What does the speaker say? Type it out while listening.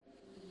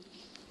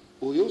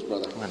All yours,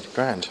 brother.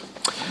 Grand.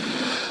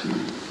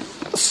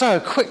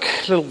 So, quick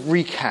little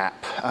recap.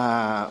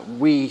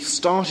 We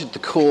started the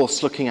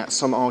course looking at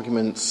some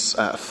arguments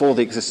for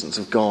the existence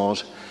of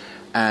God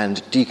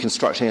and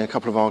deconstructing a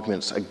couple of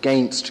arguments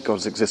against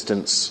God's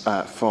existence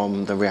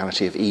from the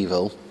reality of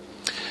evil.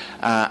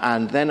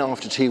 And then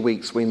after 2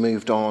 weeks we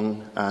moved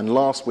on, and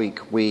last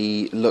week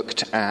we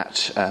looked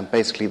at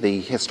basically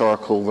the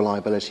historical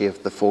reliability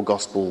of the four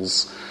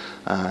Gospels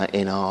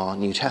in our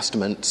New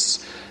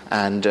Testaments,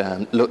 and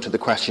looked at the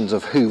questions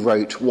of who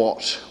wrote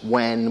what,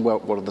 when,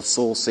 what are the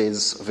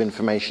sources of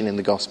information in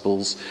the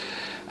Gospels,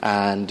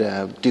 and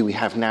do we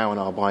have now in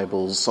our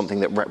Bibles something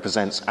that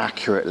represents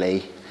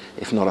accurately,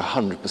 if not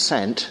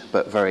 100%,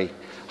 but very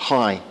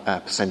high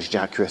percentage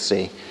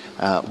accuracy,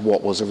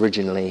 what was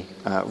originally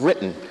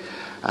written,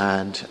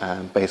 and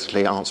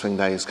basically answering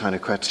those kind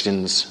of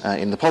questions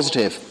in the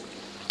positive.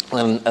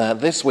 And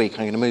this week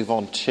I'm going to move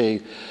on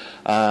to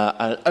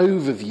an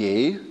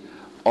overview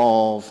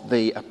of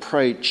the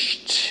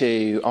approach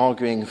to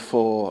arguing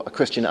for a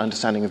Christian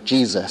understanding of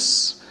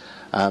Jesus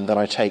that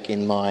I take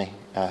in my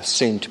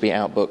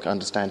soon-to-be-out book,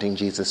 Understanding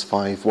Jesus,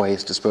 5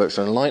 Ways to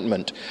Spiritual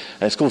Enlightenment.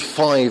 And it's called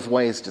 5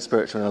 Ways to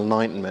Spiritual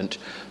Enlightenment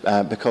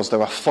because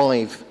there are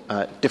 5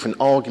 different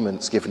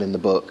arguments given in the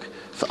book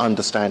for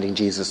understanding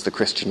Jesus the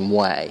Christian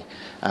way.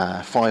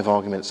 5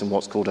 arguments in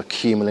what's called a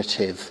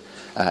cumulative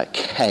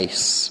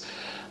case.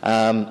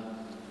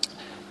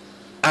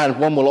 And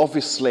one will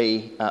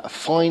obviously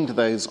find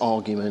those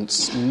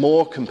arguments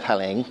more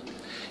compelling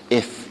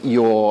if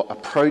you're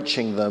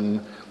approaching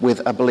them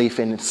with a belief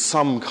in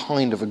some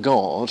kind of a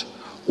God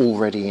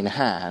already in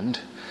hand,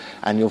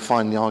 and you'll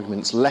find the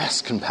arguments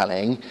less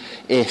compelling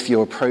if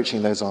you're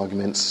approaching those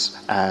arguments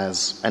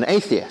as an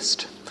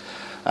atheist.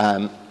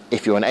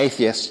 If you're an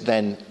atheist,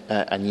 then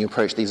and you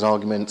approach these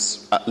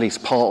arguments, at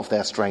least part of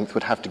their strength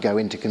would have to go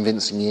into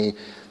convincing you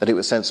that it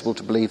was sensible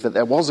to believe that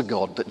there was a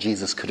God that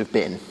Jesus could have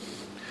been.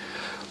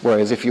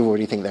 Whereas if you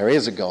already think there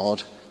is a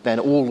God, then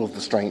all of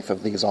the strength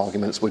of these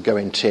arguments would go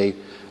into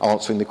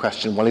answering the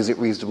question, well, is it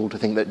reasonable to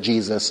think that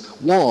Jesus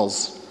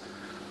was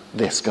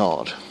this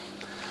God?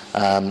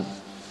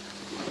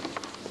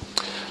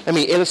 Let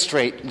me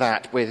illustrate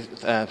that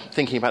with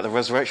thinking about the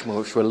resurrection,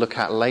 which we'll look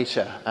at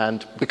later.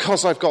 And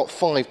because I've got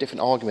 5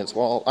 different arguments,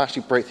 well, I'll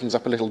actually break things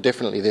up a little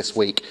differently this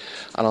week.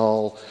 And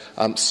I'll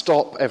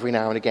stop every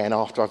now and again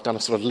after I've done a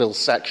sort of little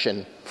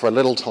section for a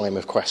little time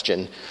of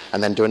question,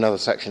 and then do another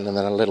section and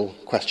then a little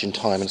question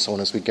time and so on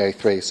as we go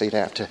through. So you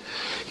don't have to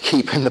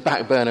keep in the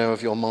back burner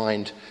of your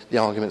mind the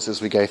arguments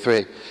as we go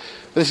through.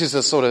 But this is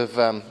a sort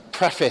of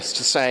preface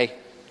to say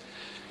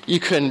you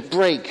can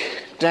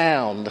break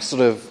down the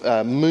sort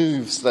of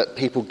moves that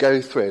people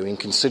go through in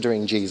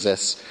considering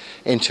Jesus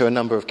into a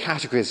number of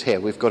categories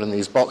here we've got in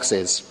these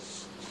boxes.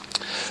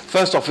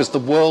 First off is the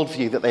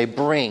worldview that they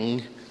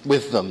bring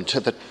with them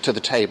to the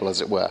table, as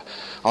it were.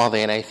 Are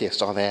they an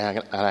atheist? Are they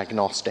an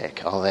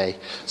agnostic? Are they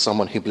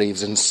someone who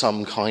believes in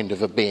some kind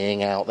of a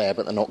being out there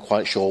but they're not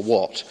quite sure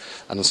what?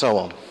 And so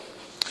on.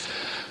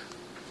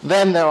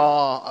 Then there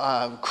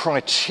are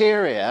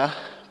criteria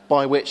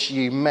by which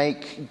you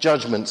make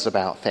judgments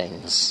about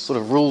things, sort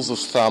of rules of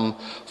thumb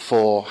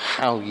for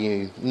how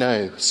you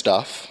know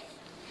stuff.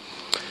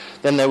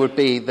 Then there would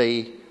be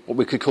what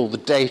we could call the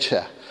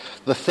data,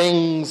 the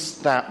things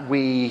that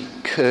we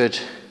could,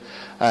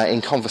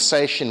 in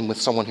conversation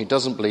with someone who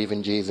doesn't believe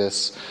in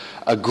Jesus,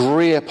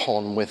 agree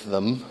upon with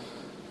them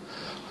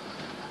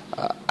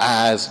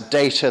as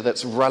data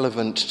that's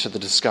relevant to the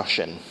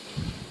discussion.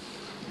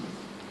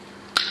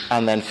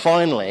 And then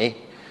finally,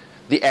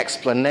 the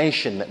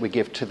explanation that we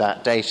give to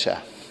that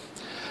data.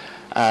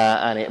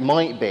 And it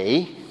might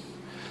be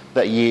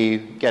that you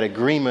get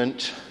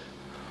agreement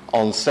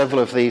on several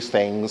of these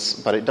things,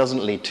 but it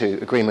doesn't lead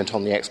to agreement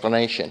on the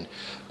explanation.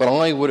 But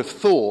I would have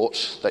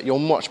thought that you're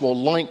much more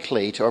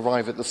likely to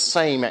arrive at the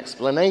same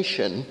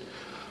explanation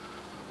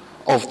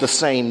of the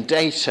same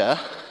data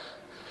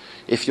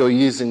if you're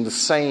using the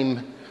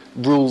same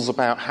rules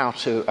about how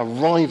to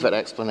arrive at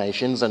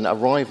explanations and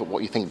arrive at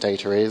what you think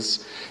data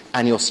is,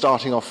 and you're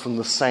starting off from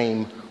the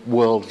same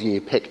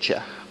worldview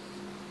picture.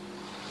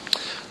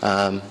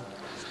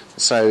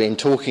 So in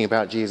talking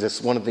about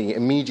Jesus, one of the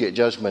immediate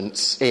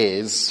judgments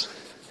is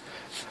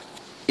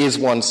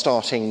one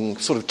starting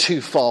sort of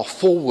too far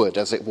forward,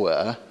 as it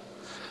were,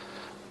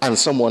 and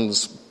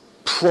someone's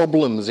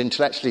problems,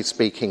 intellectually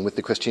speaking, with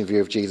the Christian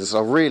view of Jesus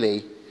are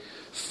really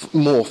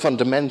more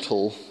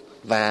fundamental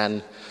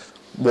than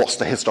what's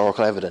the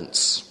historical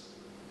evidence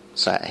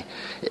say.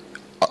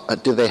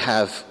 Do they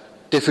have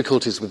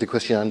difficulties with the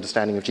Christian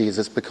understanding of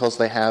Jesus because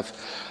they have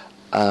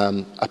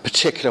a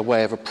particular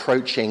way of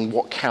approaching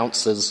what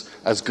counts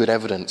as good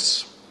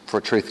evidence for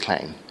a truth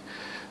claim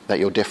that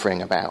you're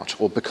differing about,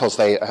 or because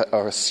they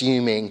are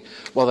assuming,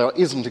 well, there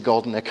isn't a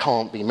God and there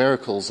can't be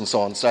miracles and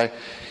so on. So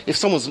if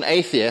someone's an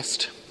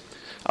atheist,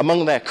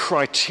 among their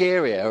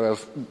criteria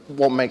of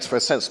what makes for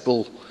a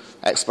sensible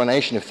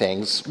explanation of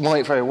things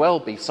might very well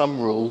be some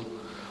rule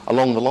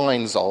along the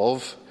lines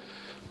of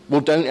well,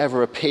 don't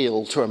ever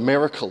appeal to a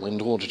miracle in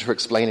order to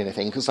explain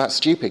anything, because that's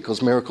stupid,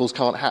 because miracles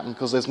can't happen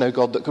because there's no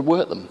God that could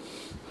work them.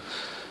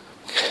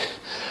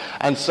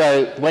 And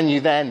so when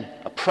you then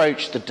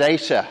approach the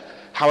data,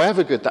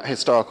 however good that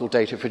historical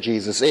data for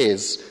Jesus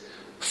is,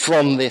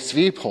 from this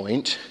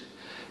viewpoint,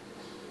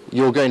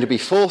 you're going to be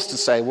forced to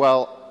say,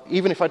 well,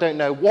 even if I don't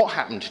know what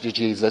happened to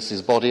Jesus,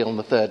 his body on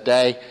the third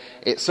day,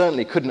 it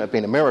certainly couldn't have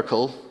been a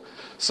miracle,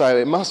 so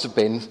it must have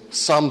been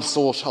some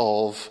sort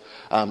of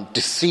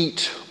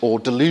deceit or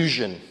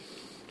delusion.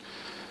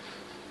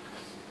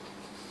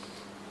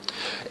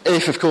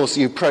 If, of course,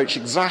 you approach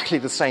exactly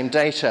the same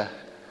data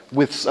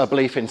with a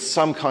belief in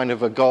some kind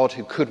of a God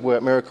who could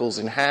work miracles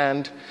in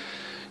hand,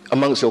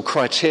 amongst your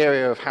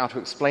criteria of how to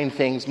explain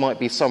things might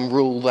be some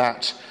rule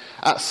that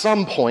at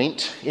some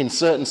point, in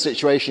certain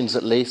situations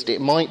at least,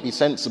 it might be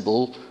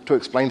sensible to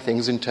explain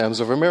things in terms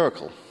of a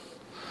miracle.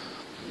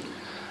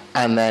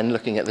 And then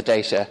looking at the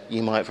data,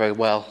 you might very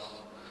well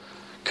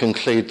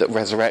conclude that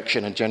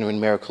resurrection, a genuine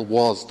miracle,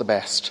 was the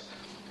best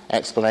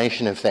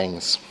explanation of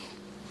things.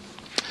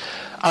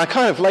 And I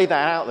kind of laid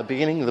that out at the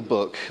beginning of the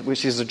book,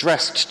 which is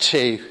addressed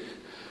to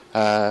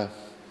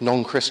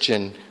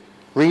non-Christian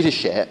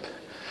readership,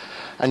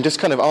 and just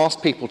kind of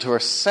ask people to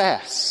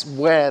assess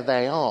where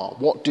they are,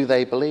 what do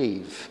they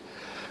believe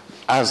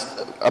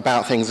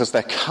about things as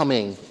they're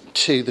coming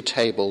to the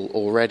table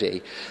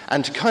already,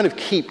 and to kind of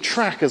keep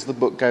track as the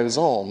book goes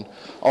on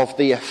of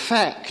the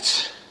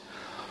effect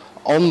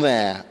on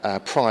their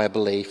prior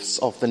beliefs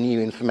of the new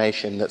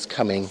information that's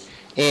coming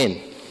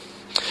in.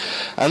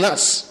 And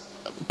that's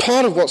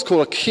part of what's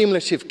called a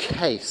cumulative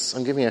case.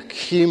 I'm giving a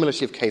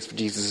cumulative case for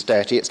Jesus'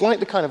 deity. It's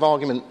like the kind of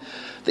argument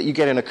that you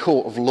get in a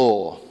court of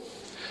law.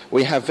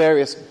 We have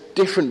various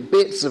different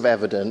bits of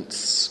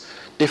evidence,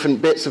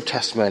 different bits of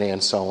testimony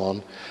and so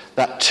on,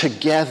 that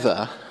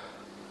together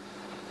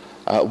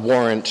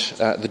warrant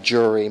the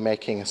jury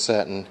making a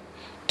certain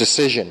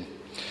decision,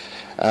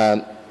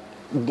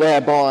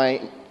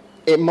 whereby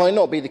it might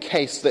not be the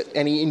case that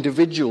any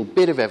individual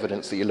bit of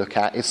evidence that you look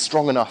at is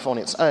strong enough on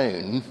its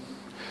own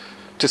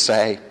to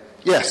say,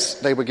 yes,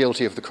 they were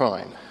guilty of the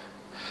crime.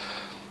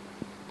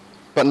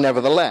 But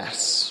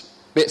nevertheless,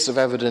 bits of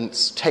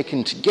evidence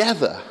taken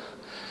together,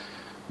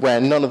 where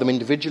none of them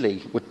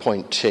individually would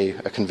point to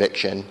a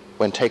conviction,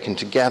 when taken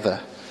together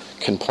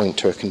can point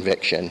to a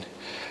conviction,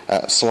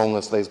 so long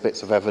as those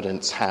bits of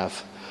evidence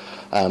have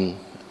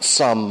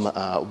some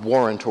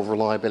warrant or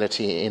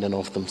reliability in and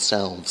of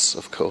themselves,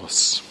 of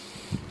course.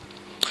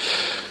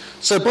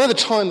 So by the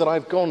time that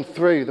I've gone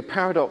through the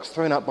paradox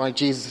thrown up by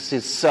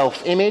Jesus'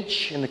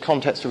 self-image in the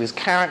context of his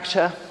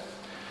character,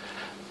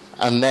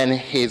 and then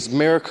his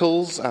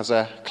miracles as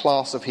a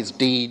class of his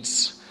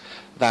deeds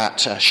that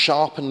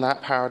sharpen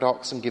that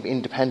paradox and give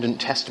independent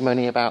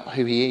testimony about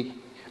who he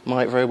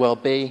might very well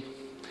be,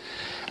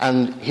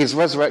 and his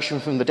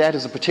resurrection from the dead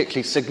is a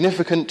particularly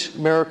significant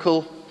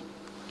miracle,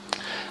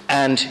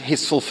 and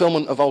his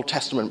fulfillment of Old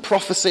Testament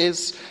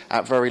prophecies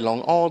at very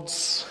long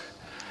odds,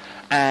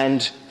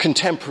 and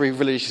contemporary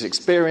religious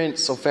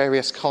experience of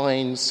various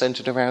kinds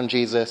centered around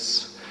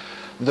Jesus,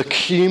 the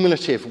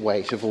cumulative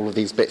weight of all of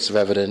these bits of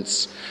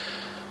evidence,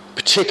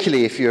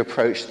 particularly if you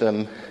approach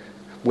them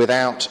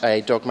without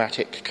a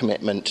dogmatic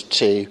commitment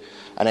to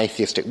an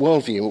atheistic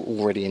worldview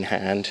already in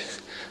hand,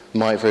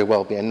 might very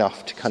well be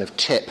enough to kind of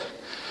tip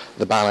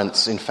the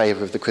balance in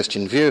favour of the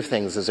Christian view of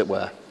things, as it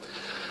were.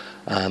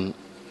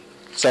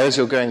 So as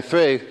you're going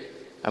through,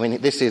 I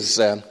mean, this is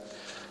a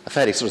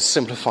fairly sort of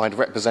simplified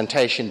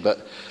representation,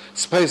 but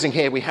supposing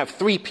here we have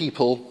three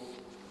people,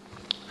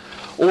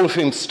 all of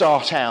whom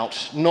start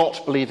out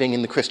not believing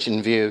in the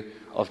Christian view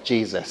of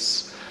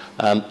Jesus.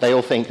 They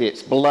all think that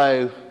it's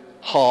below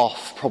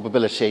half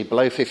probability,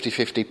 below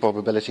 50-50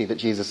 probability that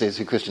Jesus is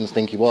who Christians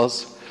think he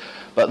was.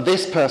 But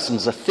this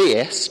person's a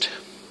theist,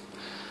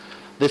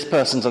 this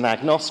person's an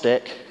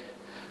agnostic,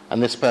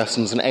 and this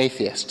person's an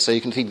atheist. So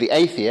you can see the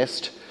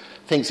atheist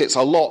thinks it's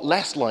a lot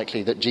less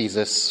likely that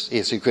Jesus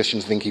is who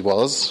Christians think he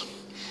was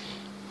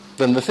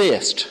than the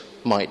theist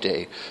might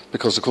do.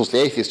 Because, of course, the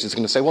atheist is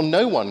going to say, well,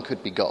 no one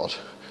could be God,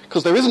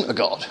 because there isn't a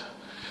God.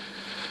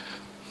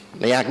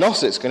 The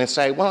agnostic's going to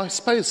say, well, I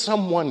suppose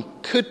someone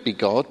could be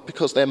God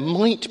because there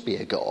might be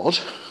a God.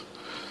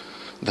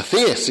 The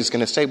theist is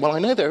going to say, well, I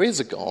know there is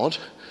a God,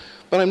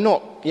 but I'm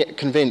not yet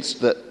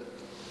convinced that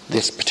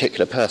this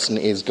particular person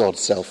is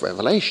God's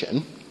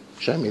self-revelation.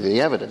 Show me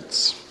the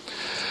evidence.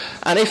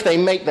 And if they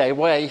make their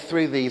way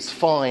through these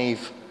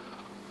 5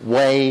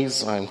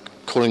 ways, I'm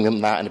calling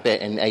them that in a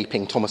bit in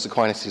aping Thomas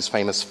Aquinas'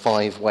 famous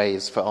 5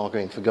 ways for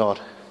arguing for God.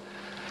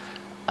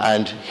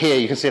 And here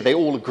you can see they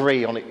all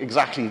agree on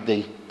exactly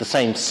the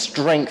same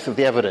strength of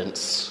the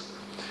evidence.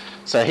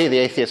 So here the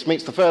atheist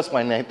meets the first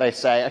one, and they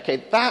say,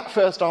 okay, that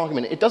first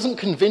argument, it doesn't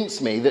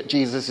convince me that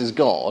Jesus is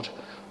God.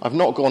 I've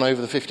not gone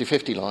over the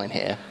 50-50 line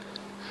here.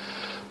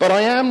 But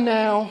I am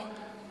now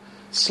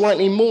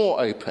slightly more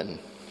open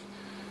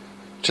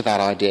to that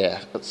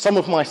idea. But some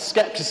of my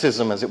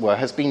skepticism, as it were,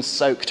 has been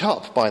soaked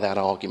up by that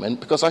argument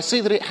because I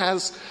see that it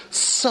has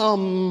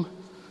some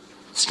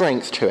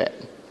strength to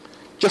it.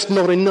 just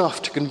not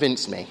enough to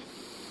convince me.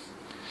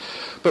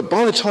 But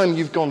by the time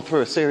you've gone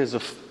through a series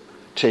of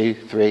 2,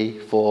 3,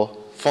 4,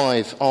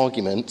 5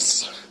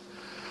 arguments,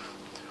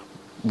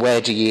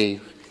 where do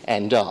you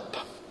end up?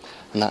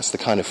 And that's the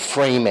kind of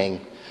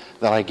framing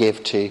that I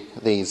give to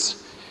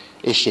these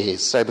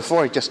issues. So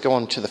before I just go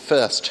on to the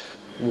first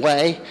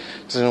way,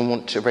 does anyone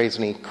want to raise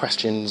any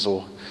questions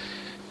or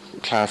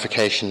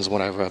clarifications,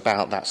 whatever,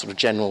 about that sort of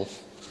general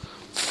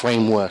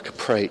framework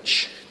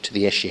approach to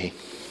the issue?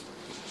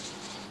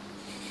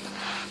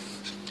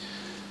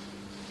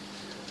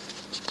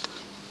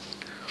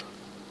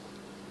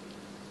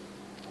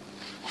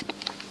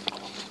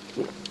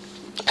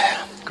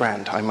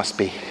 Grand, I must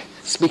be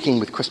speaking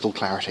with crystal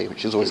clarity,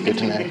 which is always good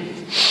to know.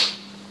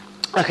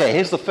 Okay,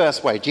 here's the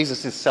first way,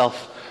 Jesus'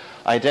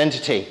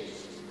 self-identity.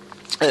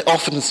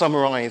 Often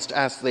summarised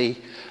as the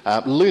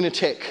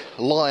lunatic,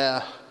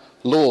 liar,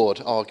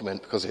 Lord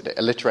argument, because it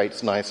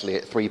alliterates nicely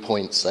at 3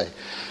 points. So,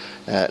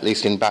 at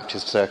least in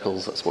Baptist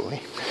circles, that's what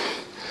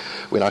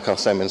we like our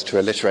sermons to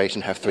alliterate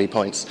and have 3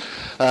 points.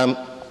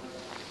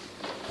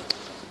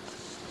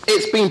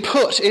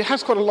 It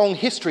has quite a long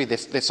history,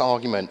 this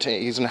argument.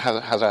 It even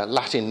has a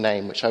Latin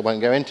name, which I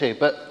won't go into.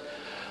 But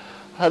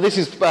this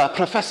is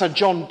Professor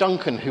John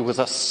Duncan, who was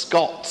a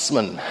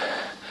Scotsman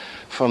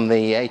from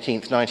the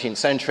 18th, 19th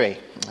century.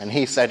 And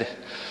he said,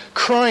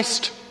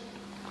 Christ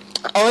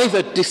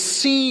either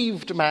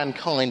deceived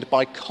mankind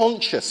by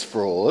conscious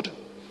fraud,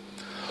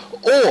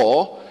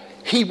 or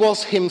he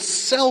was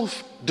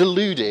himself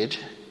deluded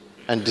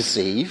and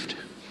deceived,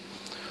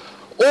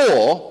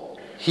 or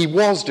he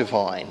was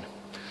divine.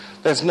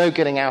 There's no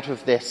getting out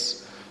of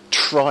this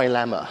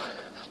trilemma,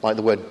 like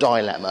the word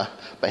dilemma,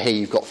 but here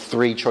you've got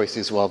 3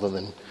 choices rather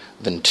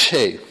than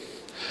 2.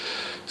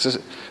 So,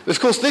 of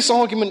course, this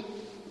argument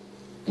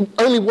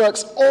only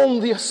works on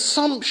the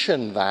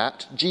assumption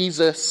that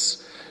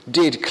Jesus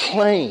did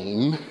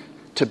claim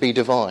to be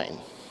divine.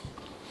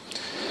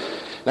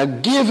 Now,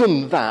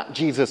 given that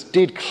Jesus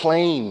did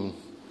claim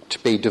to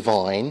be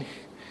divine,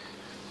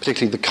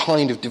 particularly the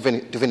kind of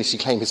divinity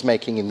claim he's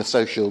making in the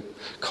social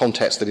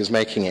context that he's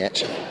making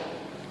it,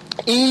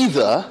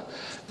 either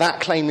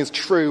that claim is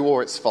true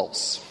or it's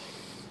false.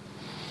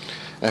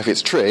 Now, if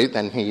it's true,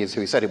 then he is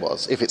who he said he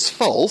was. If it's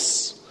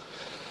false,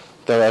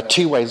 there are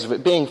 2 ways of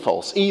it being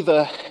false.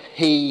 Either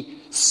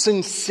he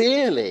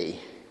sincerely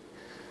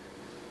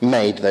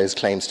made those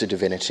claims to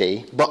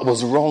divinity, but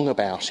was wrong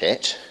about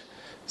it,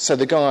 so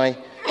the guy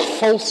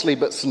falsely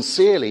but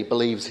sincerely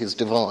believes he's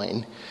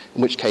divine,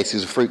 in which case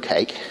he's a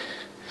fruitcake.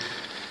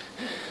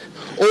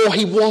 Or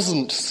he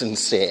wasn't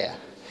sincere.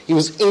 He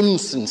was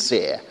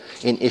insincere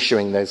in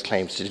issuing those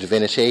claims to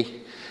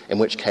divinity, in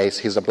which case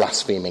he's a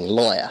blaspheming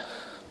liar.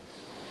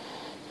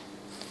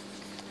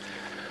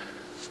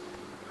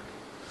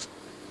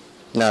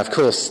 Now, of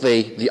course,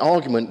 the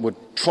argument would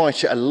try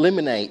to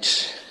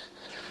eliminate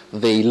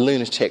the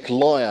lunatic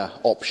liar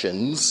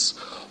options,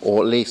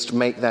 or at least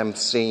make them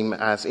seem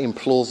as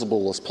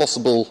implausible as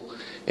possible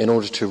in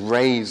order to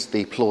raise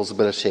the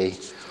plausibility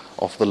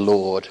of the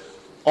Lord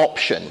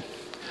option.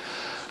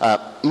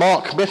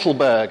 Mark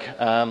Mittelberg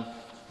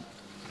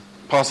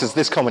passes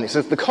this comment. He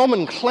says, the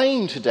common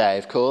claim today,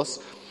 of course,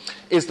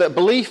 is that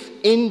belief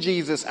in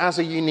Jesus as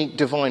a unique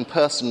divine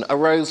person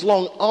arose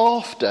long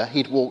after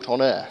he'd walked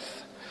on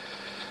earth.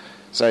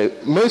 So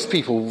most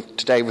people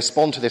today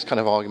respond to this kind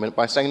of argument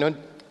by saying, no, of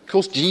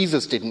course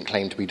Jesus didn't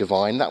claim to be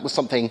divine. That was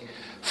something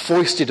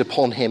foisted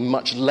upon him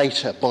much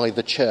later by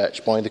the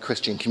church, by the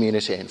Christian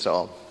community and so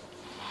on.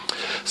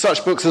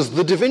 Such books as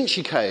the Da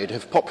Vinci Code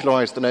have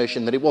popularised the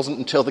notion that it wasn't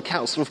until the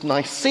Council of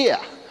Nicaea,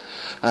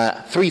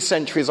 3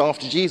 centuries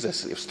after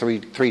Jesus, it was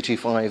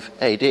 325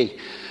 AD,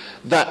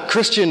 that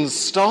Christians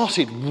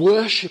started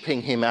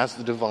worshipping him as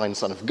the divine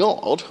Son of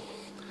God.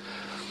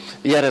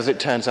 Yet, as it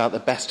turns out, the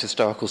best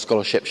historical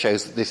scholarship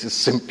shows that this is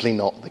simply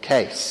not the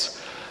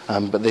case.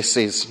 But this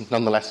is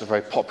nonetheless a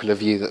very popular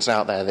view that's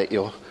out there that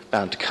you're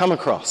bound to come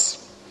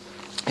across.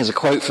 Here's a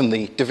quote from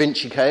the Da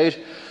Vinci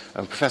Code,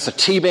 Professor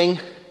Teabing.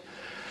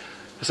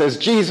 It says,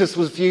 Jesus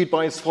was viewed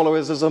by his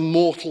followers as a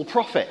mortal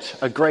prophet,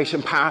 a great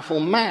and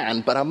powerful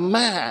man, but a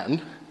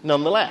man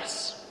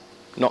nonetheless.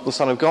 Not the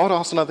Son of God,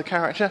 asked another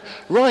character.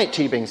 Right,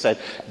 Teabing said,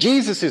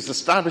 Jesus'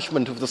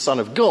 establishment of the Son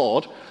of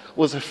God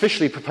was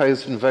officially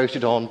proposed and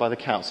voted on by the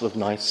Council of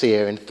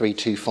Nicaea in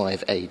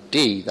 325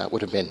 AD, that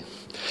would have been,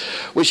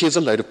 which is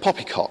a load of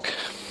poppycock,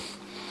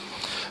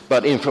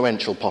 but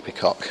influential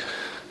poppycock.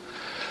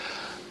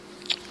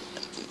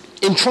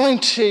 In trying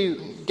to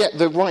get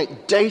the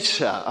right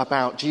data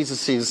about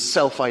Jesus'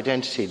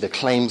 self-identity, the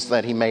claims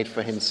that he made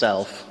for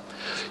himself,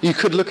 you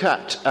could look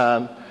at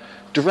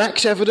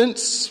direct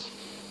evidence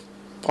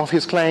of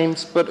his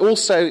claims, but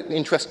also,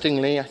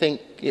 interestingly, I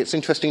think it's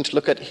interesting to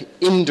look at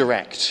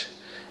indirect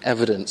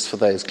evidence for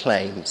those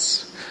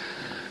claims.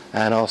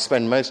 And I'll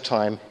spend most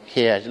time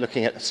here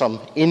looking at some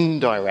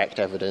indirect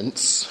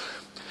evidence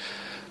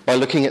by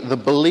looking at the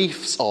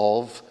beliefs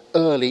of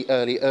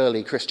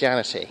early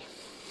Christianity.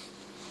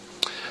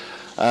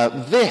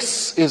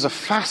 This is a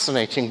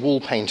fascinating wall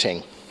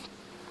painting.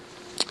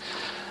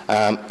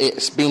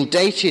 It's been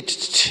dated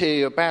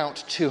to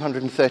about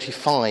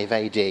 235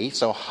 AD,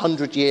 so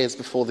 100 years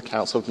before the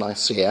Council of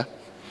Nicaea.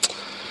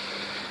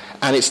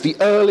 And it's the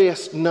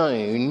earliest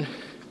known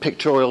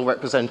pictorial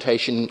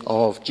representation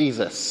of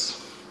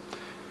Jesus,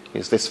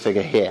 is this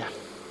figure here.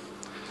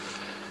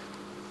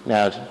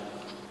 Now,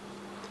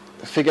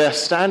 a figure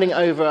standing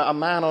over a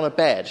man on a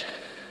bed,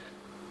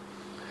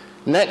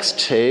 next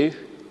to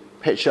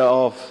a picture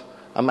of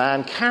a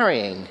man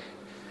carrying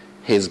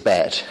his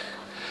bed.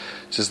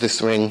 Does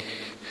this ring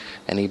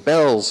any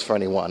bells for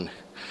anyone?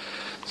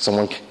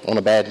 Someone on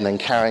a bed and then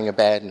carrying a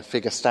bed, and a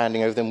figure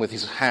standing over them with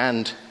his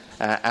hand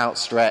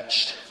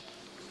outstretched.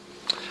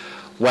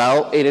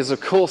 Well, it is of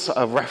course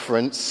a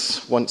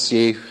reference, once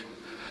you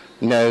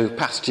know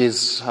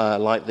passages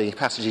like the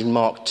passage in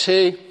Mark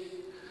 2,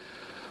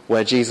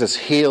 where Jesus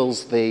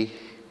heals the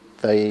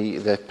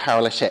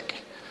paralytic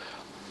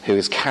who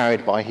is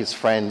carried by his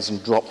friends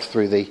and dropped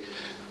through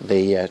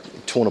the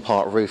torn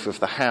apart roof of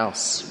the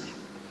house.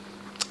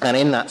 And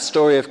in that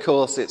story, of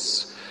course,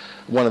 it's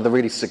one of the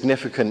really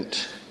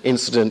significant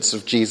incidents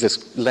of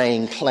Jesus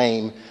laying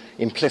claim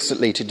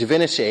implicitly to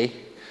divinity,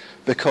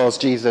 because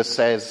Jesus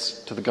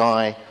says to the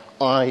guy,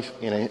 I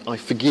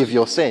forgive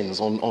your sins.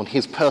 On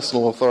his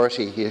personal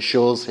authority, he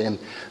assures him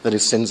that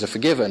his sins are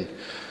forgiven.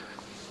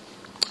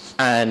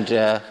 And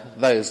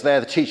those there,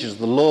 the teachers of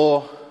the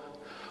law,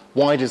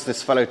 why does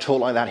this fellow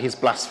talk like that? He's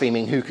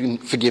blaspheming. Who can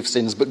forgive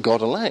sins but God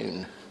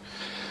alone?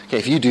 Okay,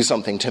 if you do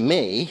something to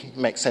me, it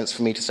makes sense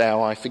for me to say,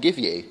 oh, I forgive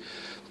you.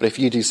 But if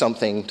you do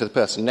something to the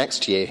person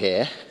next to you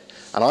here,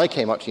 and I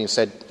came up to you and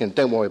said,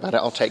 don't worry about it,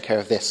 I'll take care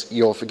of this,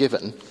 you're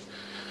forgiven.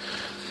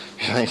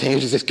 Who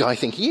does this guy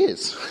think he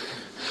is?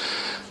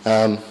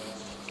 The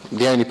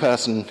only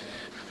person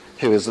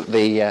who is at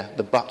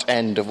the butt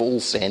end of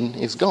all sin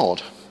is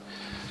God.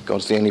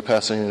 God's the only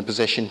person in a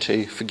position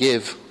to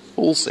forgive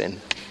all sin.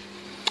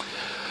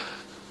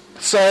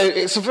 So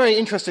it's very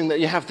interesting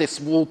that you have this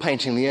wall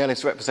painting. The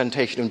earliest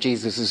representation of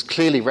Jesus is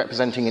clearly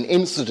representing an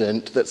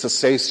incident that's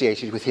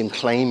associated with him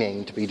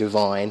claiming to be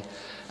divine,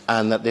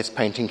 and that this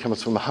painting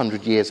comes from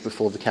 100 years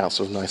before the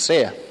Council of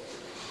Nicaea.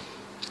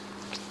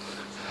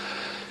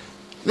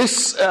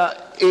 This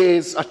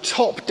is a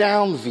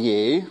top-down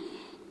view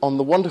on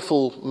the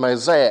wonderful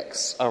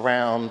mosaics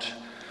around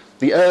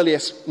the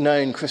earliest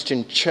known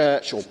Christian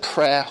church, or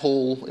prayer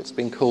hall, it's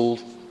been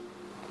called,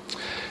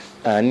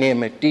 near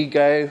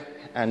Medigo,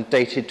 and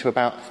dated to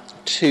about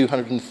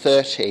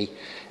 230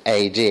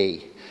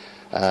 AD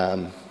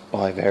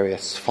by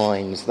various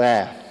finds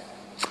there.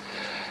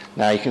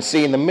 Now you can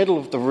see in the middle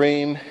of the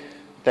room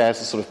there's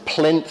a sort of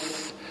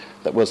plinth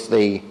that was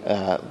the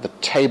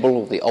table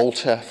or the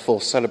altar for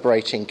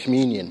celebrating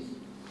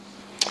communion.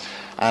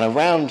 And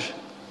around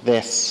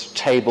this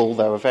table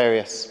there are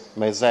various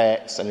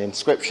mosaics and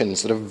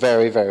inscriptions that are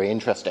very, very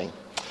interesting.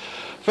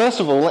 First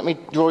of all, let me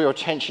draw your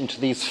attention to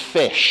these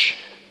fish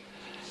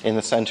in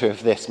the centre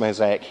of this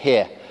mosaic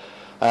here.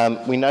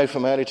 We know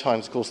from early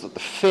times, of course, that the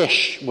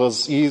fish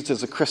was used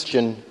as a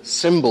Christian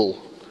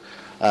symbol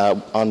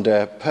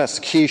under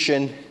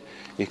persecution.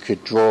 You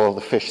could draw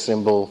the fish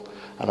symbol,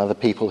 and other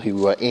people who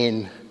were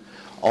in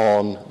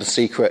on the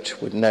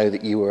secret would know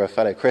that you were a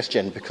fellow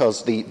Christian,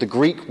 because the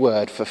Greek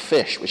word for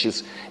fish, which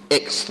is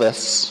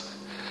ichthys,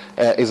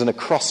 is an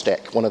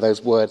acrostic, one of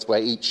those words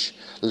where each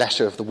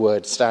letter of the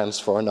word stands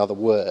for another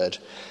word.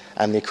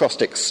 And the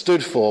acrostic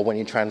stood for, when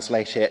you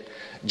translate it,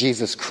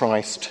 Jesus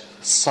Christ,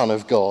 Son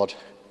of God,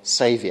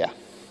 Saviour.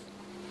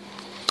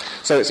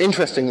 So it's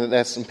interesting that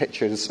there's some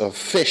pictures of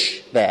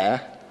fish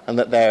there, and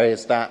that there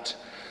is that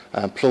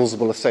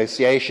plausible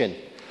association.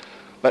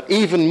 But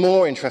even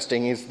more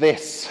interesting is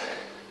this.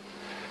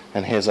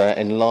 And here's an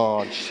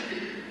enlarged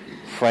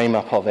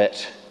frame-up of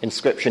it,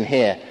 inscription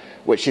here,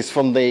 which is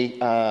from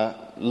the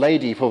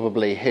lady,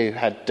 probably, who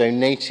had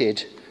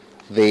donated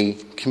the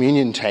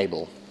communion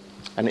table.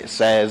 And it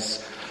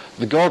says,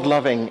 the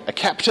God-loving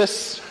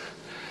Acaptus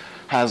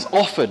has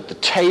offered the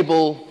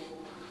table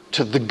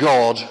to the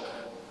God,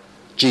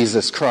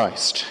 Jesus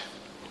Christ.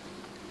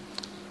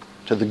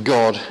 To the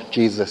God,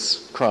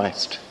 Jesus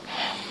Christ.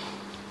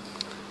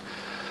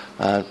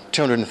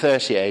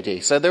 230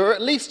 AD. So there were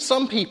at least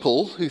some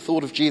people who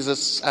thought of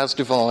Jesus as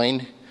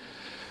divine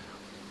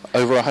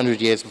over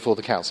 100 years before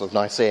the Council of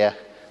Nicaea,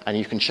 and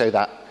you can show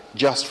that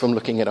just from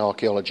looking at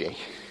archaeology.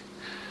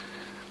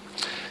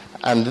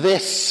 And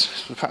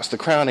this, perhaps the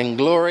crowning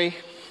glory,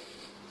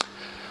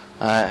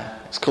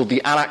 it's called the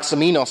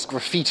Anaximenos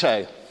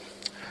graffito,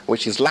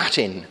 which is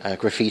Latin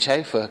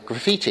graffito for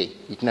graffiti.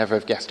 You'd never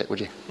have guessed it,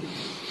 would you?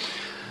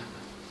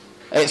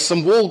 It's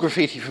some wall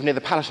graffiti from near the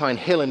Palatine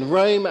Hill in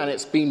Rome, and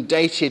it's been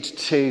dated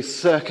to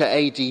circa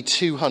AD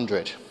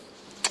 200.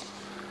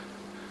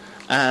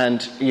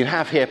 And you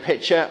have here a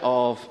picture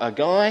of a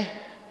guy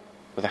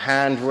with a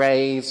hand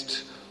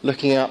raised,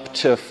 looking up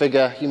to a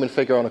figure, human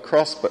figure on a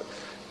cross, but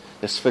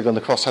this figure on the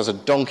cross has a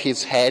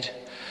donkey's head,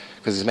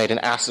 because he's made an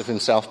ass of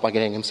himself by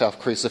getting himself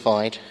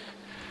crucified.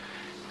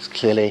 He's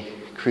clearly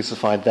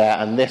crucified there.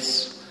 And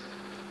this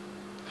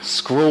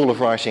scroll of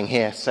writing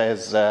here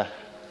says,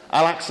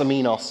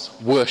 Anaximenos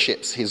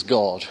worships his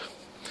God.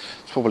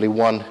 probably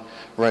one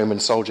Roman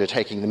soldier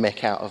taking the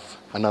mick out of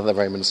another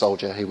Roman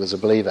soldier who was a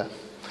believer.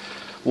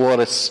 What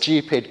a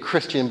stupid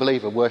Christian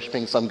believer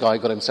worshipping some guy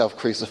who got himself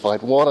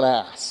crucified. What an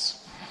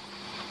ass.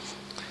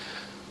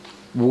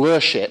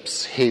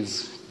 Worships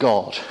his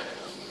God.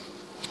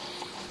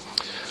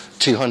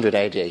 200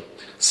 AD.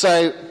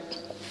 So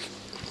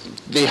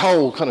the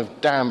whole kind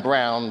of Dan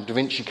Brown Da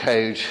Vinci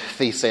Code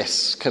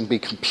thesis can be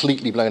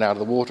completely blown out of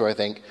the water, I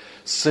think,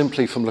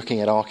 simply from looking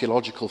at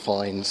archaeological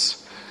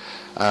finds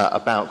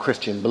about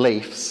Christian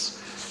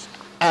beliefs.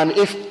 And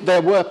if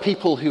there were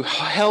people who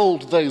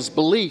held those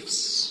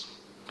beliefs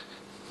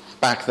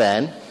back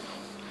then,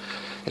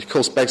 it of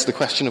course begs the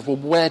question of, well,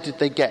 where did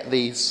they get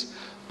these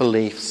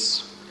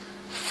beliefs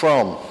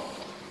from?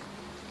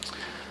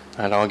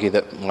 I'd argue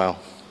that, well,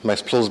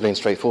 most plausibly and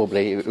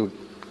straightforwardly, it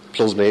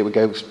would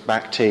go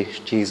back to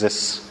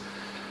Jesus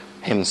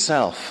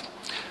himself.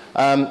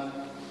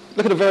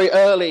 Look at a very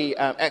early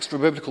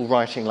extra-biblical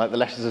writing like the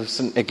letters of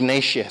St.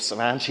 Ignatius of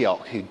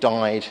Antioch, who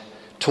died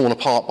torn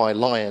apart by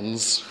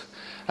lions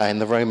in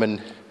the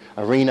Roman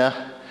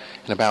arena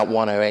in about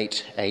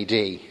 108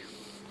 AD.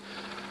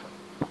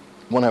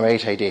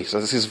 108 AD, so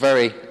this is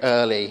very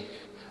early,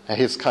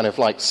 his kind of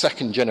like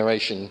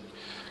second-generation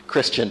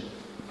Christian.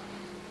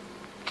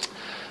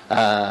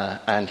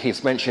 And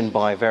he's mentioned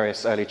by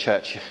various early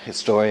church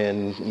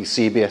historians,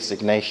 Eusebius,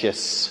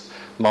 Ignatius,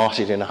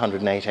 martyred in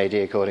 108 AD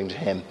according to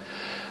him.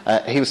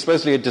 He was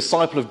supposedly a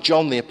disciple of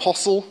John the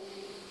Apostle,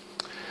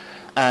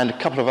 and a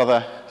couple of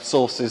other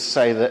sources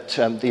say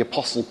that the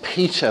Apostle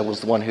Peter was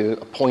the one who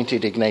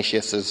appointed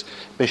Ignatius as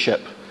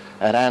bishop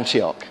at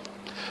Antioch.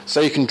 So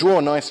you can draw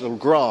a nice little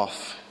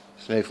graph.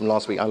 You know, from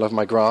last week, I love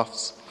my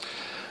graphs.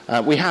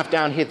 We have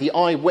down here the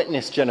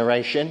eyewitness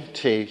generation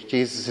to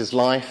Jesus'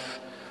 life,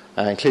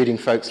 including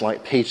folks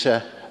like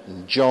Peter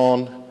and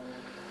John,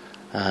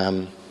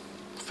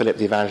 Philip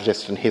the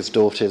Evangelist and his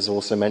daughters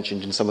also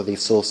mentioned in some of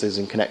these sources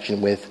in connection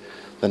with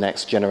the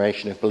next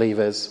generation of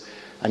believers.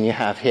 And you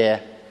have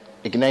here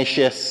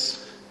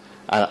Ignatius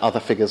and other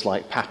figures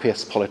like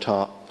Papias,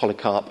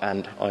 Polycarp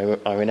and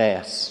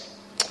Irenaeus.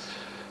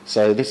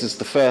 So this is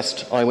the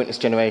first eyewitness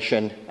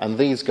generation, and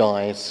these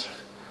guys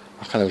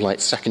are kind of like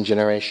second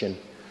generation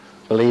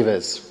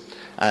believers.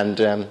 And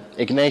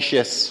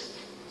Ignatius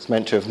is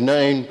meant to have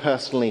known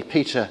personally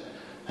Peter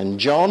and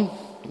John.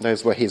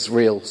 Those were his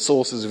real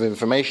sources of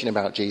information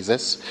about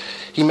Jesus.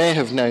 He may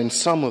have known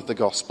some of the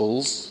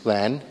Gospels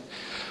then,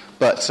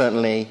 but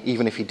certainly,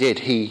 even if he did,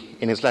 he,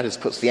 in his letters,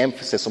 puts the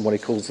emphasis on what he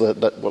calls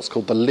what's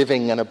called the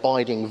living and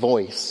abiding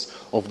voice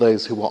of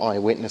those who were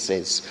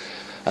eyewitnesses.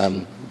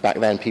 Back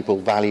then, people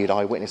valued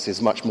eyewitnesses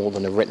much more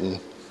than a written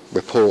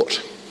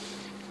report.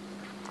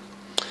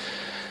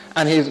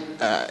 And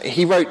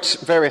he wrote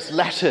various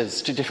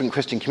letters to different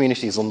Christian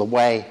communities on the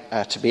way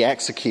to be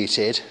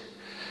executed.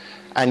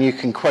 And you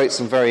can quote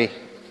some very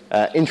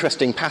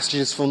interesting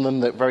passages from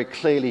them that very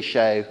clearly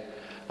show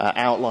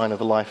outline of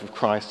the life of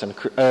Christ and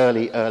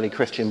early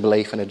Christian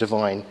belief in a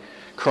divine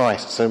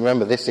Christ. So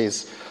remember, this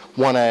is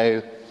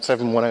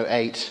 107,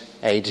 108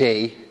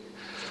 AD.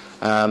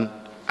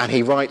 And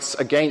he writes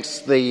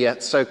against the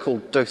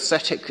so-called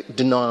docetic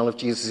denial of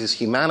Jesus'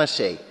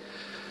 humanity,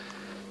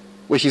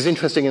 which is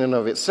interesting in and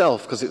of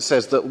itself, because it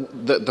says that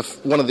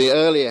one of the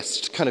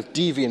earliest kind of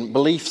deviant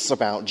beliefs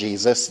about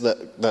Jesus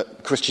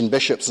that Christian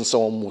bishops and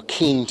so on were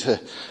keen to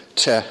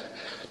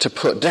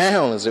put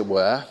down, as it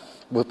were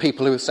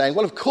people who were saying,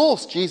 well, of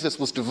course Jesus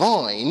was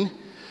divine,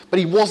 but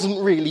he wasn't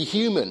really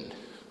human.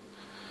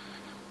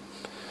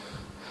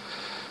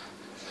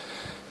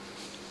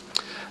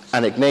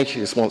 And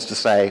Ignatius wants to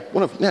say,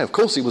 well, no, of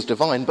course he was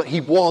divine, but he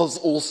was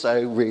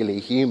also really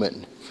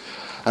human.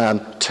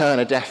 Turn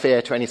a deaf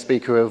ear to any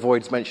speaker who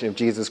avoids mention of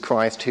Jesus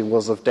Christ, who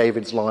was of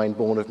David's line,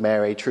 born of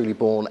Mary, truly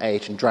born,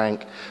 ate and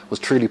drank, was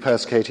truly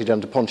persecuted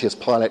under Pontius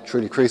Pilate,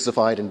 truly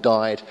crucified and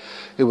died,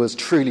 who was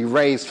truly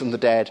raised from the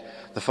dead,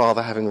 the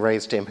Father having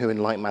raised him, who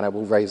in like manner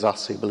will raise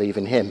us who believe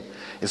in him.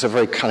 It's a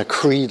very kind of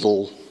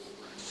creedal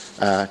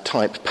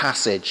type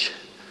passage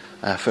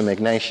from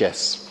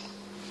Ignatius.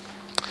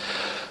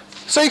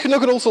 So you can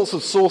look at all sorts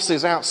of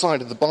sources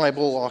outside of the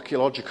Bible,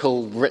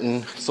 archaeological,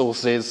 written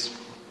sources.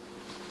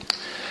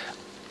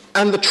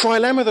 And the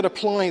trilemma that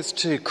applies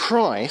to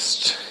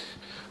Christ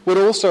would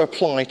also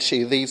apply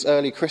to these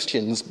early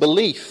Christians'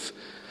 belief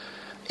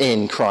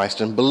in Christ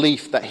and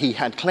belief that he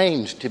had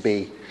claimed to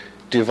be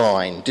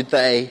divine. Did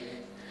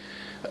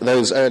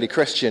those early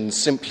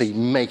Christians, simply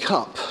make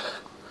up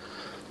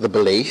the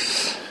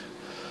belief?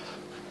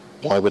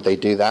 Why would they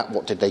do that?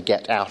 What did they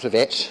get out of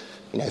it?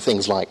 You know,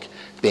 things like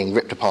being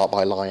ripped apart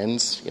by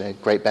lions,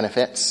 great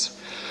benefits.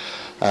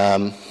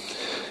 So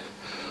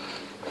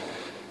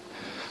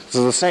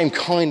the same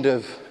kind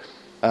of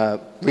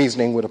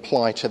reasoning would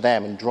apply to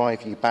them and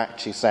drive you back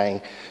to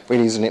saying,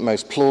 really, isn't it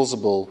most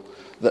plausible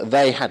that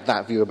they had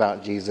that view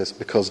about Jesus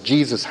because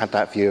Jesus had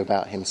that view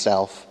about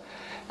himself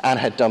and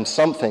had done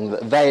something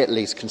that they at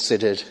least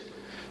considered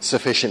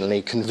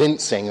sufficiently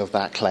convincing of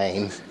that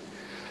claim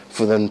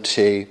for them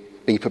to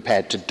be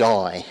prepared to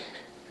die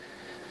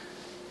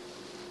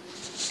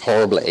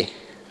horribly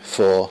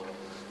for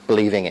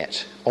believing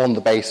it on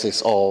the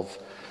basis of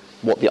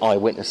what the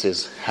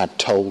eyewitnesses had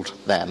told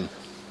them.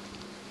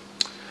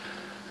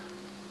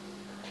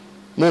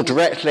 More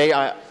directly,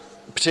 I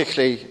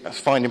particularly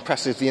find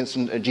impressive the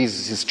incident of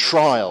Jesus'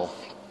 trial,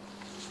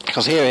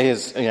 because here he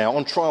is,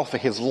 on trial for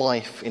his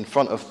life in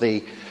front of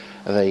the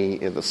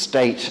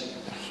state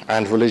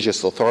and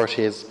religious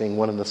authorities, being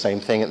one and the same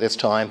thing at this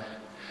time,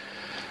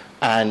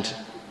 and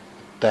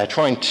they're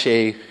trying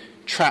to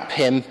trap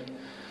him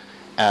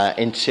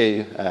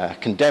into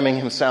condemning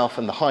himself,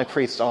 and the high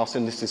priest asks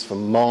him, this is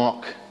from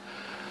Mark,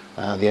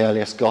 the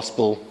earliest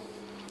gospel,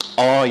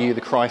 "Are you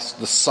the Christ,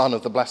 the Son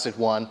of the Blessed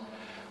One?"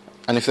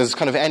 And if there's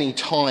kind of any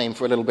time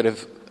for a little bit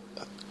of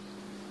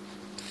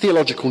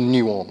theological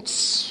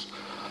nuance,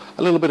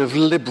 a little bit of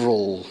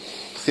liberal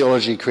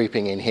theology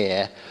creeping in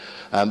here,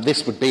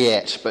 this would be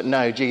it. But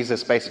no,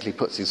 Jesus basically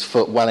puts his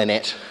foot well in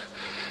it.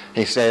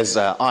 He says,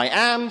 "I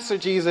am," so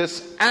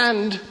Jesus,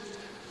 "and,"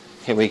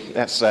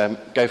 let's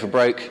go for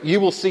broke, "you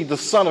will see the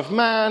Son of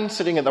Man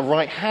sitting at the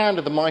right hand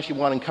of the Mighty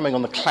One and coming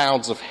on the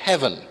clouds of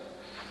heaven."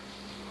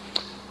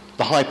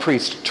 The high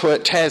priest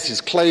tears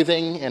his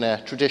clothing in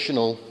a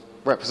traditional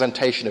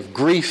representation of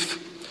grief.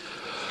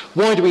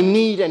 "Why do we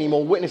need any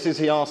more witnesses?"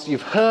 he asks.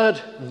 "You've heard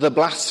the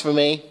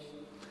blasphemy,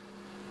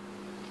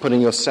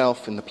 putting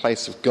yourself in the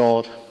place of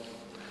God.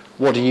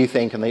 What do you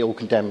think?" And they all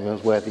condemn him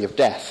as worthy of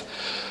death.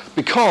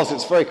 Because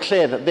it's very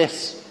clear that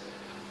this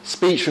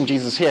speech from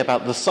Jesus here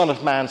about the Son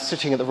of Man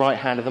sitting at the right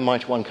hand of the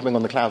Mighty One coming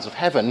on the clouds of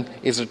heaven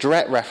is a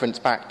direct reference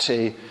back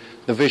to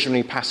the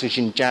visionary passage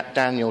in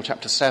Daniel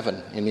chapter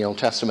 7 in the Old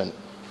Testament.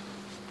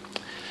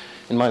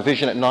 "In my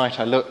vision at night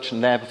I looked,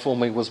 and there before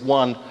me was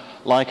one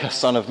like a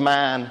son of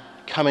man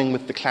coming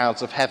with the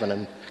clouds of heaven."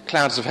 And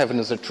clouds of heaven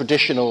is a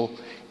traditional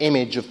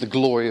image of the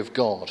glory of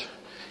God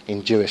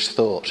in Jewish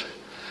thought.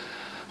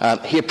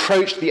 He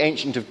approached the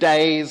Ancient of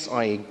Days,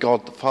 i.e.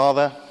 God the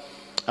Father,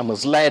 and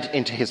was led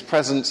into his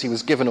presence. He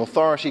was given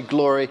authority,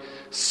 glory,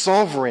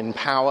 sovereign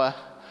power.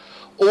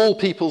 All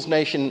peoples,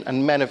 nation,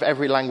 and men of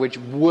every language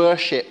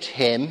worshipped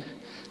him.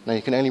 Now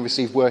you can only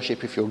receive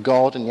worship if you're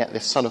God, and yet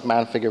this Son of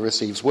Man figure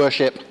receives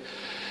worship.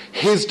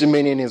 His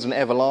dominion is an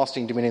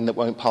everlasting dominion that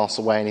won't pass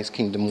away, and his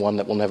kingdom one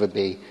that will never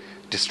be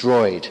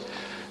destroyed.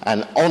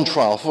 And on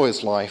trial for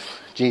his life,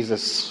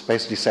 Jesus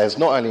basically says,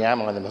 not only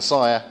am I the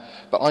Messiah,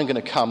 but I'm going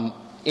to come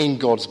in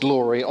God's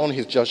glory on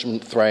his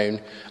judgment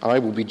throne, and I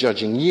will be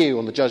judging you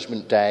on the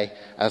judgment day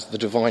as the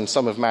divine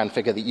Son of Man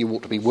figure that you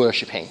ought to be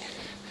worshipping.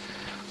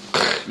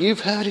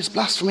 You've heard his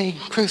blasphemy,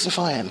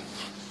 crucify him.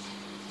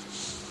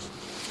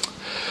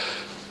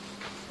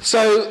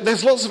 So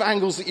there's lots of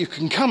angles that you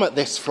can come at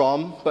this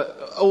from,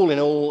 but all in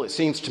all, it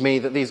seems to me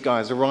that these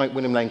guys are right,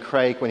 William Lane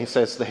Craig, when he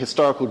says the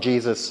historical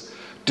Jesus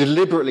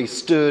deliberately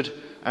stood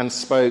and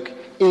spoke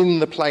in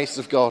the place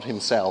of God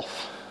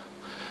himself.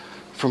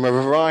 From a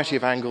variety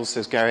of angles,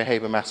 says Gary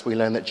Habermas, we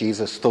learn that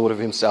Jesus thought of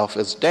himself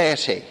as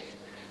deity.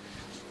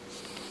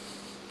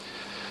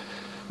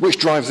 Which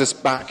drives us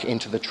back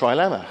into the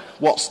trilemma.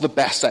 What's the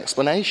best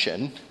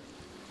explanation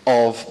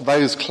of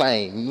those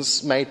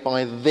claims made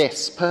by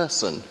this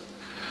person?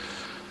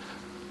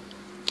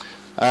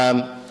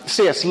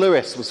 C.S.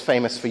 Lewis was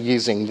famous for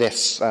using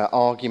this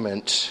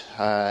argument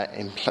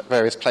in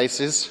various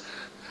places.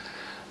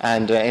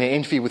 And in an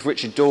interview with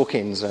Richard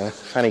Dawkins,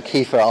 Fanny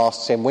Kiefer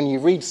asks him, when you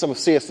read some of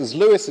C.S.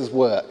 Lewis's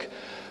work,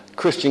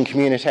 Christian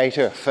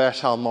communicator, a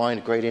fertile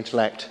mind, great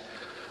intellect,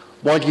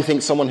 why do you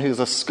think someone who's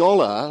a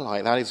scholar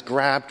like that is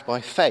grabbed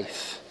by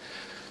faith?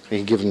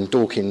 Being given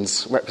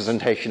Dawkins'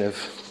 representation of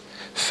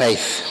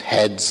faith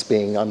heads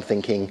being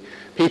unthinking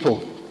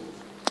people.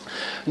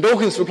 And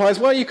Dawkins replies,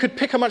 well, you could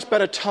pick a much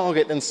better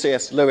target than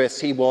C.S. Lewis.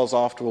 He was,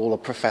 after all, a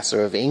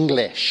professor of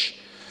English.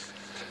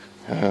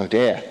 Oh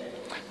dear.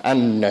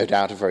 And no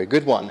doubt a very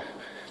good one,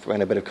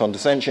 throwing a bit of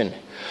condescension.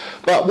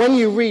 But when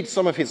you read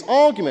some of his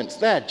arguments,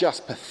 they're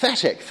just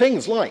pathetic.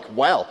 Things like,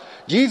 well,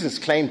 Jesus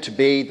claimed to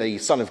be the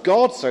Son of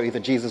God, so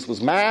either Jesus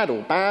was mad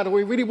or bad, or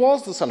he really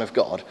was the Son of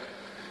God.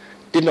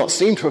 Did not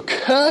seem to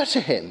occur to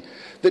him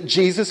that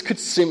Jesus could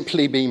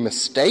simply be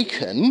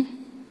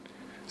mistaken,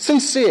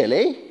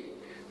 sincerely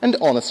and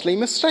honestly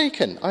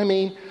mistaken. I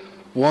mean,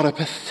 what a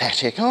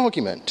pathetic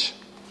argument.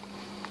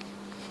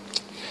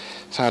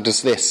 So how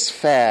does this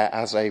fare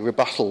as a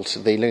rebuttal to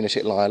the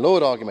lunatic liar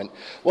Lord argument?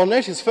 Well,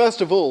 notice first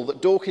of all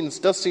that Dawkins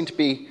does seem to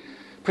be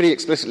pretty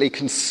explicitly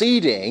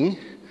conceding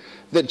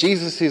that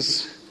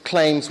Jesus'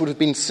 claims would have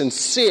been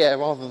sincere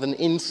rather than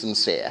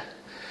insincere.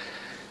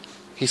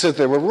 He says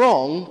they were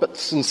wrong, but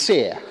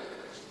sincere.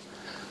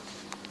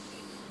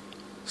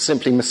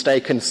 Simply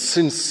mistaken,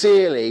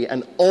 sincerely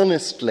and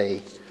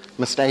honestly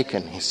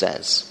mistaken, he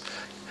says.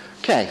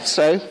 Okay,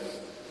 so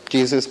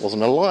Jesus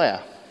wasn't a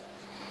liar.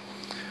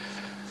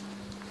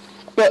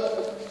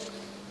 But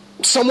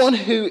someone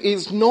who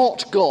is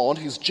not God,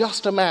 who's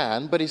just a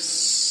man, but is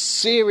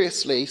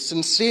seriously,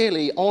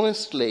 sincerely,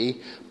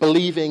 honestly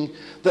believing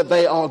that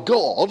they are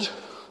God,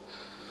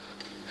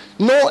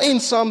 not in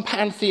some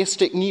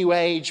pantheistic new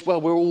age,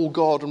 well, we're all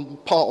God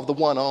and part of the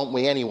one, aren't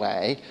we,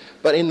 anyway,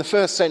 but in the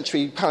first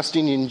century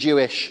Palestinian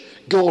Jewish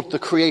God, the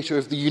creator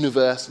of the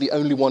universe, the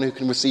only one who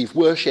can receive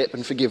worship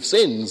and forgive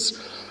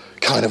sins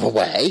kind of a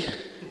way.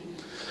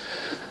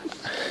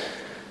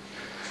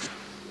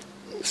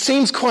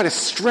 Seems quite a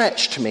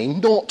stretch to me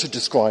not to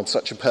describe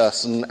such a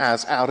person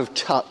as out of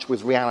touch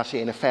with reality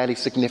in a fairly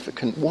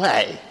significant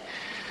way.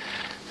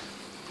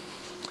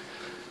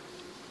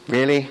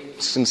 Really?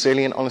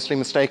 Sincerely and honestly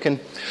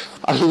mistaken?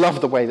 I love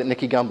the way that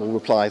Nicky Gumbel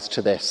replies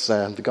to this,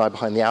 the guy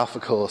behind the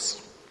Alpha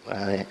course.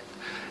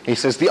 He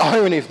says, the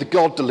irony of the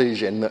God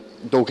delusion,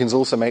 that Dawkins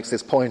also makes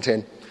this point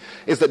in,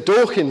 is that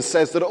Dawkins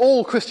says that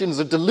all Christians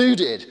are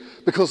deluded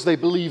because they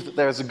believe that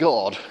there is a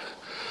God.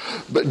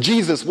 But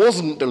Jesus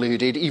wasn't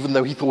deluded even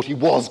though he thought he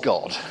was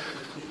God.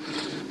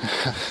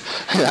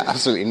 That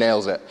absolutely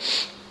nails it.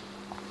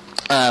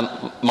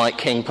 Mike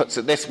King puts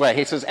it this way.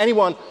 He says,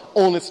 anyone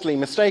honestly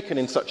mistaken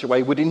in such a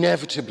way would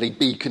inevitably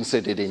be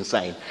considered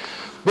insane.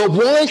 But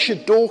why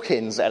should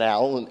Dawkins et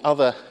al. And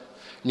other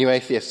new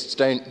atheists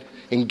don't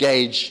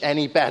engage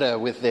any better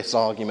with this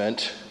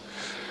argument?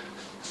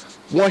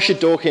 Why should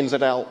Dawkins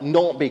et al.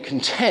 Not be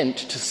content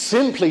to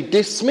simply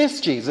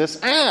dismiss Jesus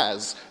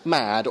as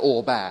mad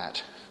or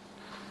bad?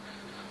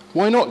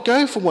 Why not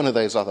go for one of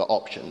those other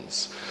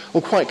options?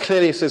 Well, quite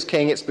clearly, says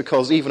King, it's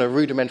because even a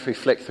rudimentary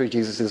flick through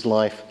Jesus'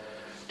 life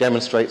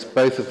demonstrates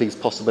both of these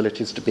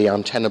possibilities to be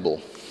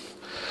untenable.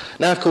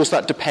 Now, of course,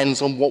 that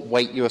depends on what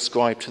weight you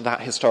ascribe to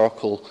that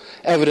historical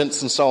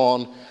evidence and so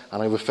on,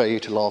 and I refer you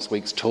to last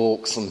week's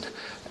talks, and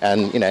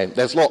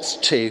there's lots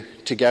to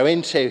go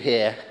into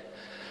here.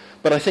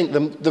 But I think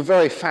the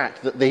very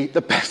fact that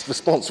the best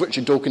response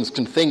Richard Dawkins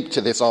can think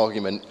to this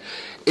argument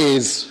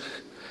is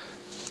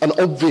an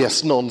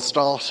obvious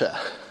non-starter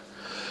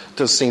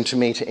does seem to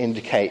me to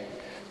indicate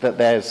that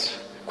there's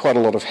quite a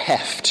lot of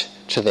heft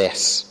to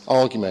this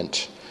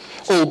argument.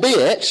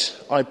 Albeit,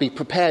 I'd be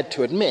prepared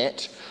to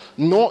admit,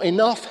 not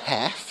enough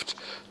heft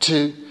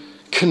to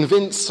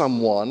convince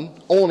someone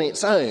on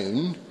its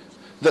own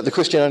that the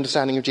Christian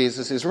understanding of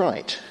Jesus is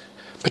right,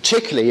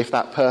 particularly if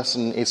that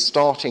person is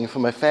starting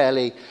from a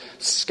fairly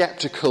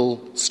sceptical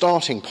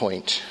starting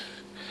point.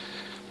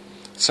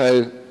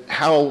 So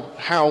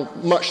how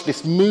much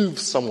this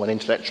moves someone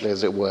intellectually,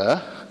 as it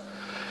were,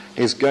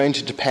 is going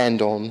to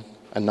depend on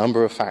a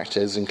number of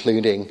factors,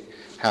 including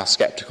how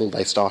sceptical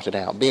they started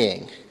out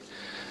being.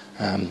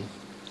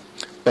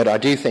 But I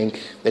do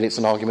think that it's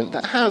an argument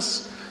that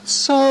has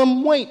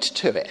some weight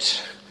to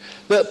it,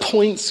 that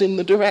points in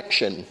the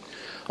direction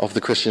of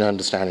the Christian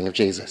understanding of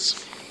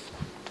Jesus.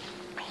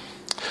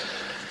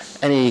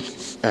 Any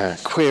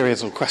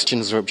queries or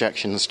questions or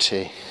objections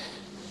to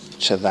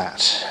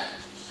that?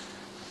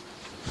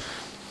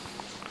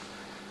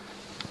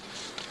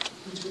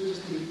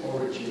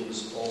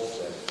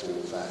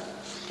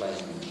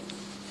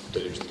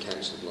 That it was the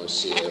Council of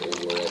Nicaea or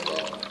wherever,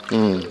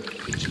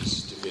 which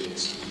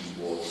divinity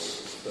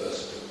was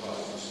first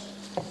proposed.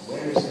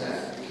 Where is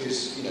that?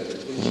 Because, the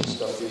religion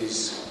stuff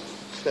is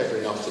clever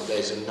enough that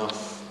there's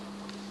enough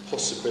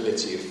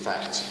possibility of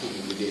fact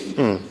hidden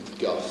within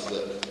guff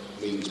that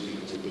means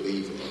people to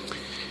believe in it.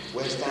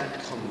 Where's that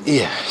come from?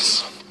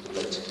 Yes.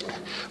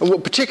 Well,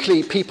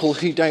 particularly people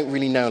who don't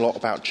really know a lot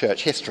about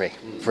church history,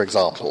 for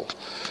example.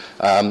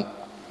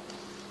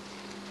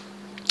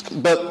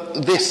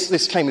 But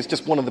this claim is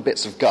just one of the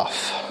bits of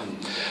guff.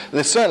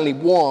 There certainly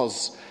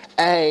was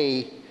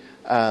a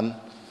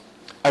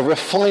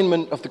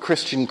refinement of the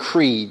Christian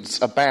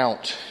creeds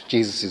about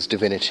Jesus'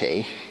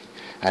 divinity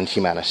and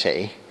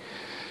humanity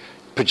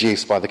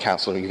produced by the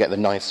Council. You get the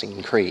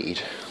Nicene Creed.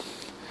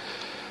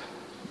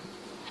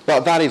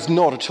 But that is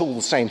not at all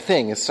the same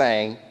thing as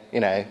saying,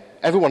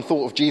 everyone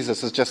thought of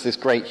Jesus as just this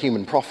great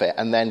human prophet,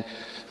 and then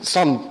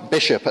some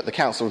bishop at the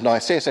Council of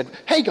Nicaea said,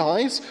 hey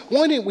guys,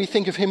 why don't we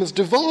think of him as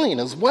divine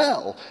as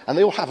well? And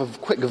they all have a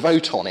quick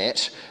vote on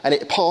it, and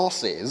it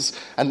passes,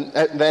 and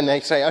then they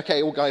say,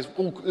 okay, all guys,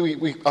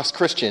 we us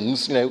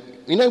Christians,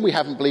 we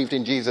haven't believed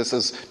in Jesus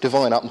as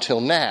divine up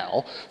until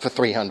now for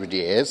 300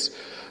 years,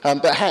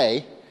 but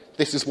hey,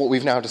 this is what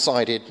we've now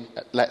decided,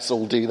 let's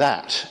all do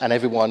that. And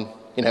everyone,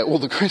 all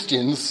the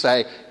Christians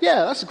say,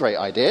 yeah, that's a great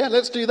idea,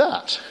 let's do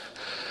that.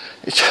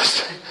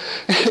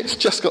 It's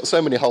just got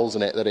so many holes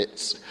in it that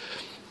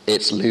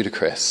it's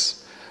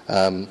ludicrous.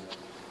 And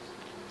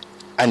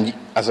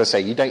as I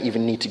say, you don't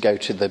even need to go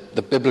to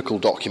the biblical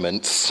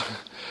documents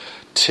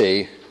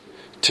to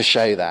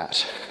show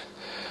that.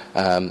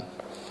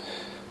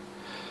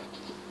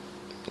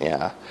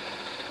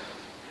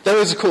 There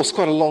is, of course,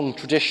 quite a long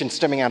tradition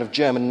stemming out of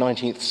German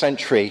 19th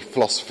century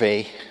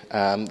philosophy.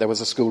 There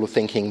was a school of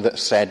thinking that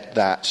said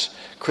that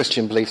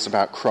Christian beliefs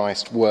about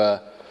Christ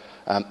were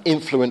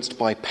influenced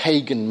by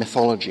pagan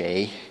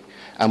mythology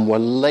and were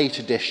late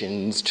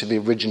additions to the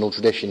original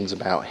traditions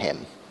about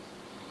him,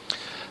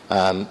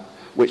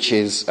 which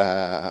is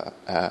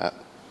a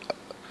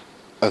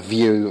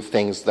view of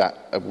things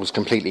that was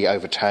completely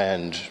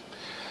overturned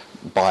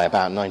by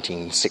about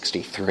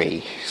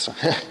 1963,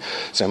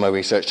 so my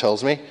research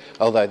tells me,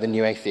 although the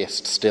new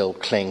atheists still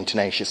cling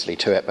tenaciously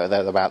to it, but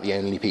they're about the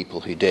only people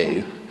who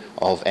do,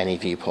 of any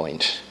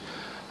viewpoint.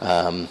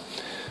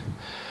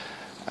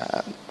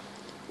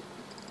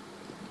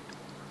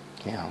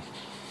 Yeah.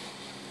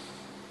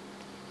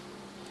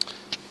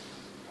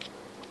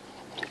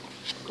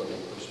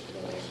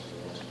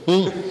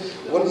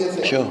 One of the other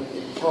things, Sure.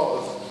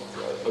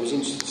 I was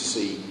interested to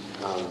see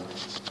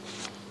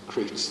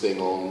Creek's thing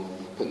on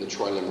putting the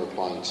trilemma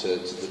applying to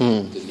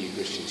the new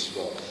Christians as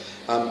well.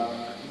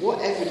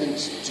 What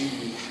evidence do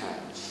we have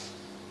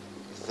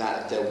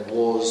that there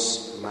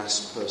was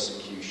mass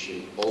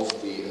persecution of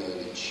the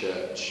early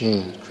church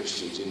and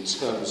Christians in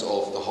terms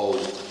of the whole,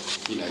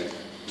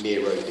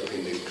 Nero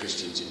dipping the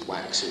Christians in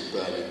wax and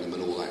burning them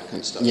and all that kind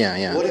of stuff?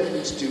 Yeah. What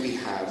evidence do we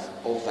have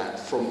of that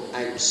from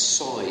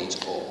outside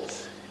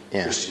of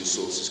Christian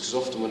sources? Because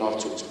often when I've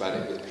talked about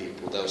it with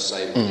people, they'll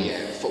say,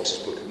 Fox's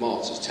Book of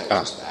Martyrs tells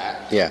us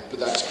that, but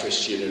that's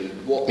Christian,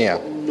 and what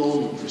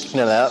non-Christian...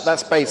 No,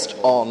 that's based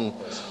on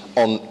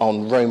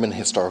Roman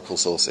historical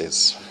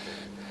sources.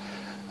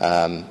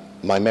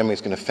 My memory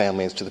is going to fail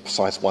me as to the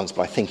precise ones,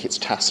 but I think it's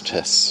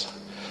Tacitus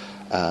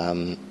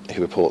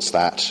who reports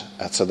that.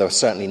 So there are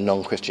certainly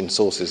non-Christian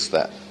sources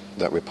that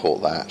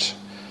report that.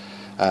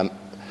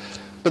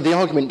 But the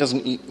argument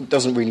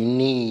doesn't really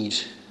need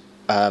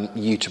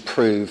you to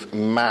prove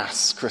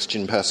mass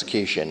Christian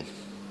persecution.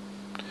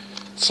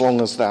 As long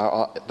as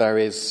there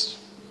is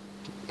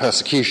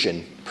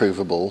persecution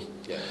provable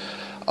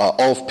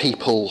of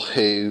people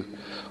who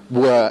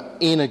were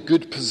in a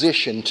good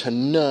position to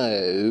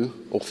know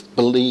or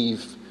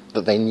believe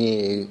that they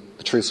knew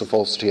the truth or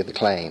falsity of the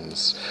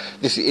claims.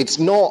 It's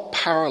not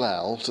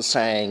parallel to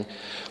saying,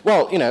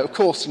 well, of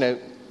course,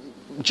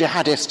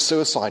 jihadist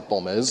suicide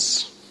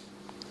bombers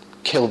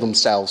kill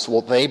themselves for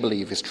what they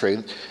believe is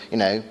true.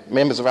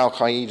 Members of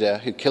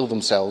Al-Qaeda who kill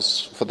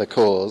themselves for the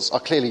cause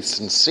are clearly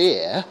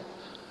sincere,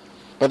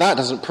 but that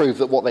doesn't prove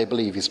that what they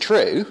believe is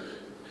true.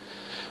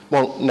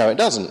 Well, no, it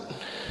doesn't.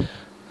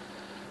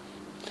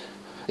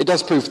 It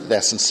does prove that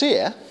they're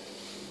sincere,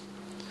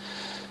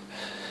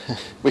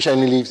 which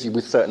only leaves you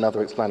with certain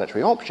other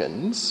explanatory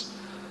options,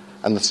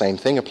 and the same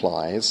thing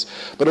applies.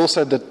 But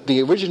also that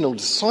the original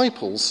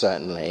disciples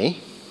certainly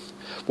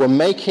were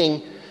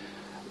making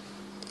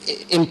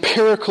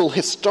empirical,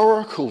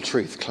 historical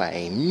truth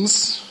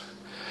claims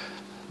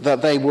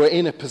that they were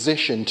in a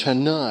position to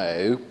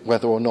know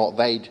whether or not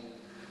they'd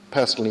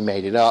personally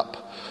made it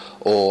up,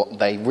 or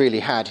they really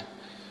had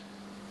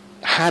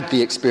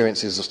the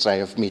experiences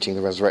of meeting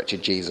the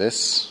resurrected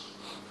Jesus,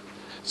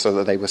 so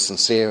that they were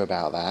sincere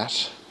about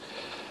that,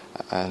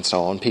 and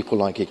so on. People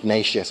like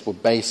Ignatius were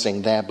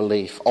basing their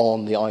belief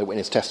on the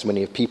eyewitness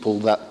testimony of people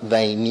that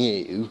they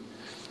knew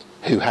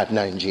who had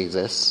known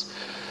Jesus.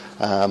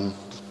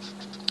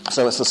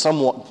 So it's a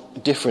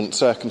somewhat different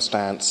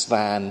circumstance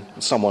than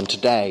someone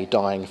today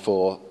dying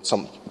for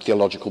some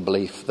theological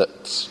belief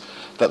that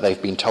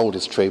they've been told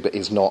is true, but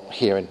is not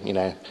here and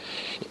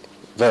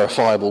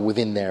verifiable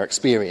within their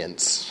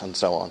experience, and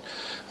so on.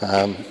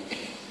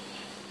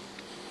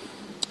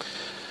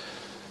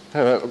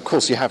 Of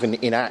course, you have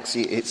in Acts,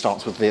 it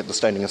starts with the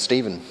stoning of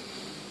Stephen.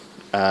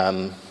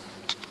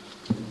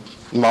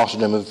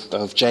 Martyrdom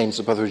of James,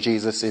 the brother of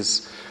Jesus,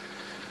 is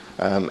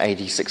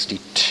AD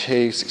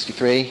 62,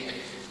 63.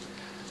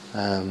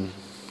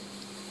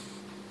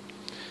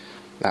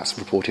 That's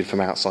reported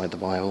from outside the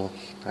Bible.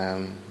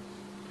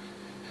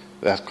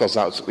 Because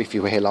if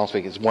you were here last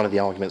week, it's one of the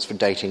arguments for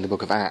dating the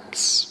book of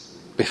Acts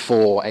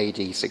before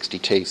AD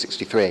 62,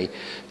 63,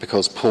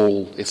 because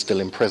Paul is still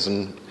in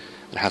prison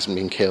and hasn't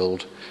been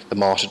killed. The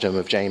martyrdom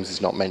of James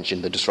is not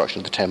mentioned. The destruction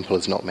of the temple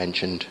is not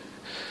mentioned,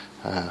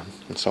 and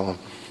so on.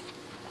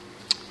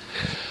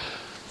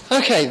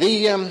 Okay,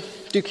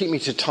 do keep me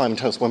to time and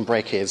tell us when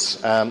break is.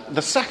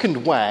 The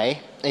second way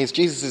is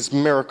Jesus'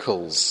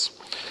 miracles.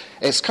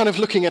 It's kind of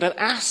looking at an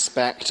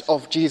aspect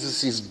of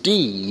Jesus'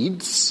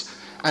 deeds,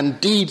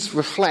 and deeds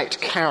reflect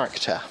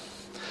character,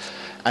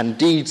 and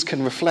deeds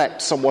can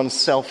reflect someone's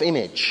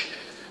self-image.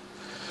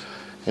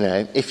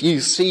 If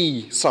you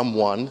see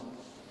someone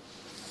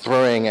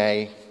throwing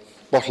a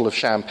bottle of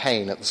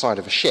champagne at the side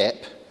of a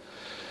ship,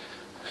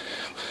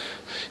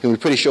 you'll be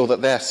pretty sure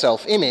that their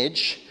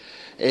self-image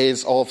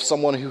is of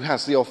someone who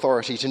has the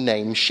authority to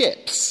name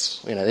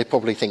ships. They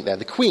probably think they're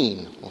the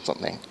Queen or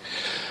something.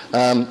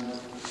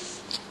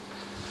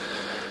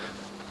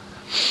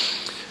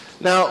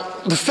 Now,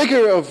 the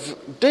figure of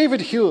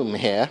David Hume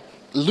here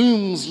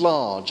looms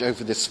large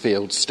over this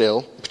field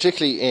still,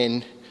 particularly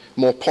in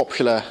more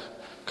popular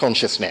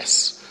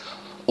consciousness.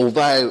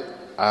 Although,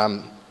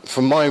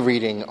 from my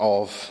reading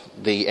of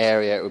the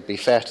area, it would be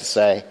fair to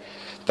say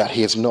that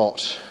he is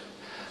not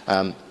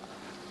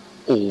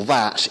all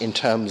that in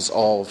terms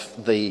of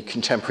the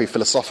contemporary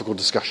philosophical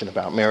discussion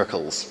about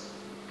miracles.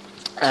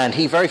 And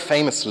he very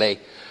famously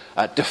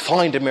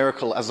defined a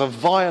miracle as a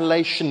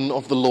violation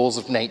of the laws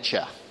of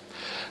nature,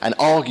 and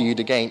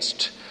argued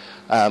against,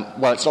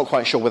 it's not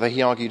quite sure whether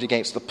he argued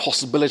against the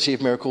possibility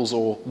of miracles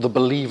or the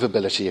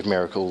believability of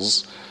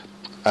miracles,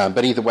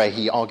 but either way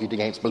he argued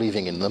against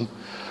believing in them,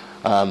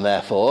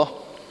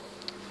 therefore.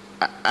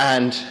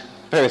 And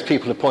various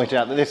people have pointed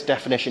out that this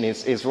definition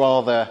is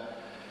rather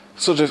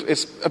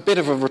it's a bit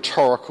of a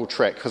rhetorical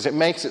trick, because it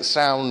makes it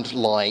sound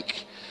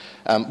like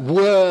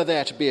Were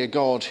there to be a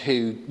God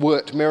who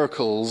worked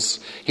miracles,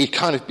 he'd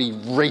kind of be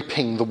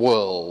raping the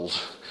world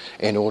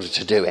in order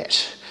to do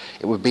it.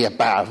 It would be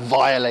about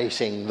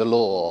violating the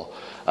law.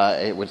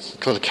 It would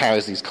kind of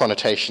carries these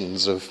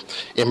connotations of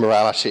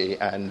immorality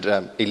and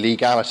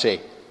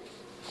illegality,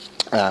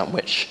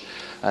 which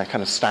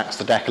kind of stacks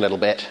the deck a little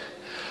bit.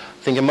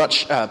 I think a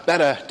much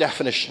better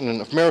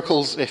definition of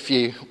miracles, if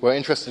you were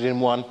interested in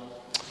one,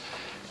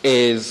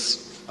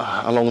 is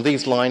along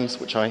these lines,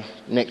 which I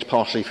nicked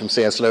partially from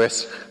C.S.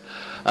 Lewis,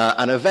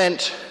 an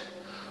event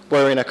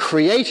wherein a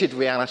created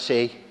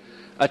reality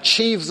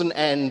achieves an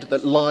end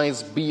that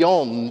lies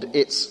beyond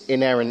its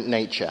inherent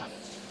nature,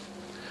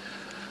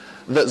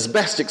 that's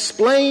best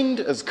explained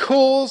as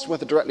caused,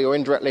 whether directly or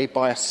indirectly,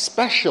 by a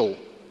special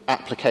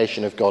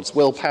application of God's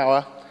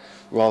willpower,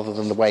 rather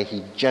than the way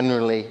he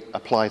generally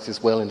applies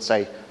his will in,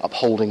 say,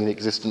 upholding the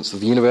existence of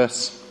the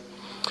universe,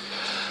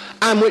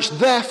 and which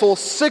therefore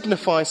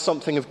signifies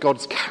something of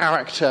God's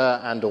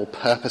character and or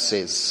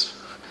purposes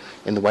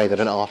in the way that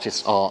an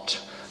artist's art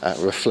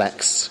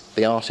reflects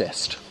the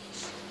artist.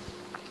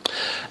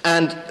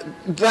 And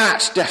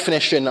that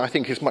definition, I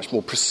think, is much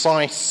more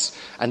precise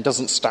and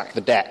doesn't stack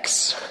the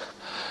decks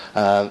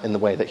in the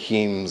way that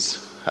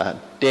Hume's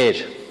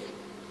did.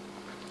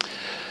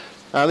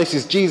 This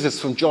is Jesus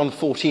from John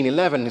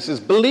 14:11. He says,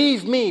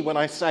 "Believe me when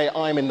I say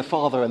I'm in the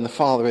Father and the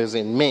Father is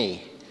in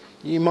me."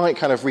 You might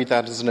kind of read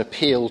that as an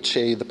appeal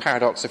to the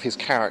paradox of his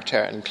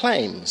character and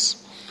claims.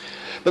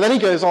 But then he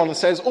goes on and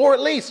says, or at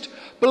least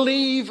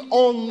believe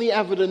on the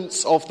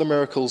evidence of the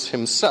miracles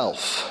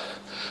himself,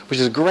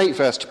 which is a great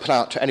verse to put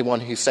out to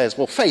anyone who says,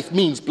 well, faith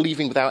means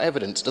believing without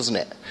evidence, doesn't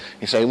it?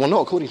 You say, well,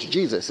 not according to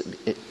Jesus,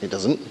 it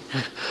doesn't.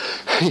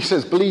 He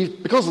says,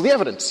 believe because of the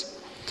evidence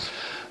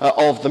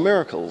of the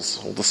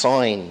miracles, or the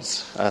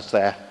signs, as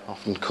they're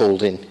often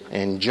called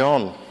in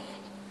John.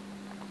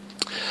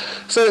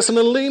 So it's an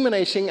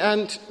illuminating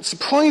and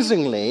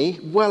surprisingly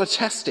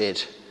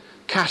well-attested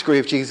category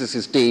of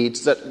Jesus'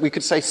 deeds that we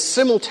could say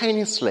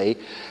simultaneously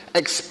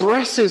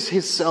expresses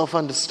his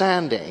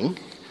self-understanding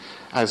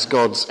as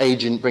God's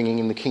agent bringing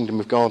in the kingdom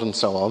of God and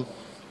so on,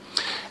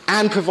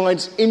 and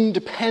provides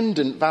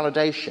independent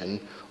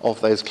validation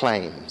of those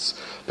claims.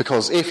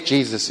 Because if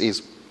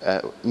Jesus'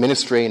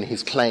 ministry and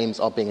his claims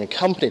are being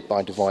accompanied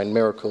by divine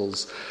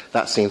miracles,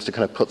 that seems to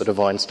kind of put the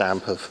divine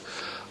stamp of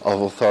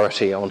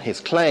authority on his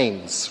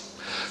claims.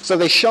 So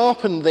they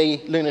sharpen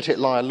the lunatic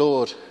liar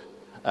Lord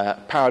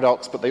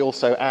paradox, but they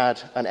also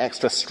add an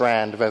extra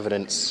strand of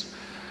evidence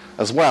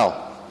as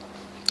well.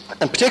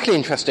 And particularly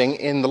interesting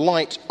in the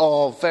light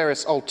of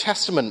various Old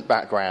Testament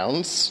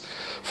backgrounds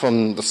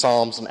from the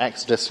Psalms and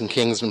Exodus and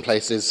Kings and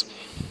places,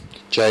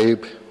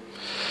 Job.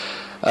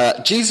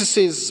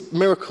 Jesus'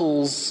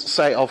 miracles,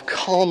 say, of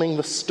calming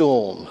the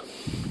storm,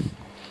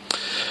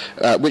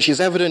 which is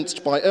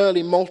evidenced by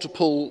early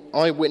multiple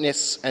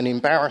eyewitness and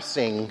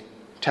embarrassing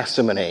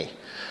testimony.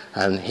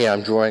 And here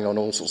I'm drawing on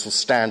all sorts of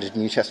standard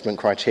New Testament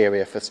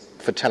criteria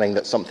for telling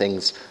that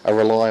something's a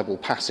reliable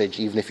passage,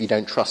 even if you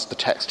don't trust the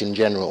text in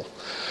general.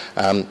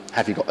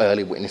 Have you got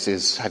early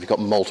witnesses? Have you got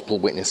multiple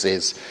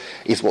witnesses?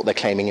 Is what they're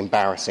claiming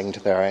embarrassing to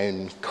their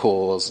own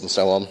cause, and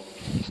so on?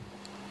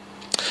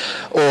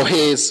 Or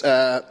here's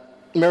a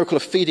miracle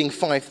of feeding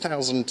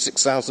 5,000,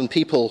 6,000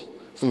 people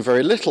from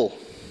very little,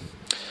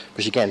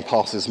 which again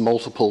passes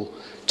multiple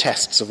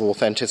tests of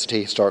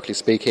authenticity, historically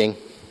speaking.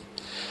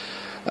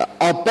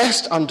 Are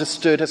best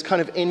understood as kind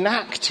of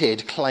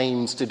enacted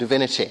claims to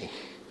divinity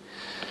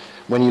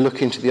when you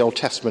look into the Old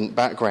Testament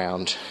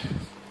background,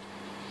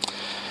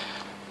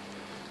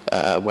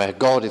 where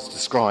God is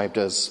described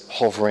as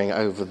hovering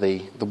over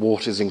the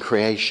waters in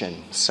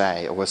creation,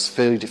 say, or as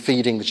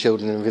feeding the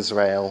children of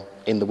Israel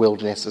in the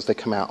wilderness as they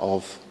come out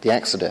of the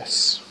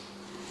Exodus.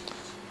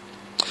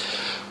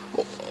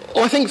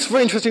 Well, I think it's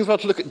very interesting as well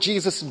to look at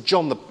Jesus and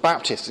John the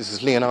Baptist. This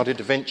is Leonardo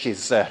da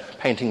Vinci's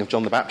painting of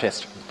John the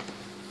Baptist.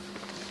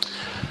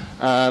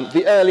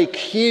 The early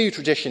Q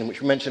tradition,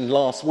 which we mentioned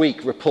last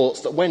week,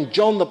 reports that when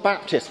John the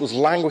Baptist was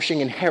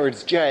languishing in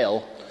Herod's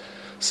jail,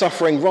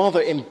 suffering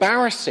rather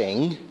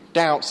embarrassing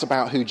doubts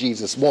about who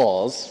Jesus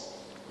was,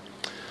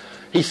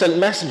 he sent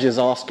messages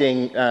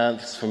asking,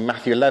 this is from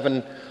Matthew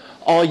 11,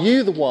 "Are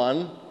you the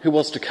one who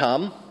was to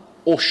come,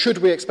 or should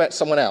we expect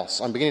someone else?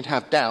 I'm beginning to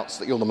have doubts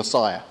that you're the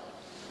Messiah,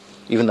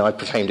 even though I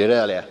proclaimed it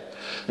earlier."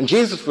 And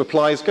Jesus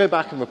replies, "Go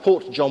back and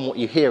report to John what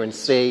you hear and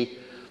see.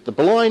 The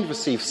blind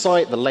receive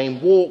sight, the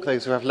lame walk,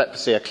 those who have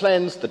leprosy are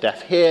cleansed, the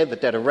deaf hear, the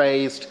dead are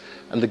raised,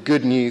 and the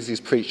good news is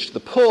preached to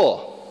the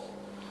poor."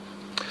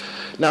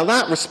 Now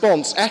that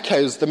response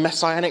echoes the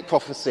messianic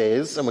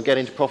prophecies, and we'll get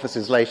into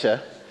prophecies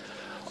later,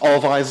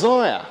 of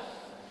Isaiah.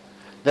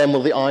 "Then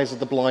will the eyes of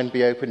the blind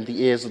be opened,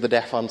 the ears of the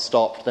deaf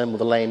unstopped, then will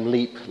the lame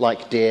leap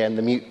like deer, and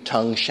the mute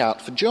tongue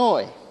shout for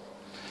joy."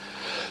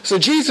 So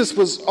Jesus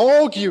was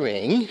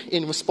arguing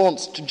in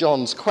response to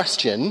John's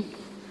question,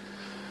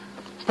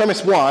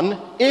 premise one,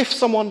 if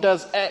someone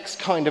does X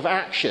kind of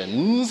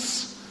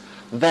actions,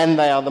 then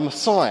they are the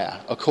Messiah,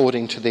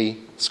 according to the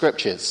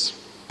scriptures.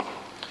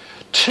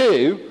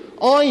 Two,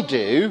 I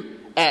do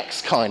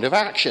X kind of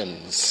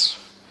actions.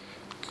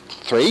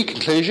 3,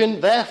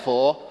 conclusion,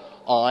 therefore,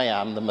 I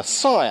am the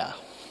Messiah.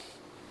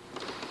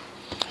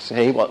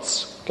 See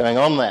what's going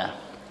on there?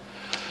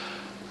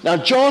 Now,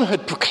 John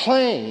had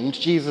proclaimed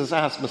Jesus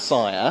as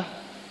Messiah,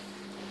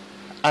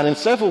 and in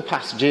several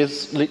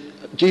passages,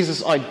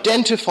 Jesus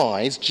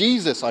identifies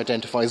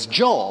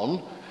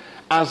John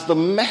as the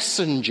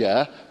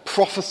messenger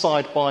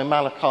prophesied by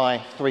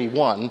Malachi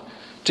 3:1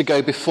 to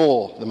go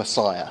before the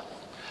Messiah.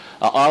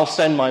 I'll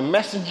send my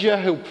messenger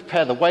who will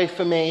prepare the way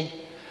for me.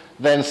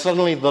 Then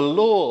suddenly the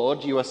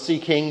Lord you are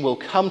seeking will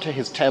come to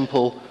his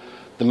temple.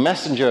 The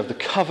messenger of the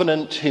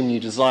covenant whom you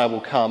desire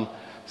will come,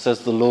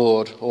 says the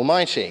Lord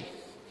Almighty.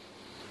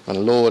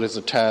 And Lord is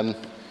a term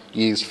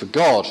used for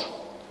God.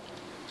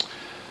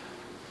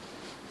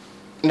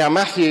 Now,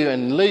 Matthew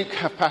and Luke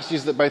have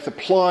passages that both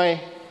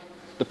apply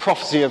the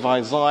prophecy of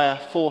Isaiah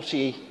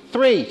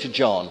 43 to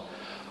John.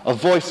 A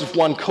voice of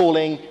one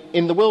calling,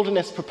 in the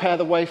wilderness prepare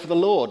the way for the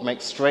Lord,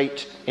 make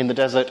straight in the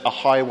desert a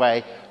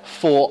highway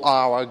for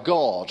our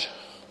God.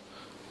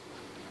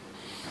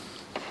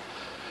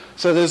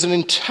 So there's an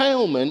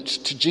entailment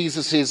to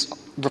Jesus'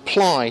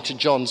 reply to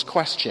John's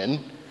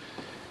question.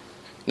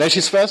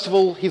 Notice, first of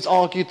all, he's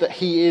argued that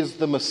he is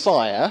the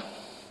Messiah,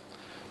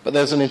 but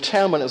there's an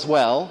entailment as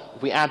well.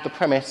 We add the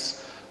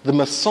premise, the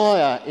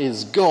Messiah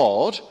is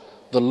God,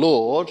 the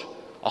Lord,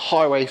 a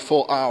highway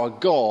for our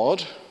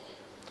God.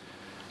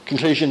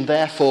 Conclusion,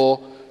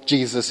 therefore,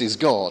 Jesus is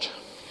God.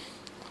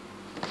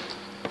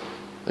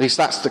 At least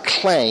that's the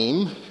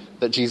claim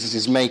that Jesus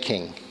is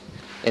making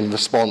in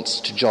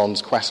response to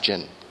John's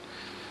question.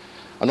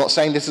 I'm not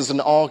saying this is an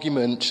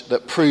argument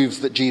that proves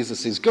that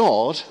Jesus is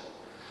God.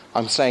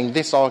 I'm saying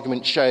this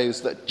argument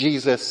shows that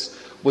Jesus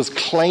was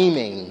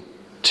claiming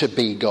to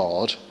be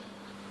God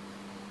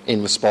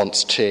in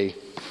response to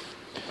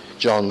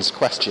John's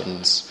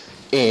questions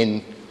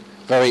in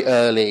very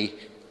early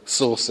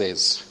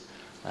sources.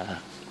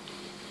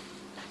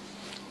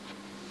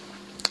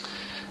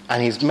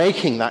 And he's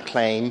making that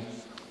claim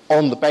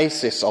on the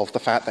basis of the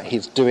fact that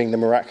he's doing the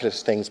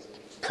miraculous things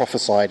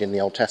prophesied in the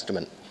Old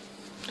Testament,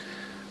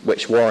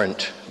 which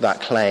warrant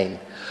that claim.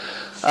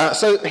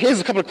 So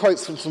here's a couple of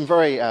quotes from some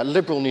very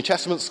liberal New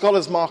Testament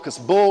scholars. Marcus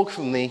Borg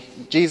from the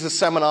Jesus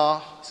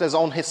Seminar says,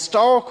 on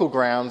historical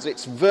grounds,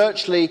 it's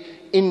virtually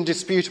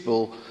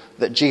indisputable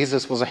that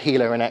Jesus was a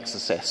healer and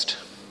exorcist.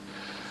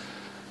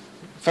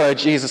 Fellow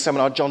Jesus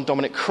Seminar John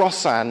Dominic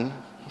Crossan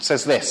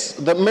says this,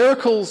 that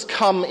miracles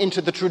come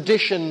into the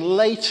tradition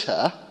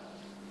later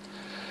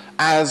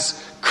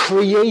as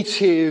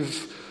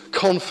creative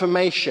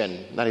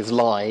confirmation, that is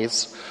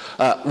lies,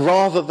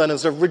 rather than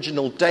as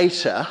original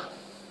data.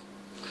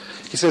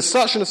 He says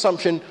such an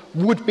assumption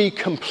would be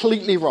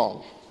completely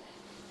wrong.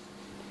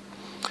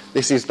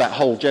 This is that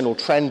whole general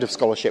trend of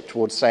scholarship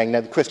towards saying,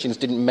 no, the Christians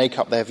didn't make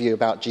up their view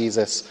about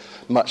Jesus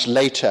much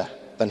later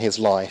than his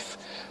life,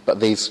 but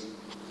these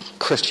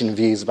Christian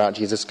views about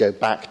Jesus go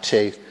back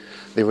to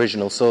the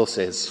original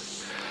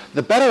sources.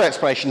 The better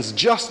explanation is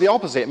just the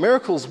opposite.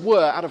 Miracles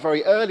were, at a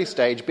very early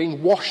stage,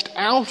 being washed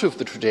out of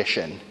the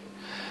tradition,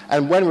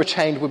 and when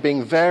retained were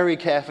being very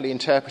carefully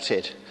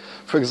interpreted.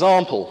 For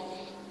example,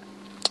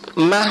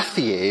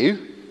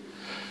 Matthew,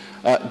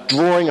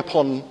 drawing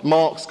upon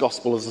Mark's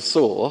gospel as a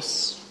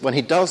source, when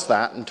he does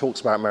that and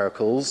talks about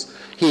miracles,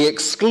 he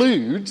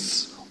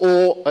excludes,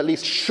 or at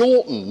least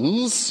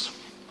shortens,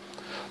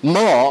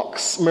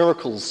 Mark's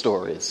miracle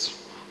stories.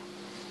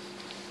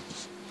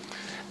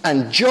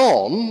 And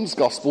John's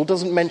gospel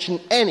doesn't mention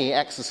any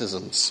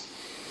exorcisms.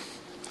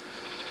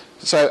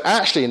 So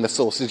actually in the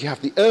sources you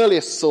have the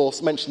earliest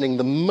source mentioning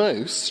the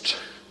most,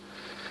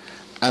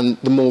 and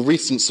the more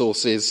recent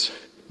sources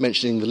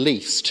mentioning the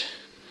least.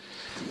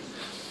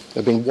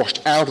 They're being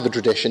washed out of the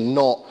tradition,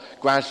 not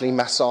gradually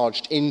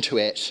massaged into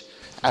it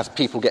as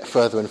people get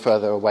further and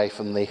further away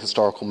from the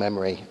historical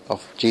memory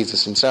of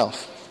Jesus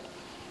himself.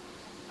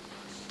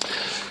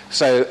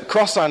 So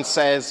Crossan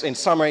says, in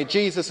summary,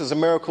 Jesus is a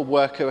miracle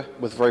worker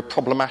was very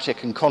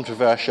problematic and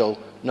controversial,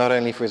 not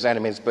only for his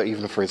enemies, but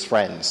even for his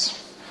friends.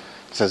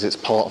 He says it's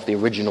part of the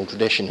original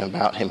tradition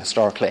about him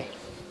historically.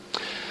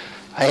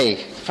 Hey,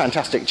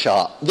 fantastic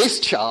chart. This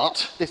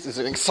is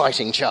an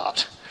exciting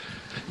chart.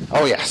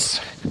 Oh yes.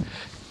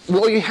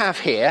 What you have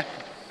here,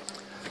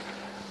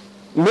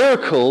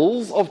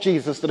 miracles of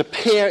Jesus that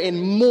appear in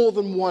more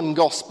than one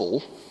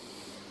gospel,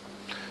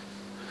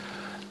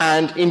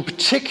 and in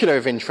particular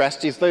of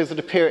interest is those that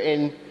appear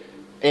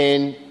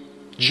in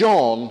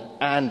John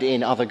and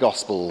in other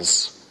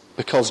Gospels,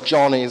 because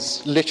John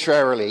is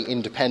literarily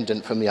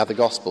independent from the other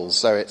Gospels,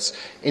 so it's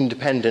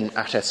independent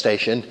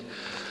attestation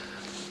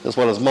as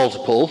well as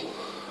multiple.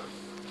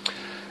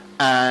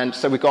 And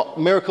so we've got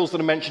miracles that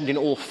are mentioned in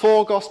all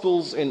four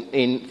Gospels,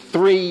 in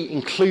three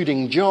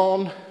including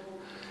John,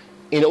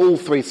 in all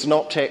three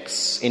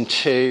synoptics, in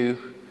two,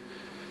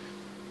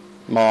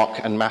 Mark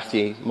and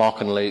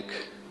Luke.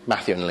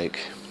 Matthew and Luke.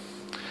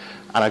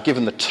 And I've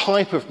given the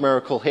type of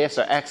miracle here,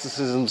 so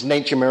exorcisms,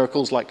 nature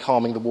miracles like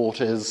calming the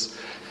waters,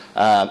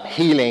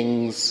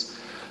 healings,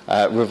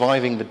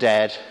 reviving the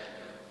dead,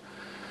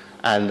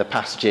 and the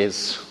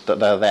passages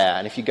that are there.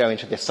 And if you go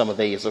into this, some of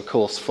these, of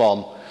course,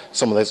 from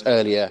some of those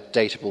earlier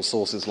datable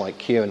sources like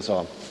Q and so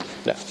on.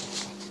 Yeah.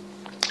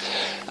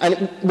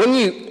 And when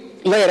you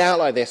lay it out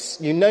like this,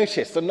 you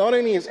notice that not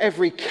only is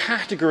every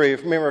category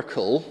of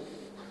miracle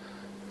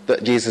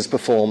that Jesus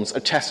performs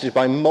attested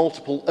by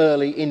multiple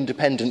early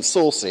independent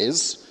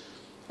sources,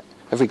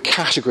 every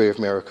category of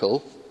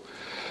miracle,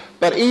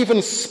 but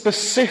even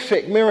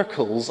specific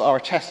miracles are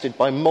attested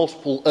by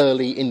multiple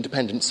early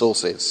independent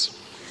sources.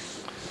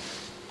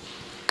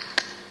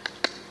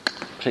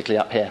 Particularly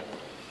up here.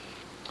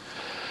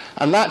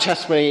 And that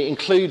testimony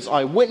includes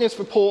eyewitness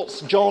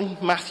reports, John,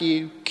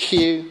 Matthew,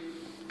 Q,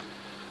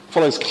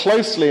 follows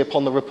closely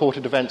upon the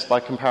reported events by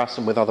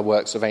comparison with other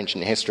works of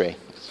ancient history.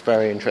 It's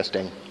very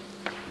interesting.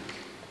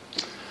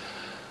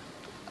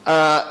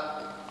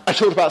 I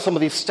talked about some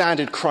of these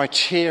standard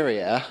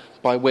criteria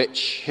by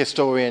which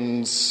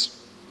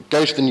historians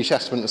go to the New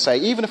Testament and say,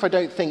 even if I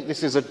don't think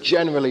this is a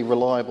generally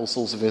reliable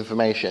source of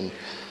information,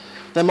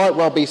 there might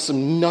well be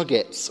some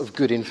nuggets of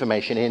good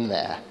information in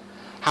there.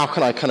 How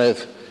can I kind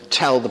of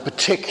tell the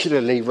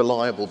particularly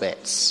reliable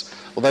bits?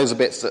 Well, those are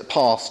bits that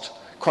passed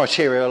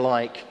criteria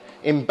like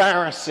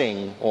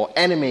embarrassing or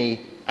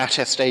enemy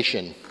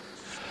attestation.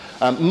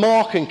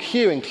 Mark and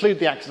Q include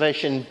the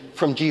accusation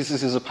from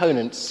Jesus'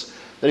 opponents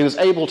that he was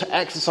able to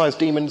exorcise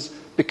demons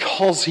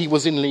because he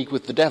was in league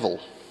with the devil.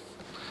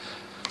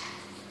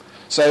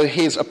 So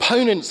his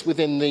opponents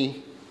within the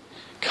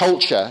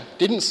culture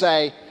didn't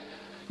say,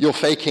 you're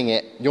faking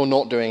it, you're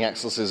not doing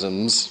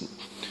exorcisms,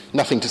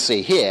 nothing to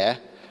see here.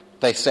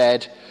 They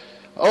said,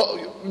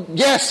 oh,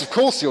 yes, of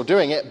course you're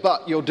doing it,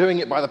 but you're doing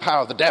it by the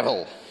power of the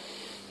devil.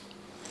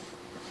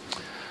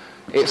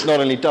 It's not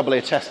only doubly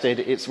attested,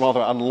 it's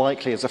rather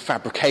unlikely as a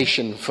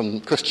fabrication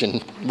from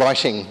Christian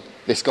writing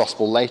this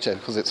gospel later,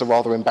 because it's a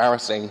rather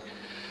embarrassing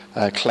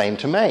claim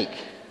to make.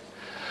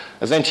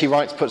 As N.T.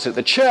 Wright puts it,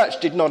 the church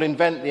did not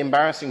invent the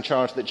embarrassing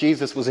charge that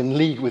Jesus was in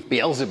league with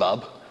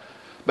Beelzebub,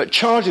 but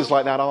charges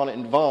like that aren't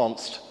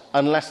advanced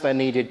unless they're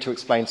needed to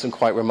explain some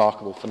quite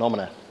remarkable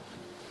phenomena.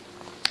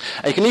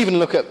 And you can even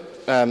look at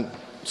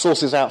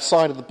sources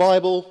outside of the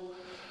Bible.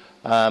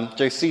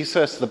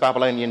 Josephus, the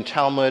Babylonian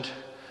Talmud,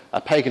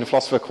 a pagan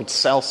philosopher called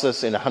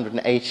Celsus in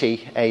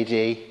 180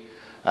 AD,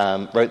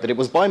 wrote that it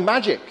was by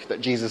magic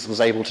that Jesus was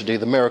able to do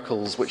the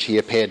miracles which he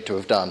appeared to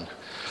have done,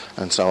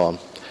 and so on,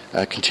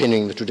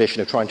 continuing the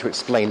tradition of trying to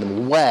explain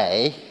them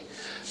away,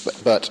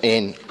 but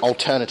in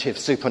alternative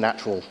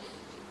supernatural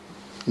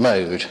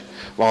mode,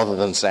 rather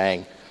than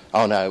saying,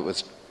 oh no, it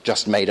was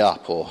just made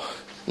up, or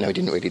no, he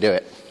didn't really do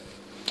it.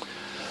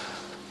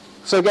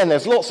 So again,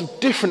 there's lots of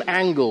different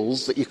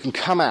angles that you can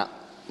come at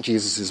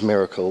Jesus'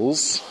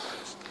 miracles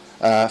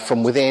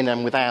from within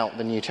and without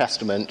the New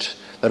Testament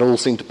that all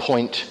seem to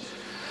point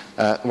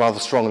rather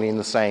strongly in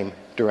the same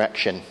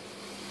direction.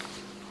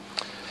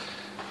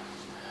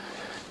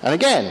 And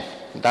again,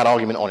 that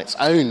argument on its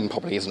own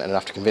probably isn't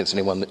enough to convince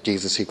anyone that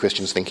Jesus who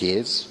Christians think he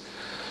is.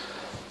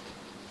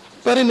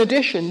 But in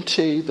addition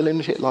to the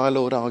lunatic liar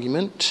lord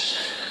argument,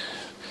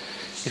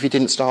 if you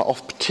didn't start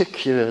off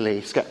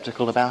particularly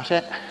sceptical about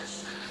it,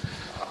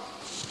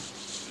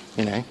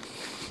 you know,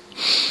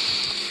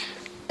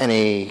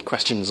 any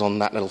questions on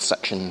that little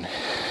section?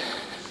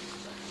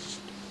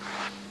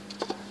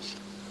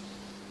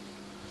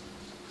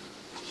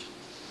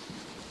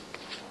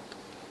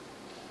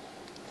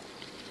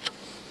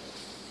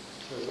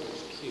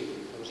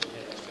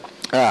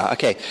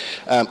 Okay.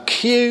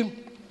 Q,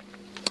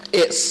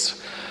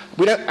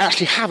 we don't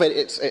actually have it.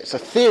 It's a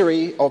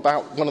theory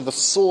about one of the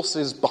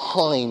sources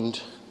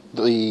behind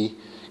the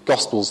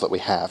Gospels that we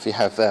have. You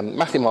have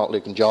Matthew, Mark,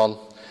 Luke, and John.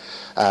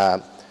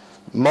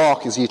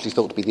 Mark is usually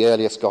thought to be the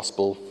earliest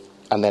Gospel,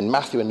 and then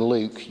Matthew and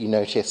Luke, you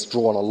notice,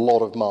 draw on a lot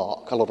of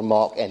Mark. A lot of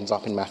Mark ends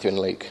up in Matthew and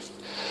Luke.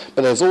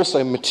 But there's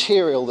also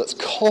material that's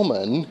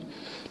common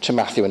to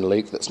Matthew and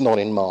Luke that's not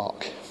in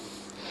Mark.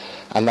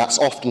 And that's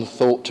often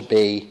thought to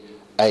be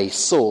a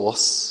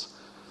source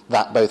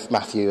that both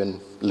Matthew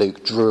and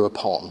Luke drew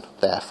upon,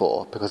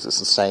 therefore, because it's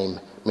the same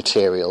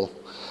material.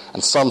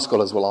 And some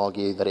scholars will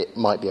argue that it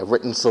might be a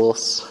written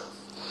source,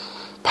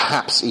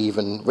 perhaps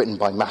even written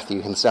by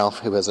Matthew himself,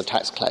 who as a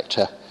tax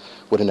collector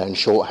would have known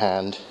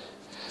shorthand,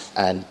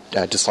 and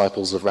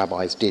disciples of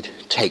rabbis did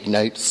take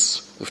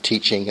notes of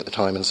teaching at the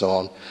time and so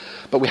on.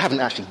 But we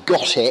haven't actually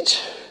got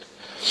it,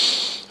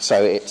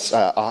 so it's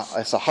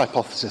a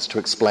hypothesis to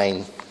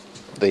explain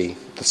the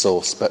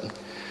source, but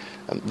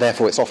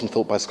therefore it's often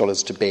thought by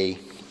scholars to be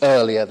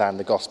earlier than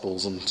the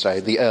Gospels, and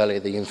so the earlier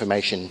the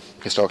information,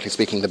 historically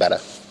speaking, the better.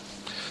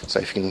 So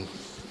if you can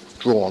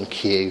draw on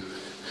Q,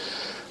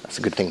 that's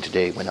a good thing to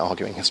do when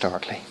arguing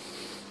historically.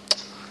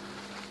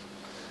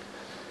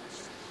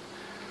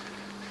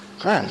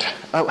 Grand.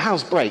 Oh,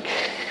 how's break?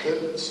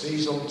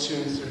 Steve's on 2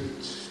 and 3.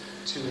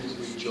 2 and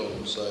 3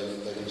 John, so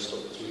they're going to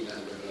stop between that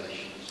and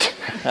Revelation.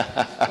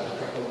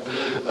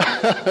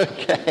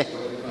 Okay.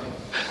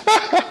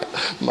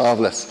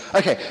 Marvellous.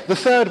 Okay, the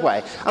third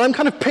way, and I'm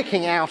kind of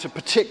picking out a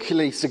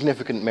particularly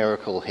significant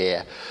miracle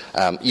here.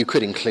 You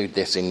could include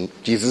this in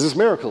Jesus'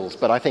 miracles,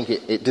 but I think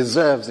it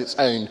deserves its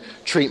own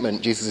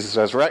treatment, Jesus'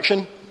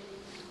 resurrection.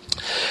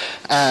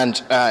 And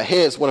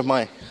here's one of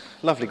my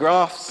lovely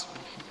graphs.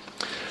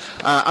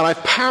 And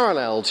I've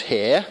paralleled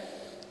here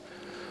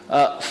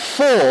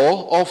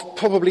 4 of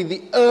probably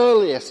the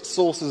earliest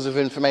sources of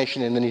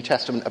information in the New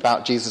Testament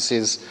about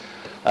Jesus'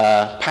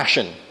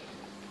 passion.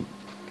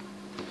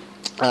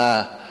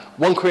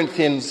 1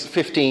 Corinthians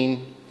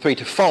 15,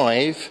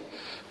 3-5, as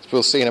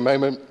we'll see in a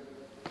moment,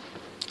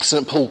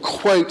 St. Paul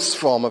quotes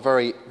from a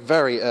very,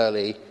 very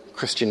early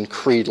Christian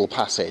creedal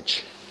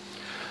passage.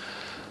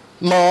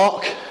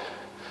 Mark,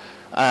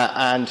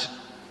 and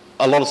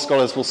a lot of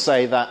scholars will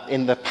say that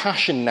in the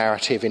passion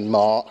narrative in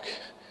Mark,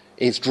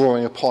 is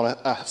drawing upon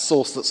a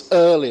source that's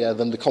earlier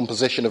than the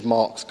composition of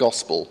Mark's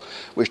Gospel,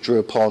 which drew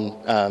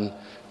upon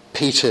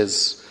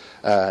Peter's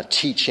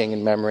teaching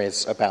and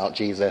memories about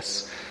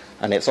Jesus.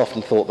 And it's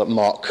often thought that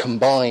Mark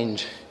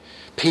combined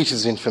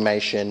Peter's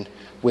information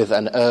with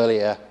an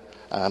earlier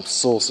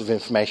source of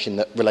information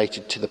that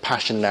related to the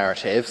passion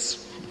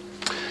narratives.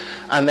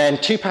 And then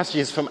 2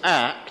 passages from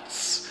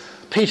Acts,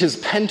 Peter's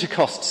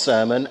Pentecost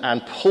sermon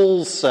and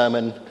Paul's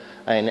sermon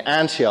in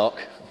Antioch,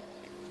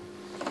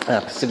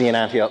 Pisidian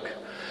Antioch.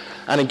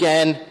 And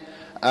again,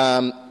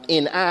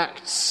 in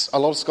Acts, a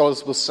lot of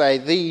scholars will say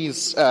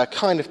these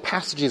kind of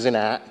passages in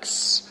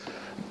Acts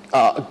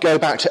go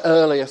back to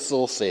earlier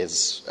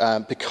sources,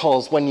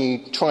 because when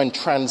you try and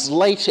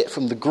translate it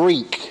from the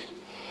Greek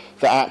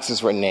that Acts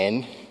is written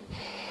in,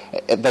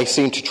 they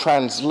seem to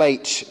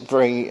translate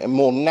very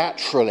more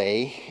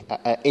naturally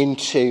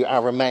into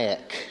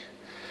Aramaic,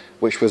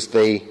 which was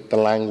the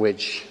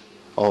language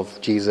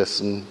of Jesus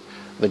and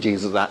the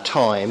Jews at that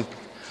time.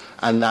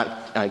 And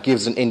that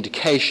gives an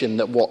indication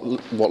that what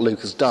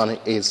Luke has done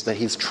is that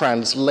he's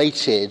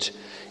translated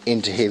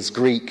into his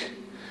Greek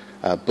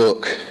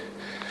book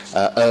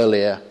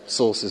earlier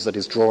sources that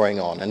he's drawing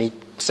on. And he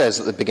says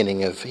at the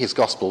beginning of his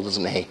gospel,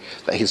 doesn't he,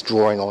 that he's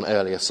drawing on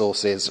earlier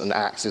sources, and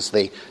Acts is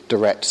the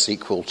direct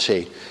sequel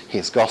to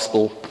his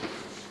gospel.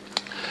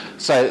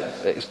 So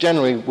it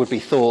generally would be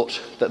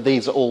thought that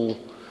these are all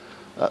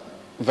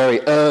very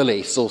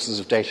early sources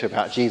of data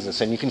about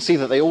Jesus, and you can see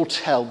that they all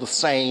tell the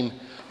same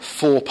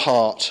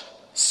 4-part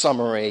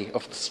summary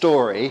of the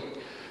story.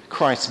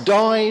 Christ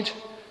died,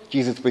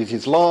 Jesus breathed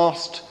his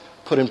last,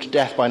 put him to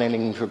death by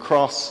nailing him to a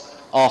cross,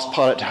 asked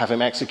Pilate to have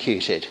him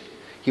executed.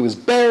 He was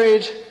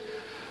buried.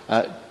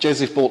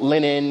 Joseph bought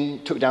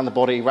linen, took down the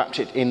body, wrapped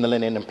it in the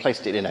linen and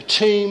placed it in a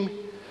tomb.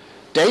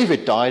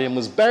 David died and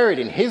was buried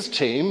in his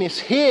tomb, is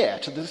here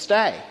to this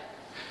day,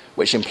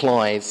 which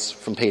implies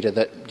from Peter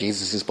that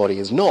Jesus' body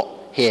is not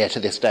here to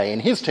this day in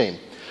his tomb.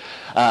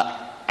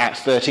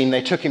 Acts 13,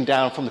 they took him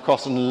down from the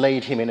cross and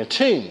laid him in a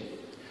tomb.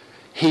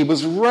 He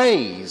was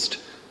raised,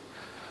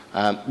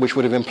 which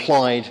would have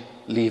implied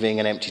leaving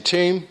an empty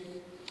tomb.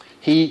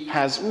 He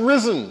has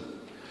risen.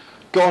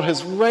 God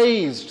has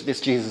raised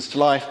this Jesus to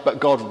life, but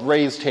God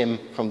raised him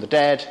from the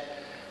dead.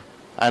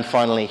 And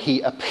finally,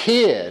 he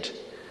appeared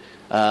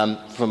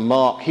from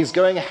Mark. He's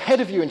going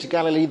ahead of you into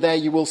Galilee. There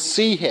you will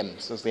see him,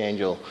 says the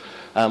angel.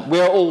 We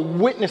are all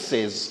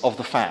witnesses of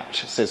the fact,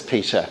 says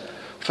Peter.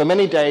 For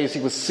many days he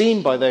was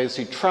seen by those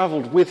who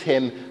travelled with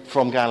him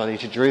from Galilee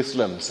to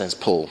Jerusalem, says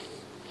Paul.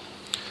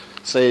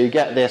 So you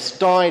get this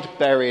died,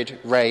 buried,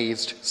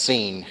 raised,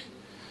 seen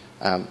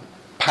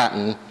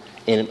pattern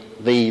in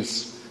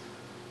these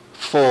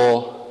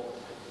 4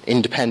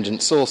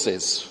 independent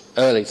sources,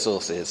 early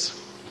sources.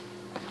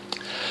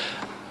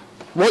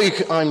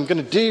 What I'm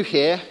going to do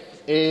here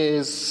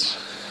is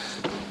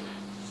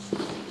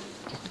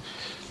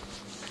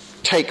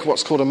take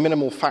what's called a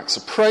minimal facts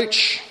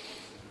approach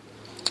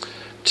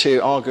to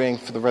arguing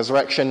for the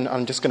resurrection.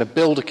 I'm just going to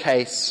build a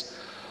case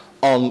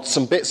on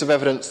some bits of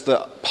evidence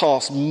that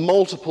pass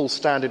multiple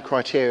standard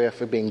criteria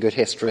for being good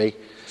history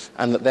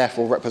and that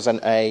therefore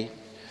represent a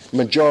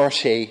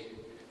majority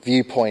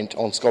viewpoint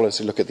on scholars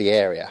who look at the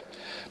area.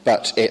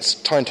 But it's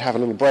time to have a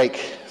little break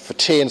for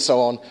tea and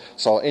so on,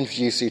 so I'll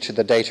introduce you to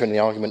the data and the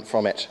argument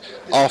from it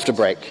after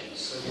break.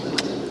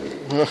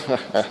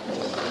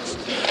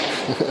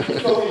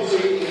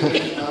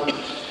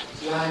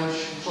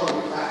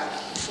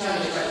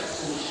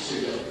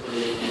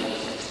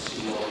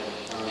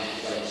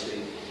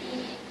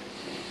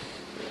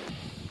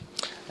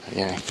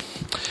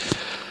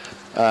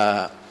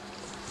 Yeah.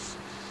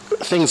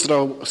 Things that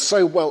are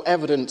so well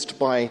evidenced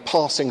by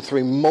passing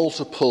through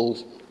multiple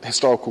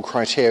historical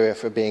criteria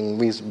for being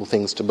reasonable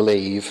things to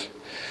believe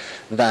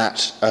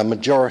that a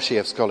majority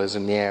of scholars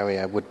in the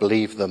area would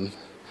believe them,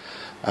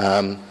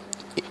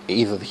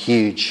 either the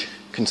huge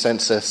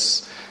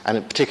consensus,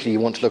 and particularly you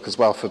want to look as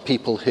well for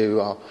people who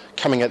are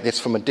coming at this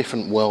from a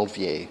different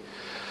worldview,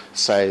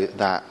 so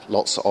that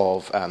lots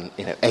of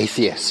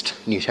atheist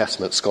New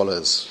Testament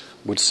scholars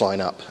would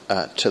sign up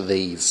to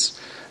these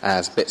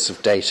as bits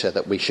of data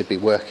that we should be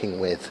working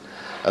with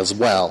as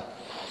well.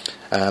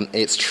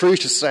 It's true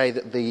to say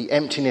that the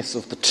emptiness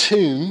of the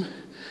tomb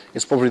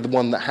is probably the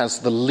one that has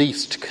the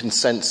least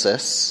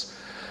consensus,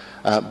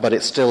 but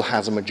it still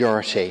has a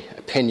majority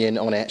opinion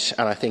on it,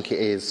 and I think it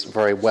is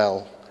very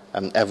well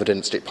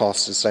evidenced. It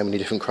passes so many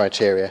different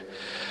criteria.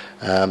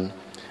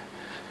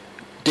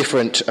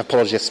 Different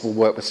apologists will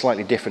work with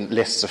slightly different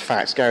lists of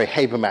facts. Gary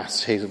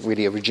Habermas, who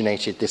really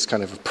originated this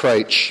kind of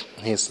approach,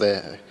 he's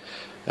the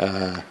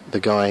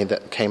guy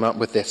that came up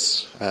with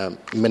this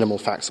minimal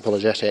facts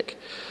apologetic,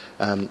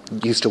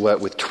 used to work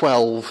with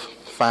 12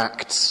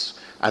 facts,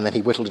 and then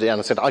he whittled it down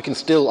and said, I can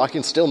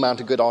still mount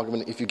a good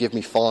argument if you give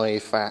me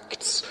 5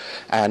 facts.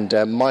 And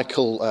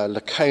Michael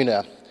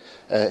Lacona,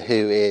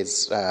 who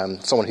is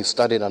someone who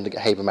studied under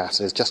Habermas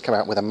and has just come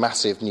out with a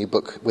massive new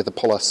book with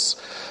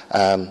Apollos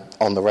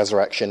on the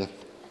resurrection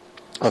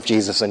of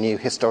Jesus, a new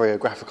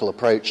historiographical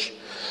approach,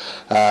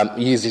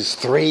 uses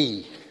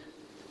 3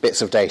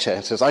 bits of data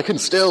and says, I can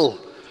still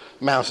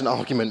mount an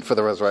argument for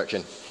the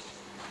resurrection.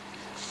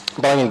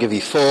 But I'm going to give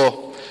you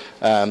 4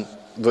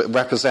 that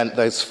represent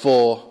those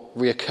 4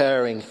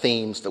 reoccurring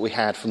themes that we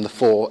had from the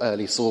 4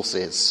 early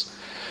sources.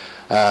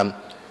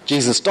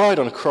 Jesus died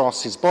on a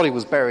cross, his body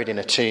was buried in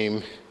a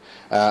tomb.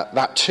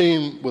 That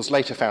tomb was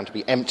later found to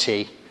be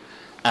empty,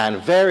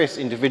 and various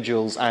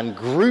individuals and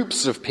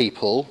groups of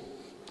people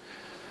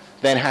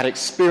then had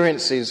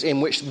experiences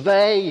in which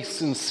they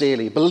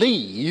sincerely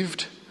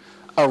believed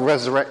a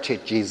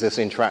resurrected Jesus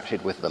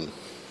interacted with them.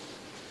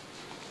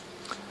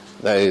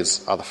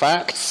 Those are the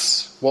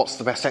facts. What's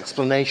the best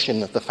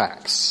explanation of the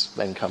facts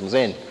then comes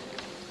in.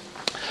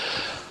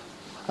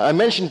 I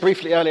mentioned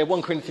briefly earlier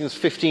 1 Corinthians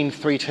 15,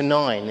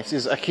 3-9. This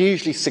is a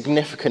hugely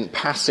significant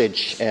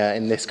passage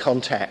in this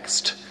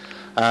context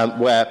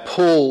where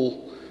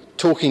Paul,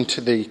 talking to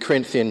the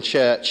Corinthian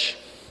church,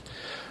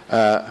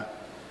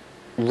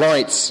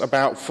 writes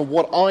about, for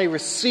what I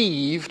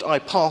received, I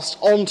passed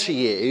on to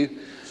you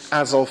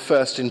as of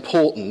first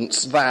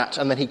importance, that,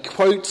 and then he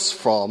quotes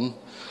from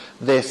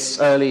this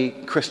early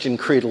Christian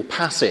creedal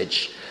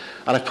passage.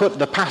 And I put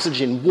the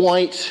passage in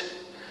white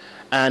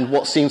and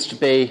what seems to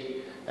be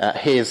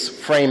his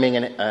framing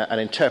and an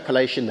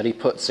interpolation that he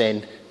puts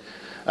in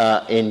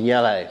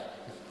yellow.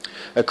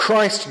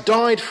 Christ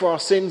died for our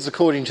sins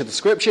according to the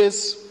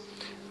Scriptures,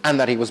 and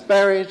that he was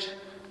buried,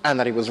 and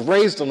that he was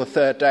raised on the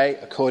 3rd day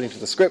according to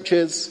the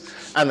Scriptures,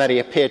 and that he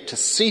appeared to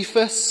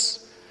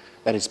Cephas,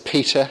 that is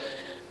Peter,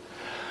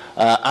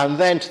 and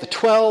then to the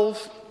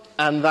 12,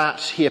 and that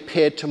he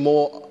appeared to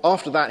more,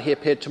 after that he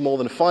appeared to more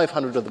than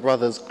 500 of the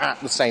brothers at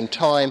the same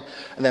time.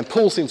 And then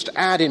Paul seems to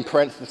add in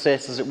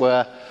parenthesis, as it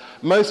were,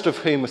 most of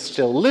whom are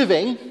still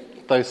living,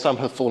 though some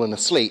have fallen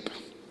asleep,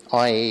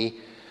 i.e.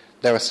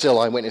 there are still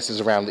eyewitnesses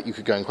around that you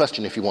could go and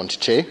question if you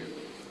wanted to.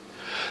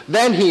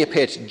 Then he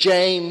appeared to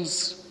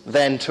James,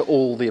 then to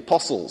all the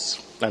apostles.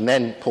 And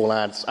then Paul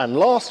adds, and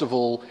last of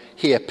all,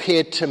 he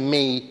appeared to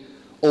me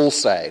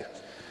also.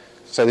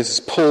 So this is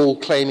Paul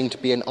claiming to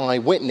be an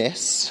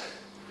eyewitness,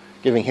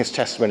 giving his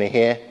testimony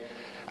here.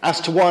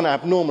 As to one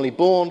abnormally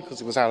born, because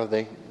it was out of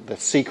the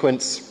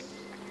sequence,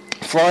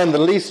 for I am the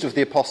least of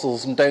the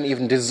apostles and don't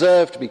even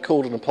deserve to be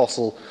called an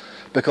apostle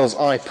because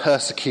I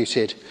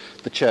persecuted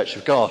the church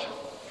of God.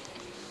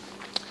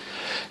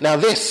 Now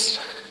this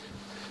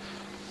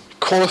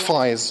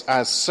qualifies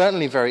as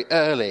certainly very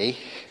early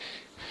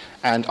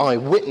and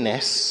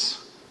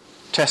eyewitness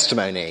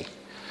testimony.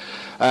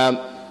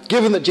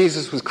 Given that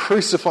Jesus was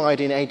crucified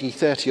in AD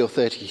 30 or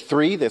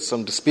 33, there's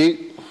some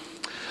dispute.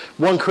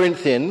 1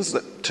 Corinthians,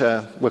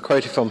 that we're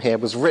quoted from here,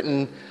 was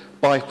written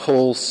by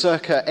Paul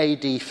circa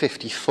AD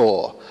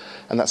 54,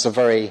 and that's a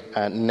very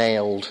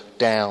nailed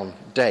down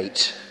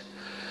date.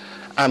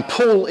 And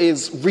Paul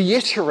is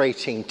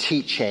reiterating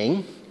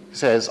teaching.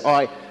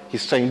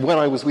 He's saying, when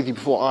I was with you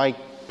before, I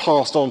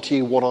passed on to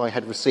you what I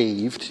had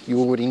received. You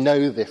already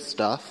know this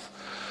stuff.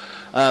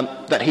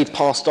 That he'd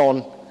passed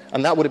on,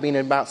 and that would have been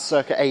about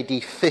circa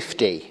AD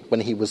 50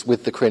 when he was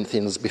with the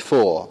Corinthians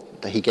before,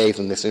 that he gave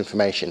them this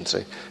information.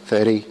 So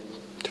 30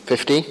 to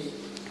 50,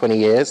 20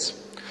 years.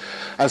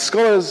 And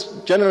scholars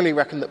generally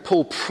reckon that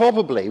Paul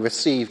probably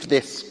received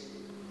this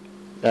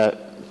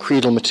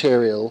creedal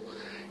material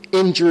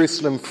in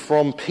Jerusalem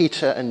from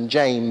Peter and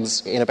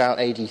James in about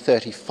AD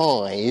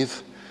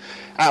 35,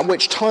 at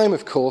which time,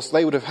 of course,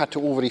 they would have had to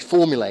already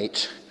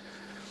formulate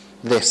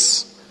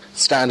this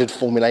standard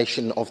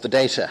formulation of the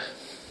data.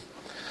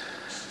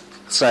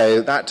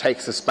 So that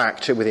takes us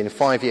back to within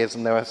 5 years,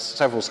 and there are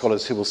several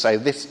scholars who will say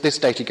this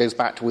data goes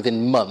back to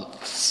within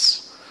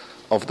months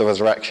of the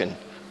resurrection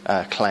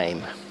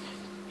claim.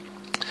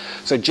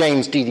 So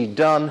James D.D.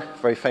 Dunn,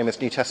 very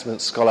famous New Testament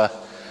scholar,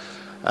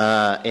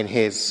 in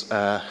his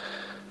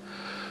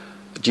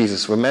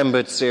Jesus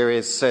Remembered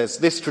series, says,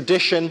 this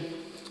tradition,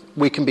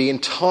 we can be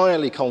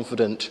entirely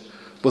confident,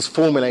 was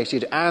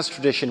formulated as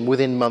tradition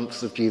within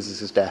months of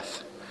Jesus'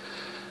 death.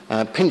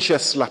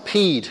 Pinchas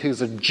Lapid,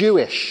 who's a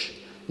Jewish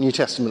New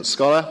Testament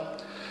scholar,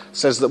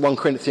 says that 1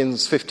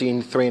 Corinthians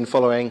 15:3 and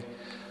following,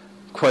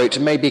 quote,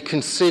 may be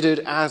considered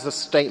as a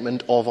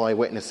statement of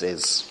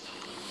eyewitnesses.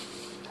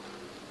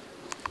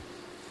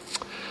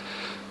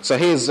 So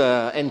here's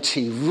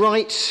N.T.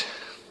 Wright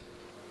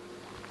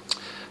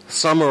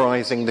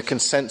summarising the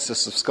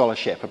consensus of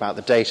scholarship about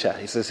the data.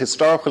 He says,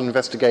 historical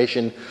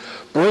investigation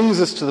brings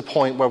us to the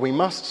point where we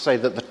must say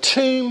that the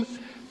tomb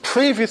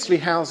previously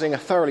housing a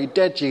thoroughly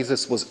dead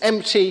Jesus was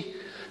empty,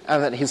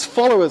 and that his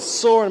followers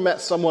saw and met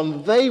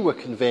someone they were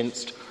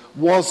convinced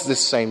was this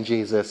same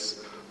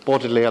Jesus,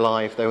 bodily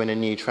alive, though in a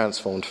new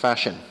transformed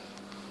fashion.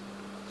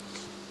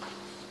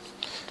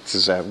 This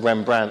is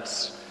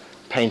Rembrandt's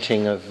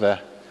painting of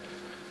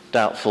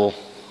doubtful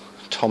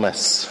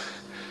Thomas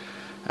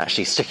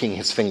actually sticking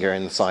his finger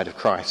in the side of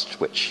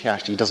Christ, which he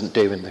actually doesn't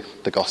do in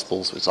the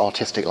Gospels. It's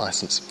artistic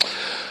license.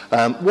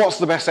 What's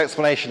the best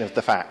explanation of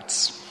the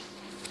facts?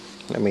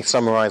 Let me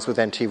summarise with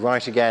N.T.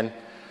 Wright again.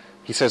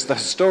 He says, the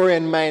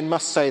historian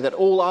must say that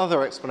all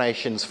other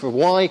explanations for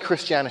why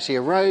Christianity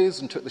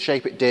arose and took the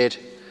shape it did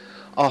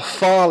are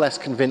far less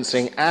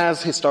convincing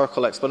as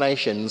historical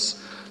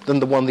explanations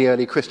than the one the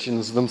early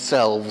Christians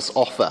themselves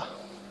offer,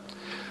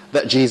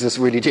 that Jesus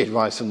really did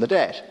rise from the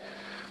dead.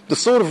 The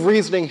sort of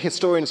reasoning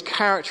historians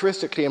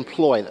characteristically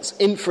employ, that's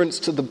inference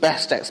to the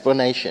best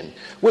explanation.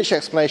 Which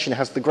explanation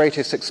has the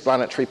greatest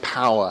explanatory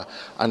power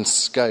and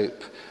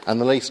scope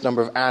and the least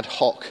number of ad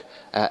hoc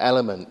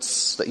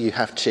elements that you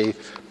have to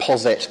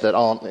posit that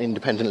aren't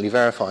independently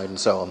verified and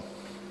so on,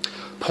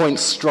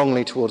 points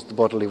strongly towards the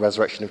bodily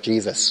resurrection of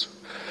Jesus.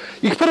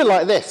 You can put it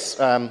like this.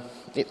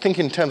 Think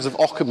in terms of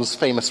Ockham's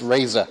famous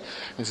razor.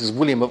 This is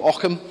William of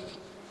Ockham,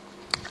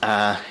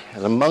 a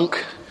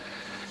monk,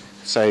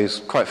 so he's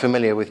quite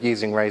familiar with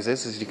using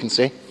razors, as you can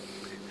see.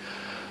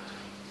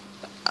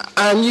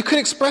 And you could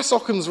express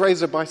Ockham's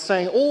razor by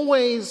saying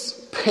always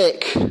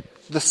pick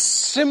the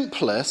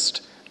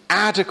simplest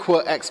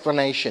adequate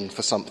explanation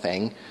for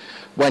something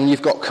when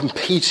you've got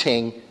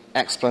competing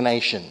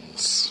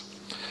explanations.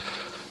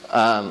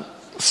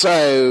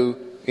 So,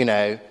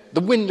 the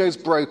window's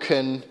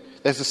broken,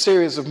 there's a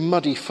series of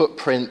muddy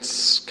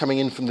footprints coming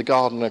in from the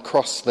garden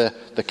across the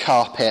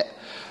carpet,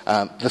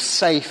 the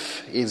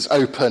safe is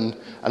open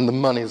and the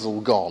money's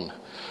all gone.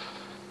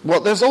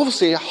 Well, there's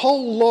obviously a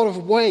whole lot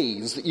of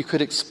ways that you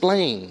could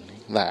explain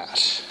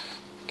that.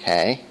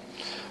 Okay?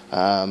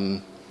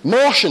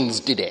 Martians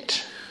did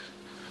it.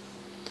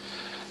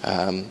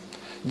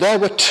 There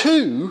were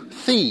two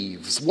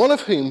thieves, one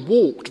of whom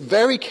walked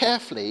very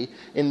carefully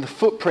in the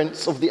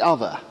footprints of the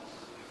other.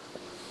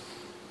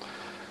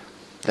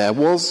 There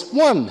was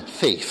one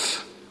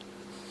thief.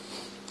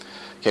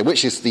 Okay,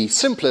 which is the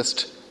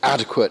simplest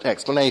adequate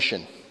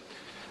explanation.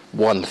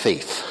 One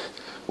thief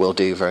will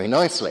do very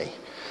nicely,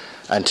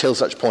 until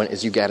such point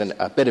as you get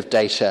a bit of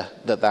data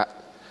that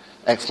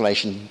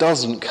explanation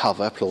doesn't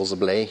cover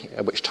plausibly,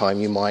 at which time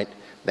you might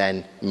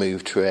then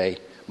move to a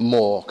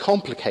more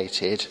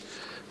complicated,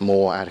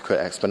 more adequate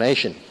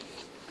explanation.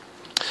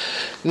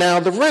 Now,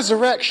 the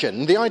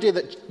resurrection, the idea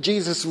that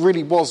Jesus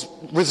really was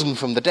risen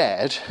from the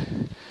dead,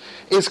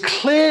 is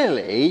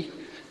clearly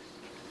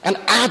an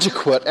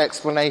adequate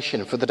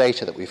explanation for the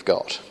data that we've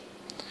got.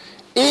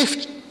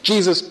 If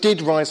Jesus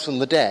did rise from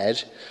the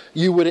dead,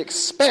 you would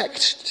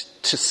expect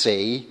to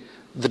see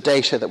the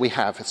data that we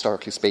have,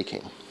 historically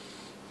speaking.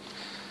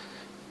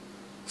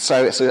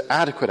 So it's an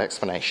adequate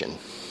explanation.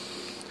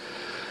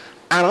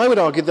 And I would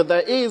argue that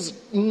there is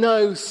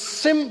no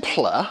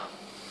simpler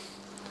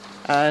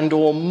and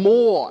or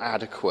more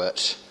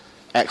adequate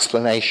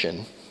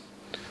explanation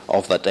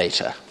of that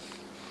data.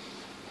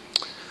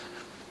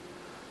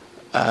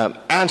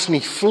 Anthony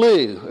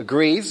Flew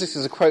agrees. This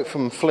is a quote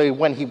from Flew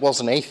when he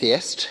was an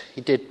atheist.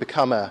 He did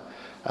become a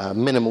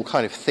minimal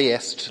kind of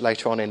theist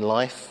later on in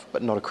life,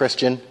 but not a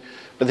Christian.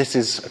 But this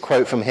is a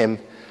quote from him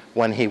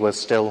when he was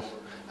still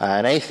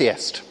an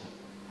atheist.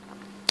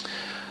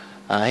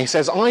 He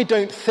says, I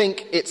don't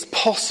think it's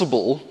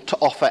possible to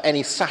offer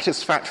any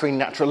satisfactory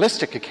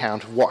naturalistic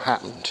account of what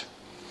happened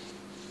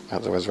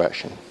at the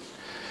resurrection.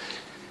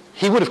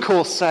 He would, of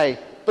course, say,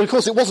 but of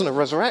course it wasn't a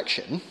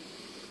resurrection,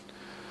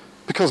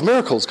 because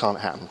miracles can't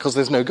happen, because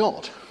there's no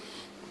God.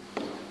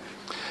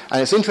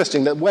 And it's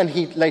interesting that when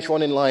he later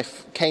on in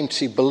life came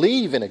to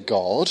believe in a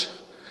God,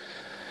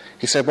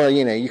 he said, well,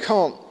 you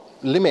can't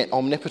limit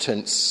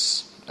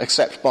omnipotence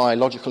except by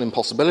logical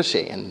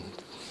impossibility, and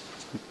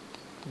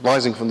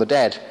rising from the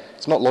dead,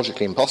 it's not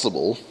logically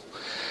impossible.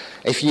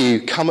 If you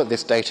come at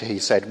this data, he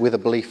said, with a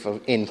belief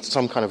in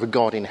some kind of a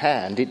God in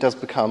hand, it does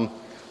become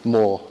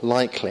more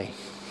likely.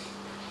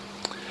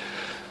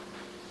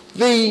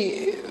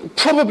 The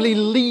probably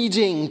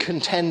leading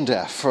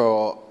contender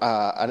for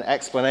an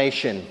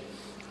explanation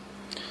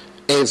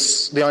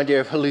is the idea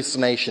of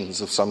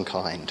hallucinations of some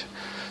kind.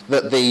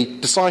 That the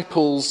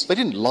disciples, they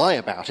didn't lie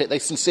about it, they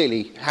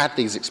sincerely had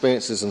these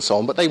experiences and so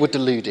on, but they were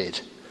deluded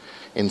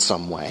in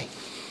some way.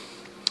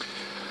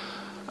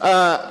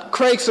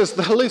 Craig says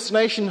the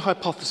hallucination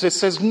hypothesis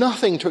says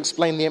nothing to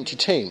explain the empty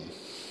tomb.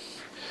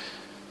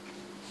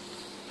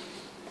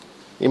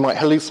 You might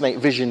hallucinate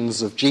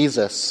visions of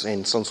Jesus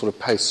in some sort of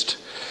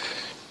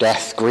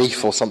post-death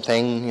grief or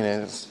something.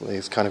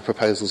 These kind of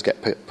proposals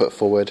get put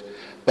forward.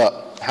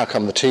 But how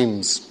come the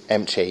tomb's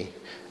empty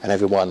and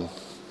everyone,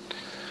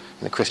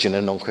 The Christian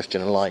and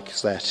non-Christian alike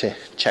is there to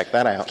check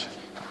that out.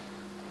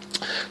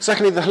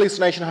 Secondly, the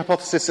hallucination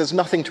hypothesis says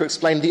nothing to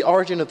explain the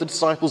origin of the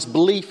disciples'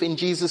 belief in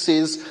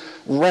Jesus'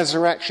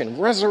 resurrection.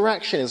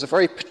 Resurrection is a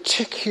very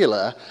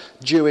particular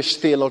Jewish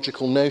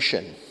theological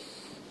notion.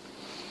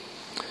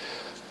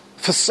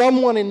 For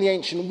someone in the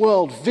ancient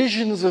world,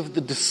 visions of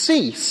the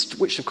deceased,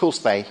 which of course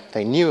they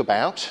knew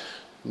about,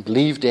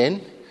 believed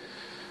in,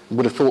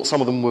 would have thought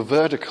some of them were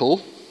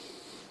vertical,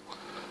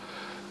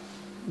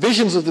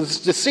 visions of the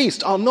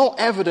deceased are not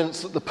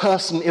evidence that the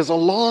person is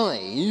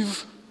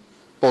alive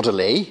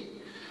bodily.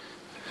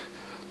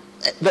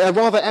 They're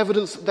rather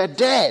evidence that they're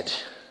dead.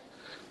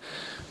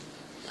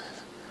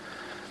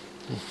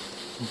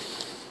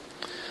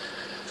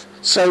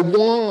 So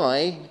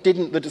why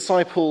didn't the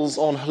disciples,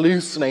 on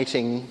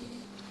hallucinating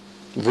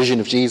the vision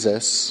of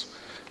Jesus,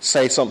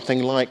 say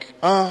something like,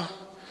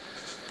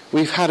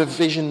 we've had a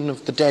vision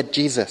of the dead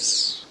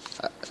Jesus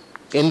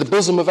in the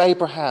bosom of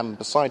Abraham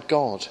beside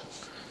God.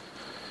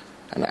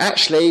 And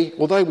actually,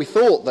 although we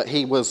thought that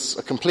he was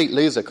a complete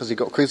loser because he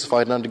got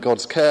crucified and under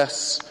God's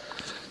curse,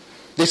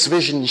 this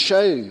vision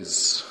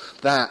shows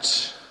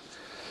that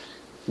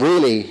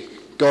really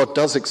God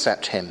does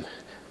accept him.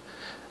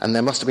 And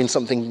there must have been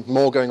something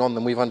more going on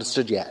than we've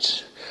understood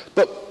yet.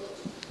 But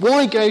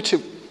why go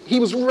to... He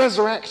was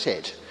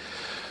resurrected.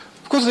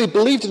 Of course, they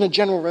believed in a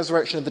general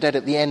resurrection of the dead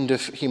at the end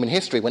of human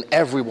history, when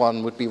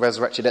everyone would be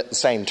resurrected at the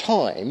same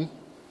time,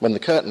 when the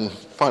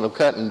final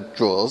curtain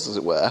draws, as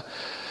it were.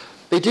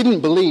 They didn't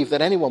believe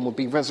that anyone would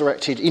be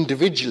resurrected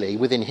individually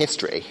within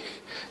history.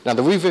 Now,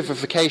 the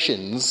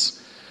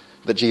revivifications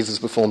that Jesus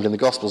performed in the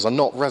Gospels are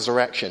not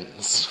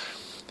resurrections.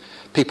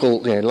 People,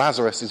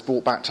 Lazarus is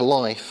brought back to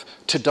life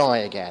to die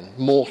again,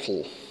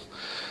 mortal.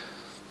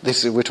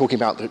 We're talking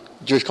about the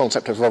Jewish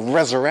concept of a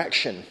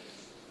resurrection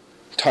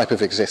type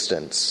of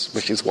existence,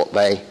 which is what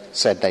they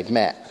said they'd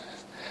met.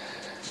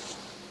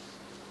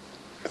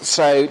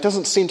 So it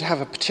doesn't seem to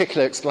have a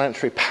particular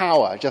explanatory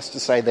power just to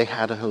say they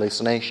had a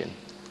hallucination.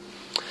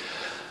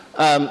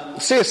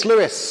 C.S.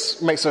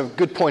 Lewis makes a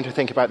good point, I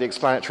think, about the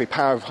explanatory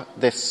power of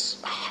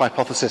this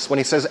hypothesis when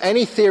he says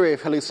any theory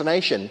of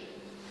hallucination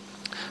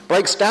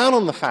breaks down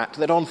on the fact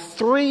that on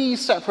 3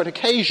 separate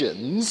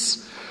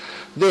occasions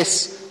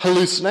this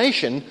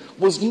hallucination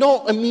was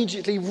not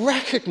immediately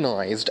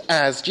recognized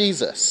as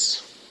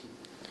Jesus.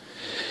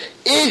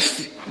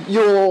 If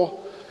you're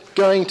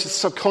going to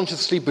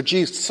subconsciously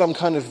produce some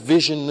kind of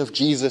vision of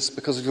Jesus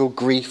because of your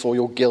grief or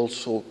your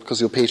guilt or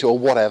because you're Peter or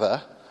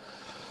whatever,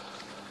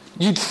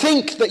 you'd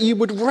think that you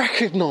would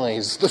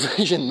recognize the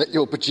vision that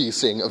you're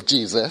producing of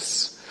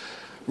Jesus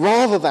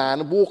rather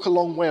than walk a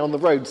long way on the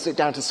road, sit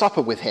down to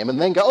supper with him and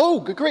then go,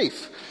 oh, good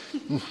grief.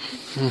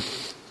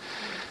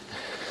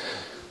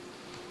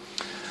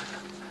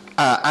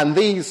 And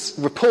these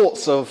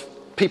reports of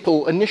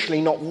people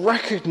initially not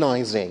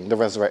recognizing the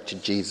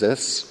resurrected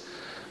Jesus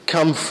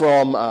come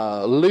from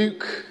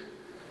Luke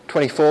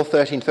 24,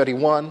 13,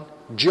 31,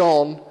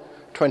 John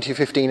 20,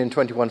 15 and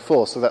 21,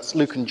 4. So that's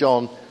Luke and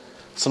John,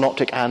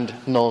 synoptic and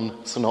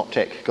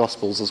non-synoptic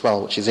Gospels as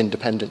well, which is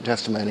independent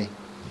testimony.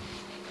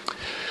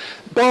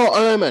 Bart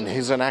Ehrman,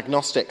 who's an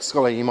agnostic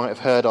scholar you might have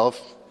heard of,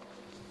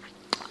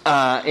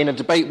 in a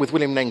debate with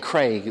William Lane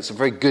Craig, it's a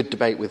very good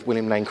debate with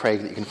William Lane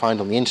Craig that you can find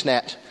on the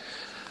internet,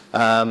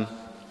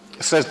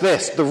 says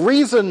this: the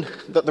reason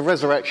that the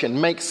resurrection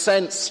makes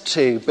sense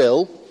to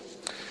Bill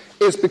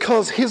is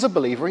because he's a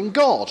believer in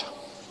God.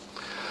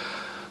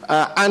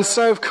 And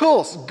so, of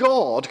course,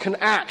 God can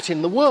act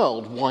in the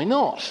world. Why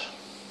not?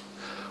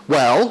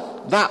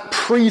 Well, that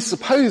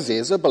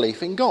presupposes a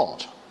belief in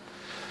God.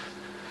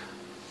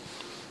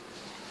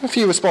 A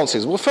few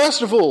responses. Well,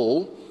 first of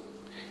all,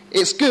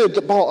 it's good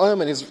that Bart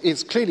Ehrman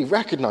is clearly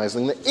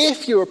recognizing that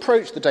if you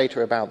approach the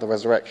data about the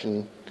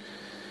resurrection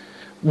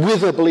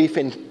with a belief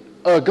in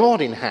a God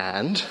in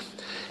hand,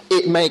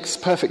 it makes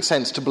perfect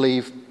sense to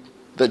believe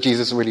that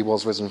Jesus really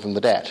was risen from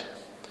the dead.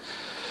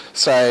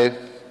 So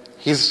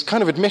he's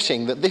kind of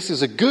admitting that this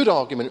is a good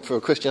argument for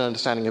a Christian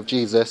understanding of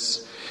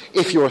Jesus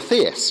if you're a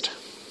theist,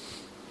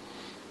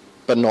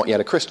 but not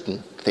yet a Christian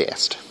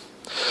theist.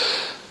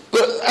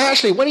 But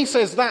actually, when he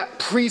says that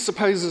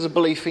presupposes a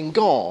belief in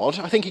God,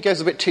 I think he goes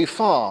a bit too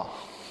far.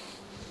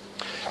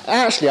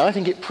 Actually, I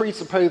think it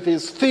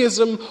presupposes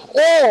theism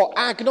or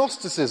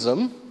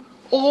agnosticism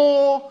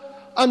or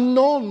a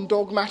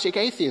non-dogmatic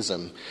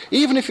atheism.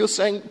 Even if you're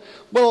saying,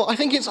 well, I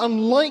think it's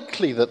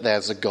unlikely that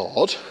there's a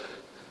God,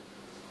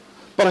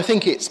 but I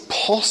think it's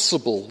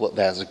possible that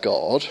there's a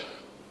God,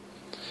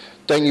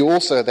 don't you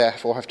also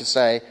therefore have to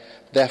say,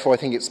 therefore I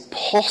think it's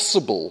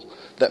possible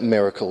that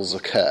miracles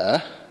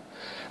occur,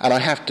 and I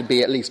have to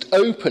be at least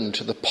open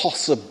to the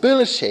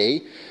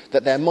possibility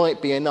that there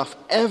might be enough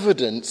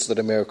evidence that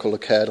a miracle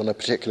occurred on a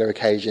particular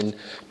occasion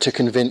to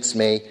convince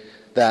me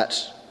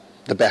that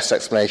the best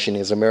explanation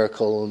is a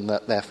miracle and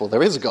that therefore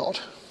there is a God.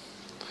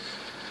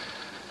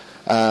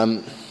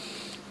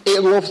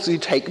 It will obviously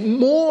take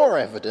more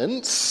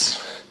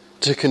evidence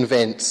to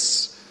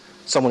convince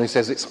someone who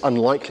says it's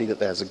unlikely that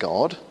there's a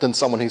God than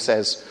someone who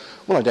says,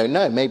 well, I don't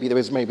know, maybe there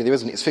is, maybe there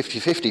isn't, it's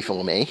 50-50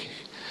 for me.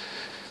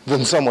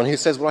 than someone who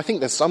says, well, I think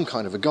there's some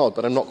kind of a God,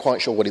 but I'm not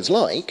quite sure what it's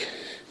like.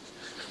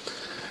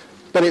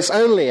 But it's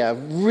only a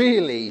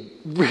really,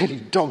 really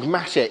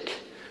dogmatic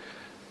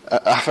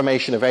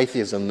affirmation of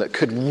atheism that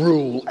could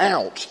rule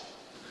out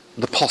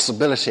the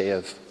possibility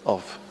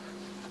of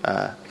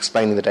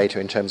explaining the data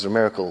in terms of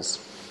miracles.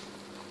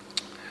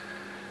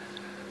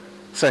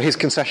 So his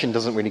concession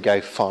doesn't really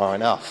go far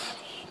enough.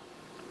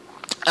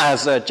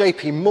 As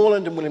J.P.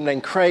 Morland and William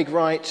Lane Craig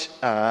write,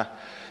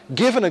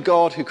 given a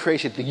God who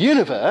created the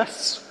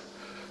universe,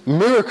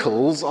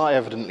 miracles are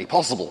evidently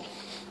possible.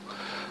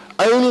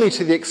 Only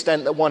to the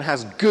extent that one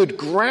has good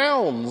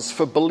grounds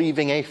for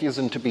believing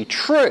atheism to be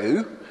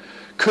true,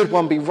 could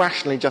one be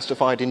rationally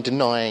justified in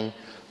denying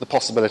the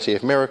possibility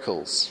of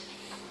miracles.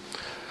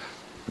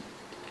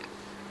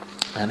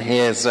 And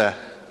here's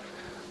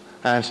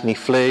Anthony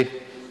Flew.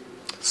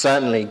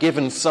 Certainly,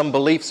 given some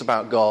beliefs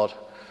about God,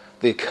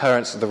 the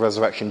occurrence of the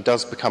resurrection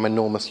does become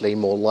enormously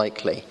more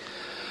likely.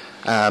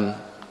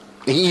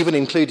 He even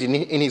included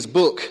in his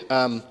book,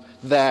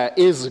 There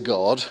Is a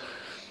God,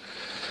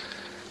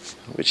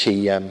 which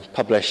he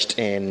published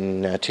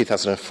in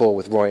 2004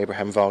 with Roy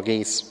Abraham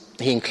Varghese.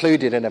 He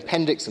included an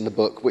appendix in the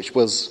book which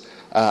was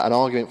an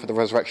argument for the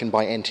resurrection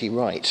by N.T.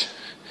 Wright.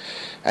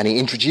 And he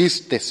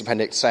introduced this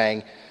appendix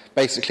saying,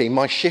 basically,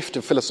 my shift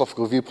of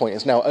philosophical viewpoint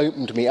has now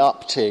opened me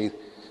up to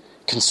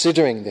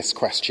considering this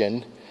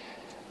question.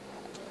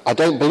 I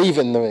don't believe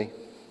in the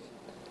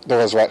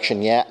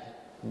resurrection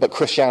yet, but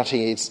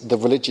Christianity is the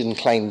religion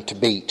claimed to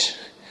beat.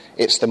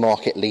 It's the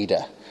market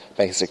leader,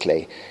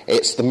 basically.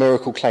 It's the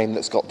miracle claim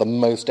that's got the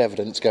most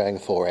evidence going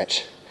for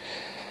it.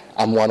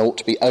 And one ought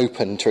to be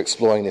open to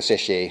exploring this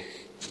issue.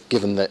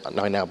 Given that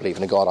I now believe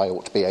in a God, I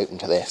ought to be open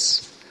to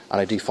this.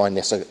 And I do find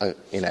this,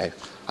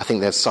 I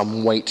think there's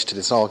some weight to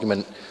this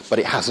argument, but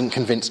it hasn't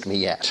convinced me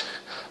yet.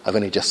 I've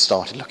only just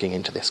started looking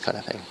into this kind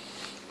of thing.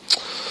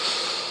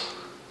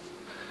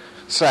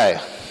 So,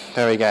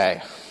 there we go.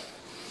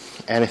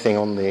 Anything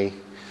on the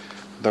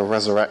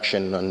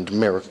resurrection and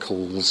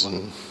miracles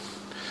and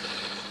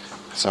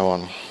so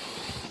on?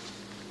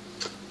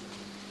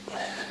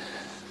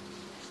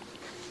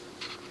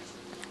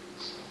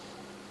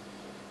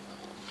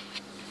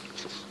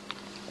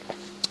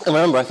 And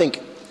remember, I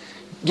think,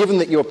 given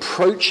that you're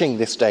approaching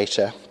this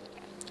data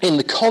in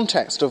the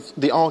context of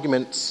the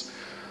arguments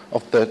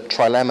of the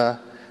trilemma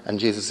and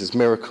Jesus'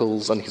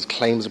 miracles and his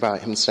claims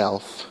about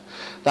himself,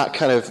 that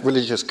kind of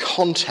religious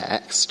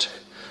context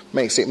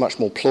makes it much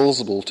more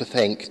plausible to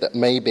think that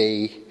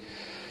maybe,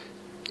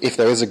 if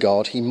there is a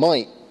God, he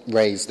might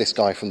raise this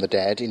guy from the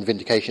dead in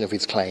vindication of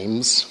his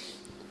claims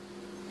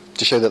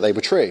to show that they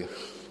were true.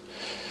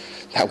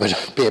 That would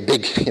be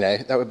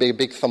a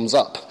big thumbs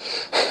up.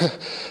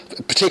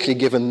 Particularly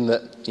given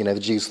that, the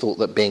Jews thought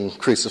that being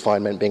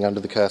crucified meant being under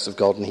the curse of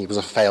God and he was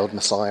a failed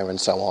Messiah and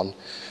so on.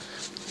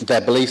 Their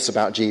beliefs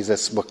about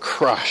Jesus were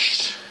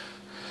crushed.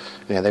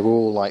 They were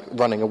all like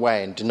running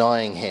away and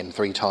denying him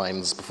 3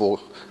 times before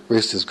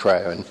roosters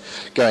crow and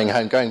going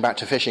home, going back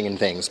to fishing and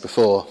things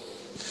before.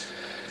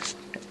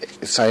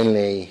 It's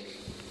only,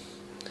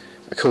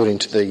 according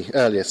to the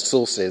earliest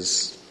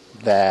sources,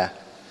 their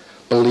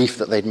belief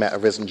that they'd met a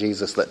risen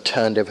Jesus that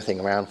turned everything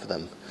around for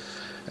them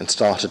and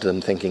started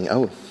them thinking,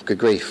 oh, good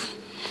grief,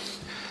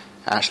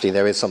 actually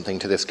there is something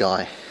to this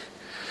guy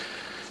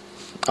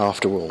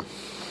after all.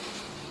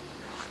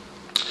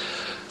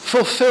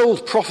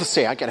 Fulfilled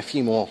prophecy. I get a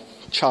few more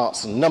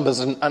charts and numbers,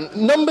 and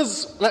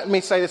numbers, let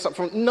me say this up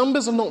front,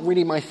 numbers are not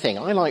really my thing.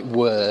 I like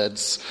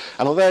words,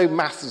 and although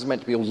maths is meant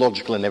to be all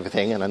logical and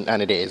everything,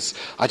 and it is,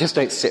 I just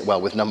don't sit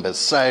well with numbers.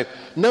 So,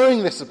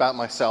 knowing this about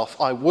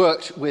myself, I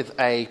worked with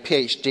a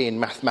PhD in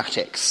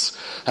mathematics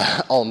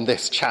on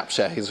this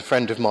chapter. He's a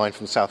friend of mine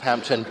from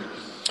Southampton,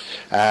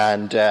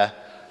 and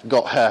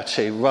got her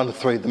to run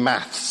through the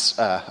maths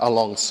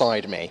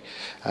alongside me.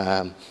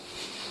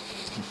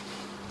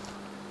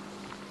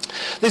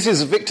 This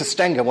is Victor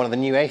Stenger, one of the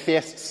new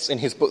atheists, in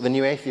his book, The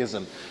New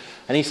Atheism.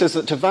 And he says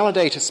that to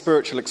validate a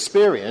spiritual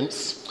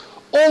experience,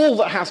 all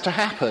that has to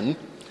happen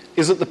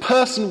is that the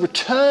person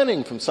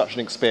returning from such an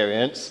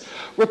experience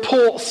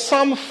reports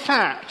some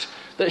fact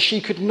that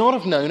she could not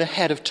have known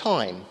ahead of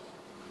time.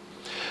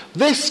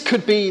 This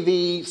could be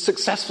the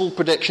successful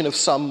prediction of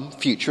some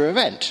future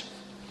event.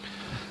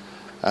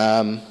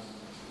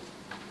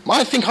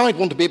 I think I'd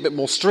want to be a bit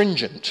more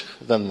stringent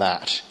than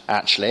that,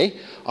 actually.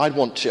 I'd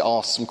want to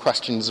ask some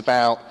questions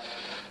about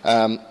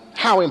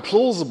how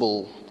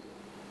implausible,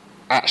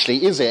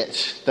 actually, is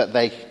it that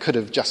they could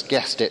have just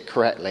guessed it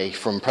correctly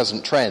from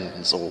present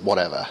trends or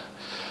whatever?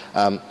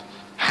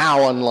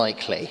 How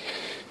unlikely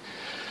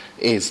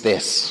is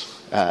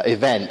this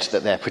event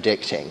that they're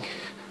predicting,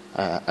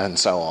 and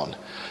so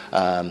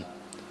on?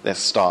 Let's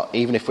start,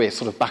 even if we're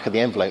sort of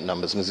back-of-the-envelope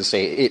numbers, and as I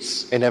say,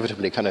 it's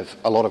inevitably kind of,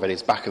 a lot of it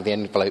is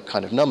back-of-the-envelope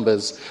kind of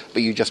numbers,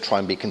 but you just try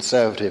and be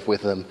conservative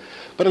with them,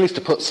 but at least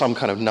to put some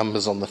kind of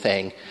numbers on the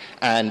thing,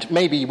 and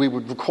maybe we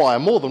would require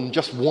more than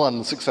just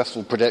one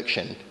successful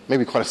prediction,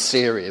 maybe quite a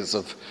series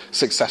of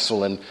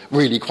successful and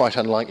really quite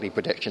unlikely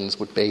predictions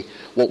would be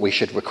what we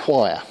should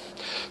require.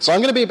 So I'm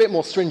going to be a bit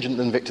more stringent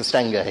than Victor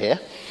Stenger here.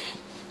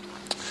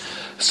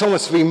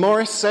 Thomas V.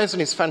 Morris says in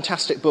his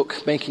fantastic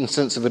book, Making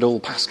Sense of It All,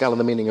 Pascal and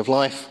the Meaning of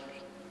Life,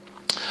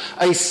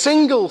 a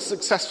single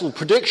successful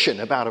prediction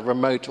about a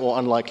remote or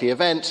unlikely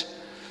event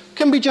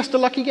can be just a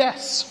lucky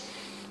guess,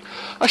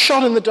 a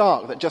shot in the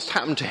dark that just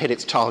happened to hit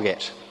its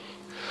target.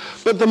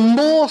 But the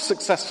more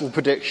successful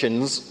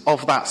predictions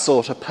of that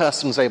sort a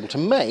person's able to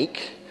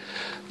make,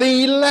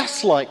 the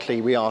less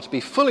likely we are to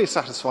be fully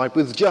satisfied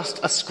with just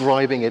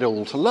ascribing it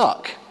all to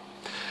luck.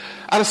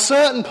 At a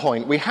certain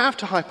point, we have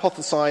to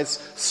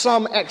hypothesize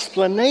some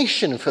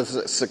explanation for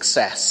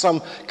success,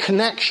 some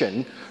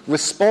connection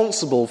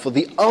responsible for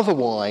the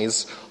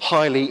otherwise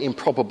highly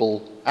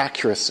improbable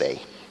accuracy.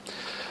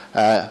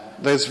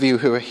 Those of you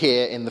who are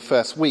here in the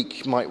first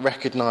week might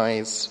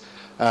recognize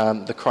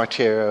the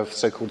criteria of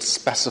so-called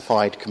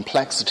specified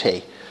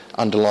complexity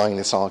underlying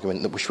this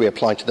argument, which we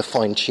applied to the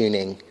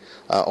fine-tuning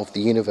of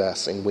the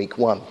universe in week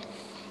 1.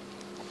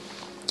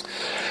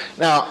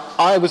 Now,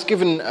 I was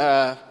given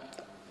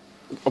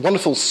a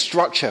wonderful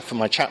structure for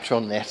my chapter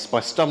on this by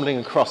stumbling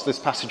across this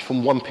passage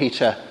from 1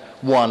 Peter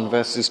 1,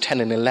 verses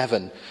 10 and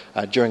 11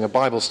 during a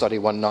Bible study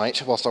one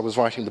night whilst I was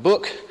writing the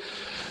book.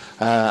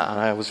 And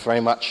I was very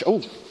much,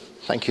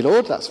 thank you,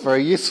 Lord, that's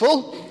very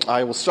useful.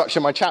 I will structure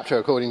my chapter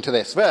according to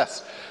this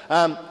verse.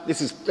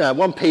 This is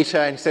 1 Peter,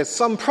 and he says,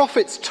 "Some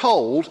prophets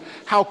told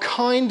how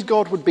kind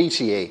God would be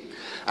to you,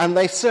 and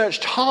they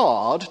searched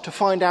hard to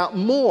find out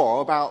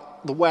more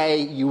about the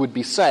way you would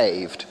be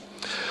saved.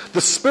 The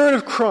Spirit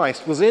of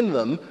Christ was in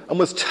them and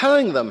was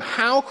telling them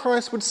how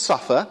Christ would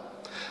suffer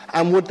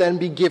and would then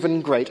be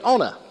given great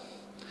honour.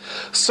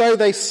 So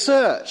they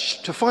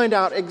searched to find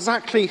out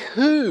exactly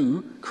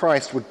who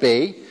Christ would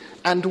be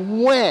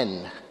and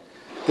when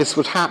this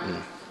would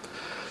happen."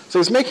 So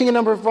he's making a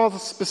number of rather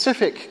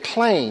specific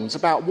claims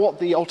about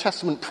what the Old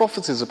Testament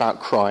prophecies about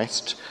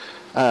Christ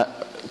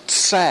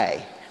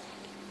say.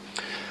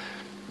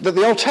 That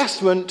the Old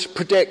Testament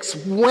predicts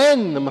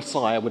when the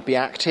Messiah would be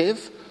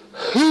active,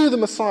 who the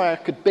Messiah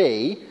could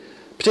be,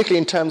 particularly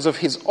in terms of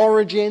his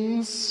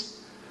origins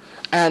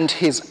and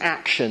his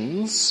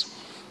actions,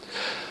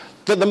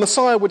 that the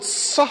Messiah would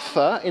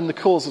suffer in the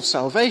cause of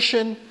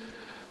salvation,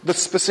 the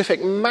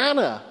specific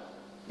manner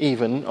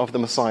even of the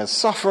Messiah's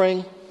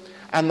suffering,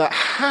 and that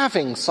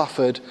having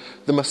suffered,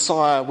 the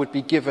Messiah would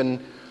be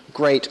given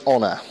great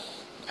honour,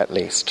 at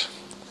least.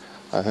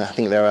 I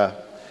think there are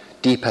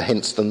deeper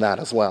hints than that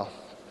as well.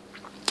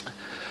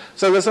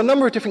 So there's a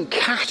number of different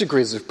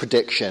categories of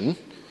prediction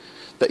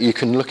that you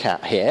can look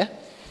at here.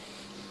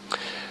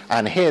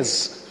 And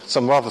here's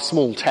some rather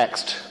small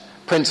text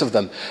prints of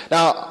them.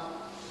 Now,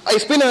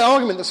 it's been an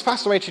argument that's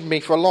fascinated me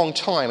for a long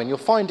time, and you'll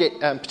find it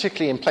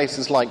particularly in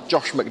places like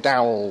Josh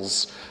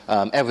McDowell's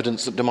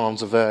Evidence That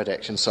Demands a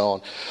Verdict and so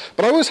on.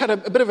 But I always had a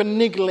bit of a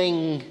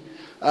niggling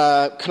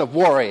kind of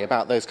worry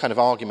about those kind of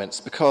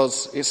arguments,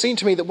 because it seemed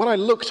to me that when I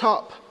looked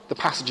up the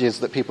passages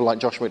that people like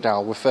Josh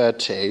McDowell referred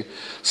to,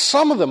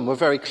 some of them were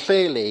very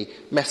clearly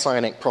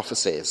messianic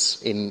prophecies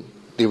in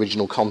the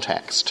original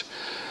context.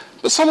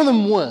 But some of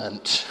them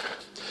weren't.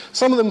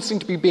 Some of them seem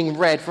to be being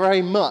read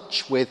very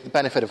much with the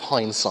benefit of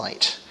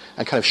hindsight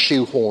and kind of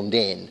shoehorned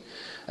in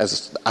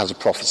as a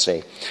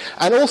prophecy.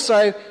 And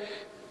also,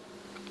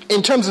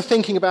 in terms of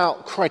thinking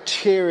about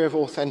criteria of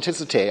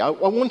authenticity, I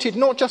wanted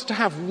not just to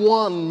have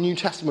one New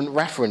Testament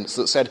reference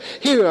that said,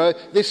 here,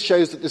 this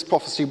shows that this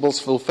prophecy was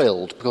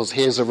fulfilled, because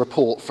here's a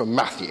report from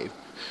Matthew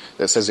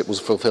that says it was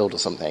fulfilled or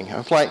something. I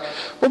was like,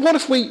 well, what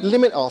if we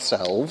limit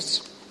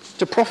ourselves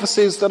to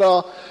prophecies that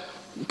are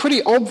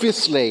pretty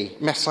obviously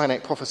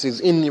messianic prophecies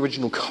in the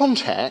original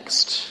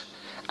context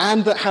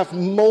and that have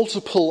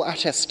multiple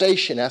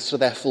attestation as to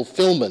their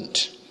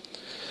fulfillment?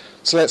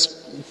 So let's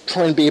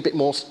try and be a bit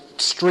more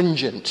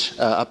stringent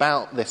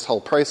about this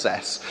whole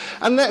process.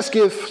 And let's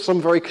give some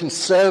very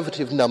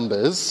conservative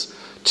numbers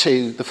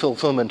to the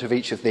fulfillment of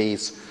each of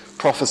these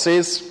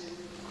prophecies,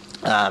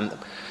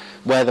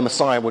 where the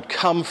Messiah would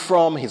come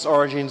from, his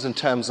origins in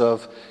terms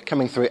of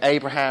coming through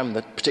Abraham,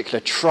 the particular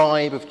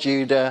tribe of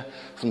Judah,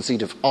 from the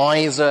seed of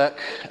Isaac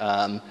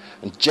and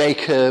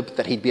Jacob,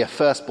 that he'd be a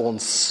firstborn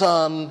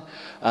son,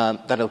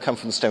 that he'll come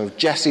from the stem of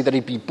Jesse, that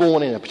he'd be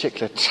born in a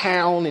particular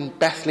town in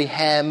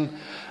Bethlehem,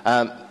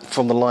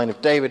 from the line of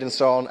David and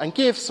so on, and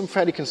give some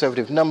fairly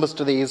conservative numbers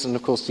to these, and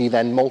of course you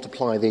then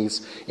multiply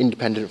these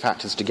independent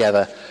factors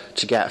together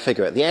to get a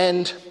figure at the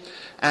end.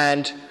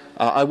 And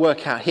I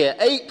work out here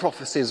 8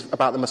 prophecies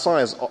about the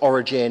Messiah's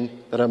origin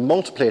that are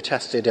multiply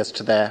attested as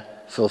to their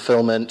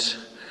fulfillment,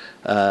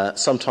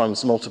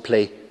 sometimes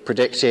multiply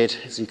predicted,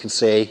 as you can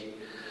see,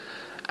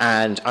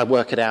 and I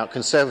work it out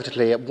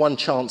conservatively at 1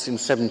 chance in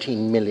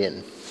 17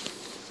 million.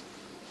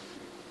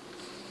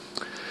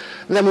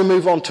 And then we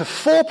move on to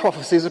 4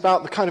 prophecies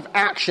about the kind of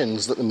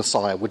actions that the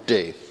Messiah would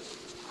do.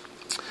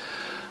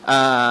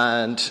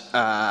 And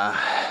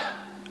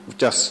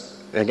just,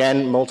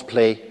 again,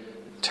 multiply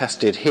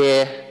tested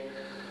here,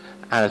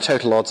 and a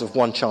total odds of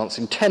 1 chance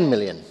in 10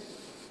 million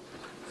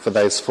for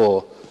those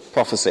 4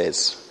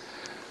 prophecies.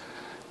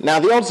 Now,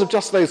 the odds of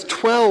just those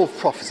 12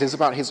 prophecies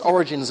about his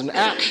origins and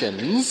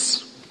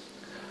actions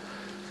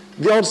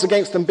The odds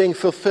against them being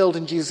fulfilled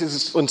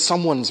in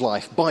someone's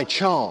life by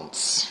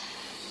chance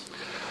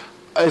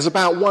is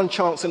about 1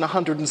 chance in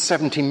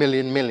 170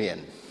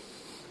 million.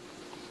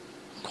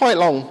 Quite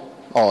long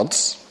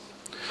odds.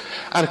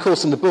 And of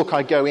course in the book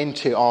I go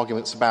into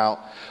arguments about,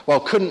 well,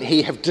 couldn't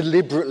he have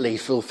deliberately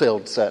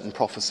fulfilled certain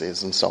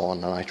prophecies and so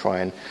on, and I try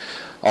and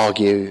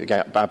argue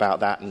about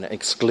that and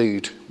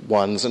exclude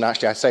ones, and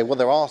actually I say, well,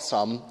 there are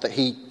some that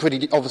he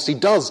pretty obviously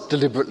does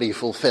deliberately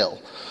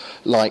fulfill,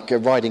 like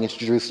riding into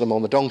Jerusalem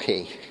on the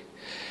donkey.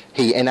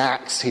 He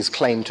enacts his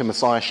claim to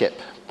messiahship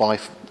by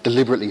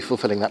deliberately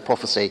fulfilling that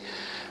prophecy,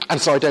 and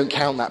so I don't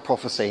count that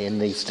prophecy in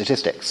these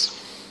statistics.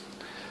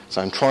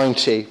 So I'm trying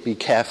to be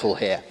careful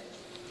here.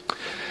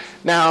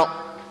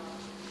 Now,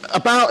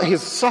 about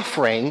his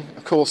suffering,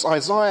 of course,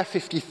 Isaiah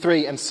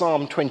 53 and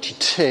Psalm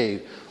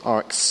 22 are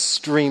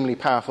extremely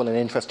powerful and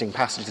interesting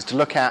passages to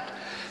look at.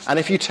 And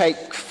if you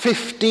take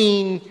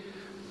 15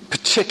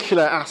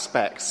 particular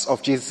aspects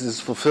of Jesus'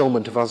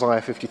 fulfillment of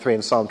Isaiah 53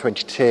 and Psalm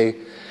 22,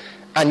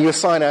 and you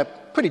assign a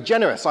pretty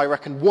generous, I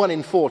reckon, 1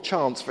 in 4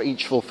 chance for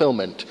each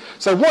fulfillment.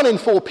 So 1 in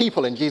 4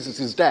 people in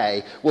Jesus'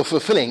 day were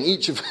fulfilling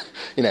each of,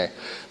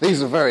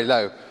 these are very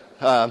low.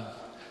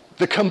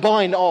 The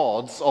combined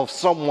odds of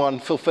someone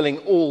fulfilling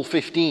all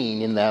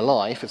 15 in their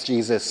life, as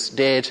Jesus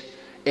did,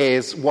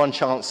 is 1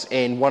 chance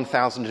in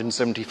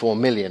 1,074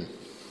 million.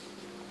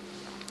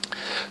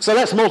 So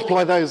let's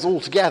multiply those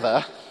all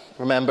together,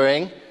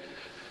 remembering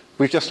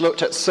we've just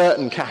looked at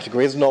certain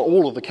categories, not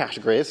all of the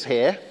categories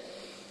here.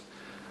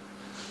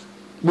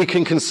 We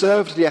can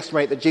conservatively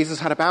estimate that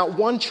Jesus had about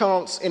 1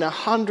 chance in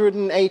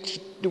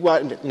 180...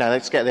 Well, no,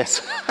 let's get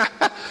this.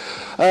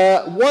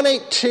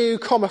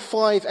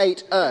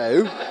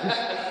 182,580.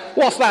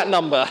 What's that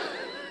number?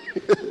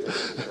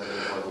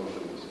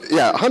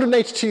 Yeah,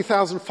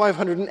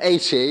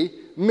 182,580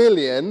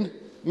 million.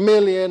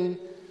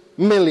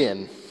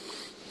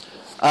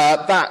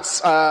 That's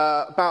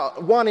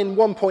about 1 in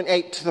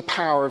 1.8 to the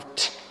power of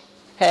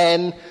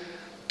 10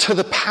 to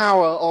the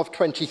power of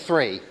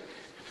 23.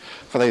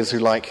 For those who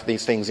like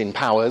these things in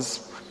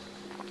powers,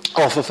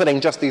 or fulfilling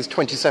just these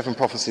 27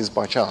 prophecies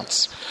by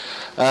chance.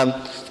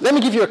 Let me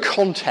give you a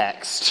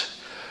context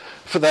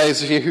for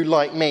those of you who,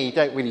 like me,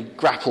 don't really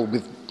grapple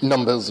with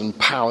numbers and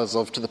powers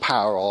of to the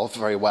power of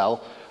very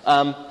well.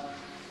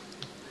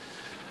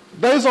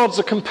 Those odds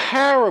are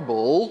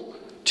comparable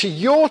to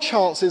your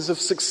chances of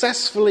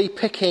successfully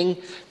picking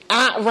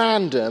at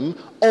random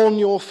on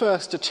your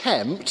first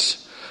attempt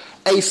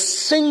a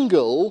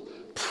single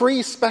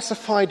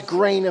pre-specified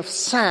grain of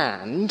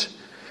sand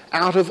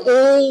out of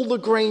all the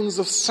grains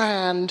of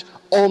sand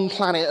on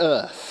planet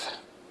Earth.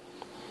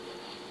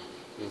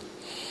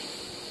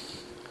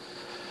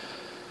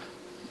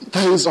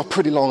 Those are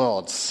pretty long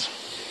odds.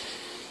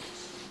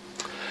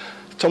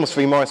 Thomas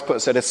V. Morris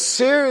said, a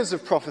series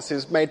of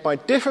prophecies made by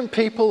different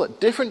people at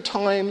different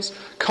times,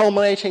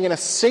 culminating in a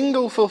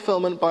single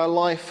fulfillment by a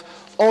life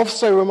of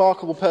so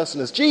remarkable a person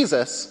as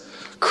Jesus,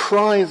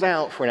 cries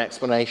out for an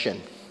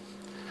explanation.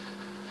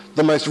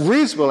 The most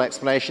reasonable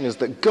explanation is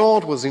that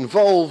God was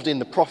involved in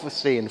the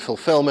prophecy and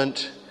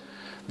fulfillment,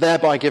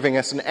 thereby giving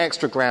us an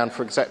extra ground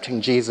for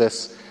accepting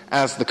Jesus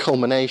as the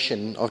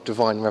culmination of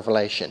divine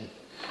revelation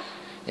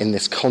in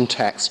this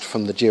context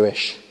from the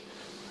Jewish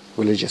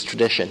religious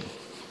tradition.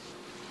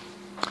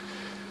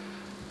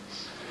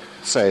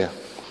 So,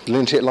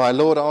 lunatic liar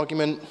Lord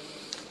argument,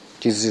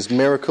 Jesus'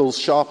 miracles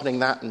sharpening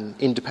that and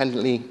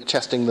independently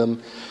attesting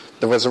them.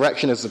 The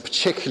resurrection is a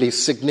particularly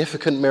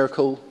significant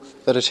miracle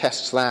that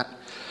attests that.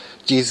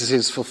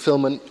 Jesus'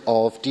 fulfillment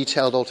of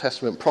detailed Old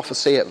Testament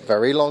prophecy at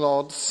very long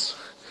odds,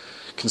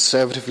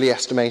 conservatively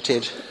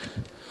estimated,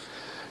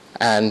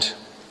 and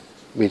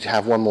we'd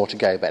have one more to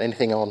go, but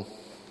anything on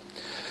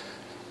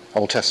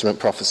Old Testament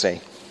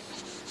prophecy?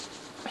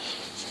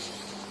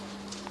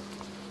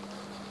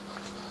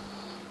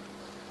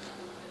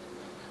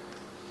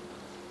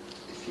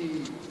 If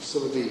you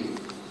sort of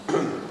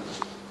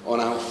on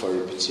Alpha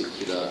in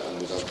particular,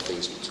 and with other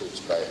things we talked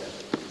about,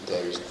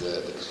 there is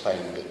the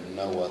claim that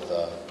no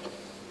other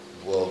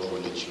world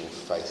religion or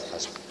faith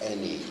has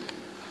any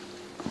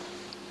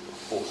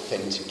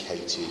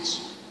authenticated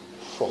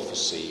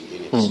prophecy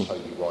in its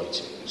holy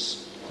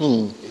writings.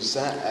 Is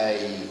that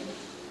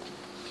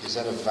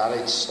a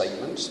valid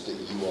statement that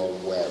you are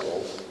aware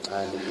of?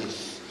 And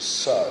if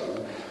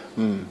so,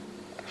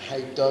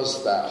 how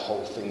does that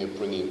whole thing of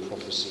bringing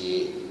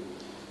prophecy in,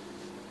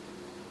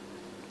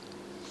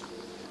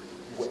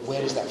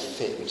 where does that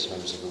fit in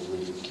terms of a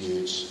really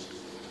good...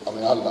 I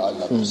mean, I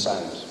love the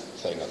sand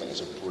thing. I think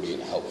it's a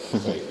brilliant, helpful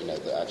thing,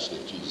 that actually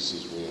if Jesus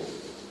is real,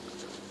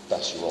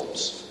 that's your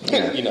odds.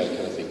 Yeah. Kind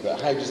of thing. But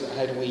how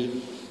do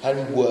we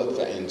work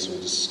that into a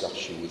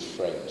discussion with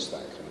friends,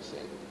 that kind of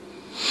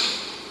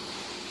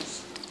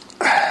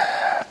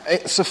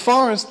thing? So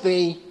far as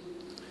the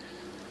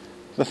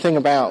thing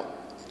about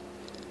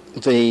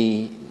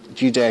the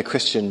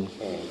Judeo-Christian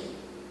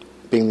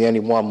being the only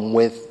one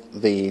with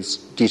these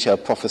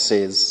detailed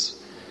prophecies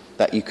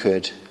that you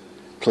could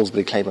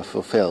plausibly claim are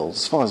fulfilled,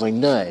 as far as I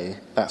know,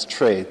 that's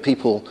true.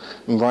 People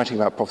in writing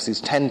about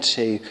prophecies tend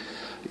to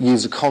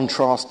use a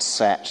contrast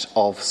set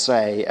of,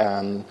 say,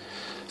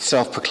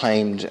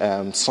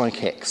 self-proclaimed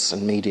psychics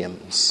and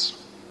mediums.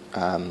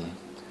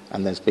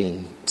 And there's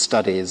been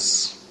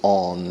studies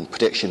on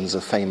predictions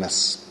of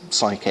famous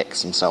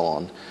psychics and so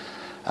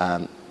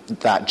on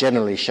that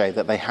generally show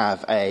that they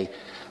have a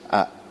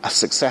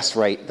success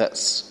rate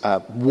that's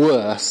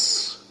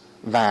worse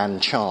than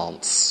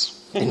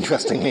chance,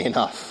 interestingly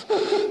enough.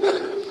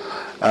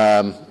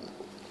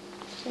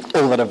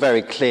 All that are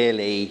very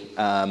clearly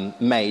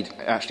made,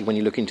 actually, when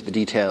you look into the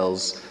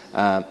details,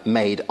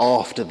 made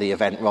after the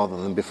event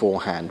rather than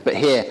beforehand. But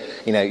here,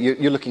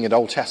 you're looking at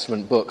Old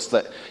Testament books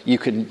that you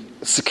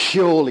can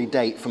securely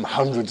date from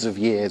hundreds of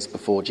years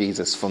before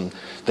Jesus, from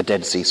the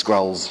Dead Sea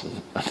Scrolls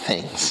and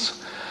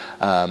things.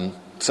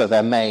 So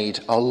they're made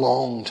a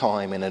long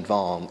time in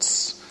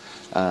advance.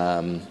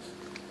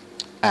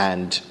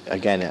 And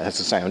again, as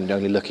I say, I'm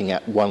only looking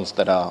at ones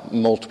that are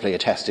multiply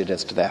attested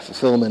as to their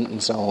fulfillment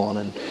and so on,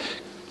 and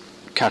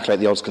calculate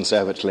the odds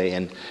conservatively,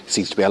 and it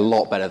seems to be a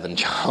lot better than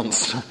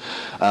chance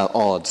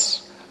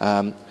odds.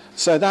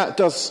 So that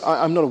does,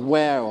 I'm not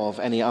aware of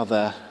any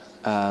other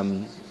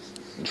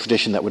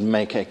tradition that would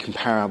make a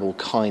comparable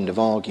kind of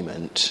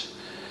argument,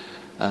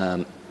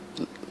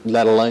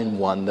 let alone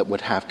one that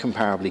would have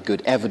comparably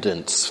good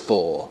evidence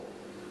for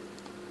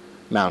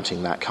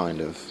mounting that kind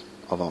of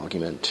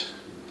argument.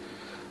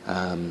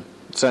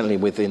 Certainly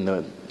within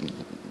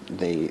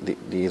the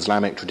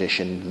Islamic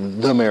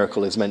tradition, the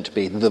miracle is meant to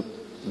be the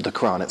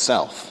Quran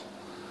itself.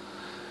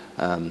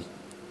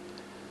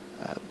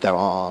 There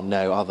are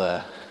no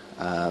other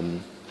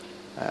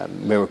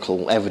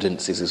miracle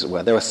evidences, as it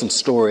were. There are some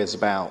stories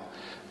about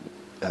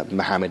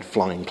Muhammad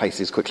flying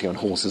places quickly on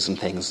horses and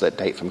things that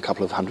date from a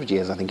couple of hundred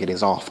years, I think it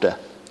is, after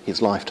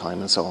his lifetime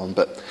and so on.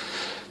 But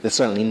there's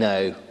certainly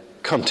no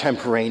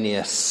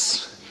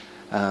contemporaneous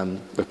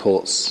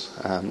reports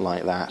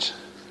like that.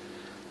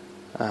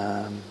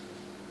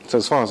 So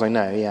as far as I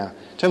know, yeah.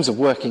 In terms of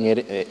working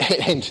it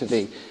into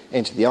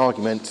the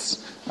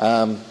arguments,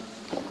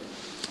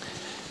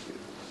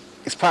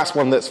 it's perhaps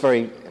one that's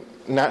very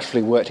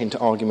naturally worked into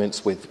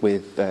arguments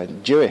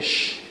with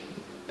Jewish,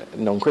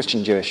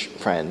 non-Christian Jewish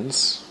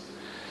friends.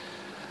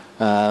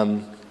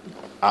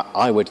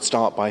 I would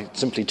start by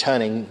simply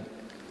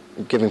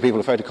giving people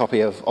a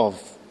photocopy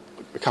of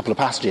a couple of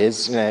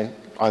passages,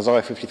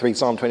 Isaiah 53,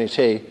 Psalm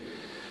 22.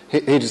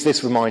 Who does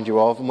this remind you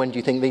of, and when do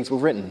you think these were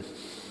written?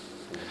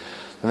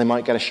 And they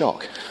might get a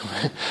shock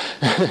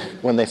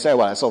when they say,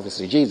 well, it's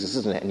obviously Jesus,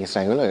 isn't it? And you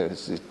say, well, no,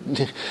 it's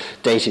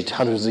dated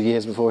hundreds of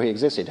years before he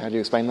existed. How do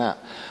you explain that?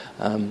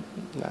 I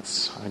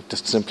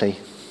just simply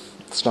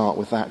start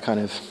with that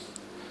kind of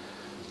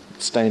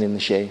stone in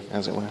the shoe,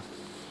 as it were.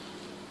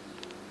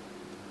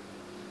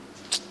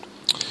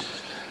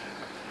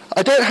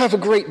 I don't have a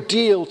great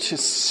deal to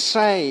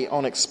say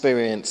on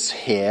experience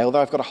here,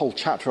 although I've got a whole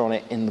chapter on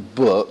it in the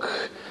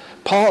book,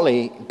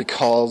 partly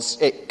because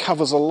it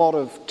covers a lot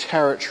of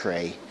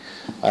territory.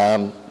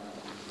 There's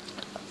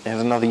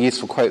another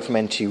useful quote from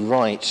N.T.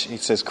 Wright. He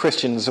says,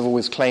 Christians have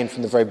always claimed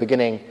from the very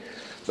beginning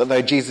that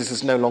though Jesus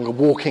is no longer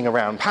walking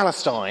around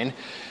Palestine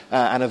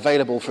and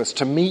available for us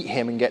to meet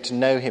him and get to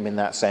know him in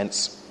that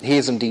sense, he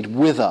is indeed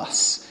with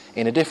us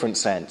in a different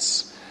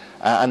sense,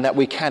 and that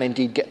we can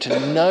indeed get to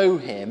know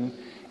him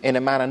in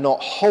a manner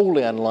not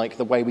wholly unlike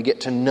the way we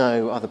get to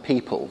know other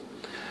people.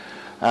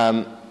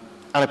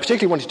 And I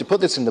particularly wanted to put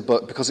this in the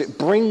book because it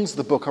brings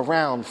the book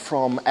around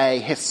from a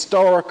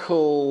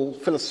historical,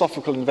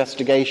 philosophical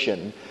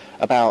investigation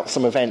about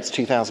some events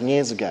 2,000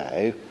 years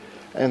ago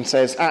and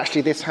says,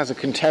 actually, this has a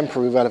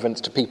contemporary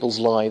relevance to people's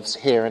lives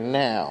here and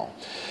now.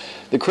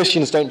 The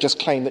Christians don't just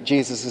claim that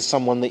Jesus is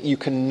someone that you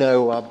can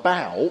know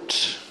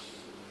about,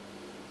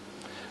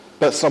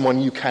 but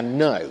someone you can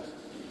know.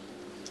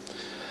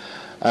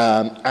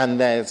 And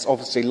there's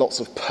obviously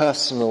lots of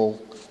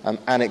personal,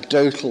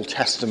 anecdotal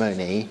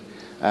testimony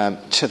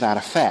to that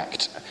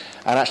effect.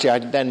 And actually I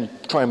then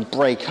try and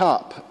break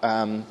up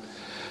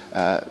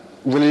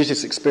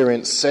religious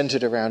experience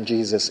centered around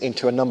Jesus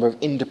into a number of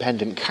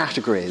independent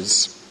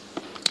categories,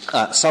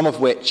 some of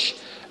which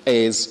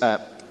is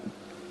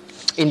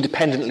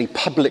independently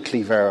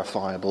publicly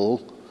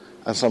verifiable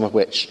and some of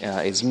which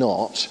is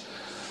not,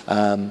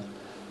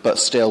 but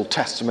still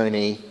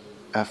testimony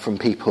from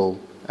people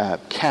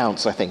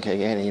counts. I think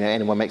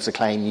anyone makes a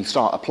claim, you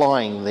start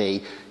applying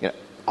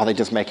are they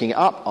just making it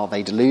up? Are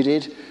they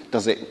deluded?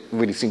 Does it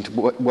really seem to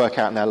work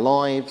out in their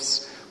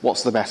lives?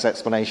 What's the best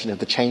explanation of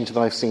the change that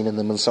I've seen in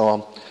them, and so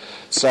on?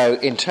 So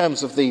in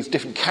terms of these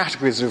different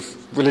categories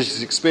of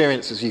religious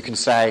experiences, you can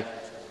say,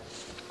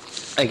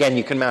 again,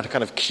 you can mount a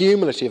kind of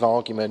cumulative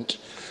argument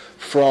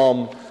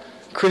from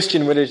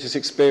Christian religious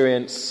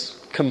experience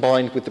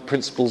combined with the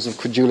principles of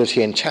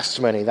credulity and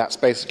testimony. That's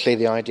basically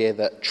the idea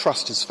that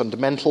trust is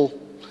fundamental,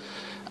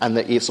 and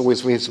that it's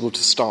always reasonable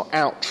to start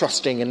out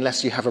trusting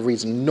unless you have a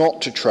reason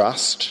not to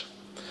trust,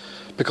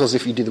 because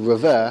if you do the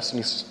reverse and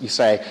you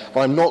say,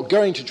 well, I'm not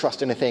going to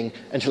trust anything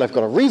until I've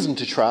got a reason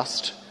to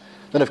trust,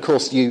 then of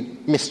course you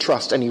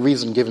mistrust any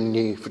reason given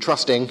you for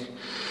trusting,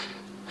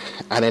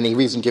 and any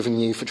reason given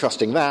you for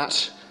trusting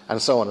that,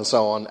 and so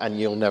on, and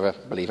you'll never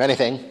believe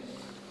anything.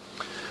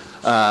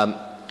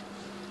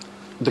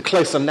 The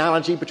close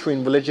analogy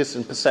between religious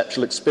and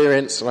perceptual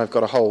experience, and I've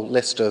got a whole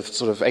list of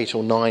sort of 8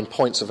 or 9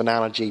 points of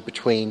analogy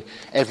between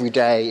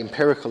everyday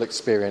empirical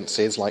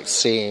experiences like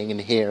seeing and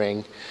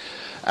hearing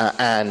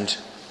and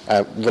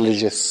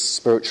religious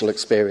spiritual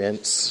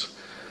experience.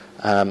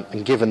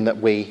 And given that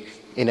we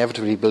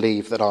inevitably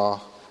believe that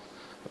our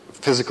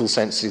physical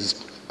sense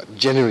is,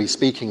 generally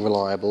speaking,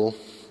 reliable,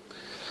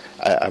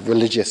 a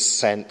religious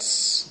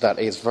sense that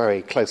is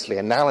very closely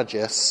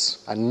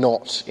analogous and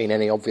not in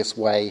any obvious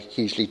way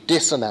hugely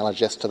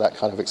disanalogous to that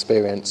kind of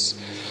experience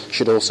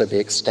should also be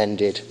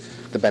extended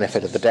the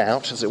benefit of the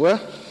doubt, as it were.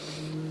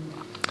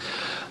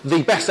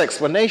 The best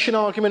explanation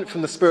argument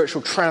from the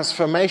spiritual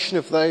transformation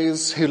of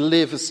those who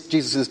live as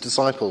Jesus'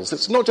 disciples.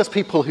 It's not just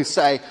people who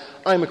say,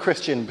 I'm a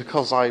Christian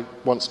because I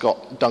once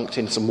got dunked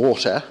in some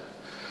water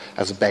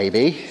as a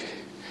baby,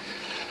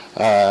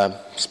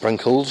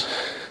 sprinkled,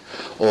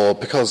 or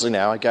because,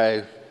 I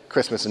go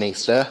Christmas and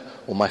Easter,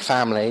 or my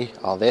family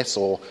are this,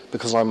 or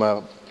because I'm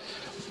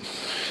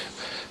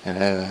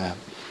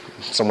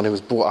someone who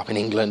was brought up in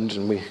England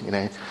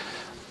and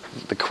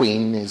the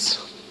Queen is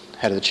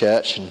head of the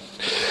church.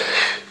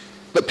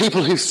 But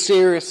people who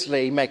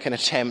seriously make an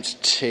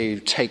attempt to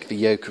take the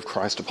yoke of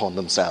Christ upon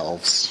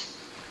themselves.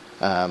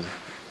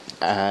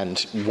 And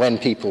when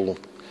people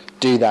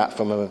do that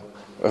from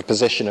a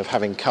position of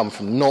having come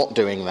from not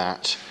doing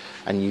that,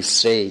 and you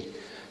see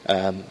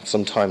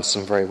sometimes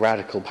some very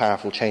radical,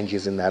 powerful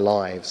changes in their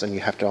lives, and you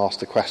have to ask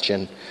the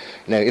question,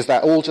 is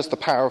that all just the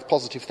power of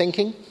positive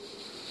thinking?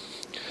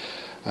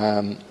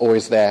 Or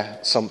is there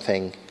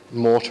something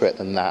more to it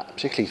than that,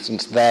 particularly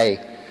since they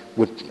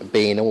would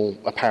be in all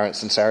apparent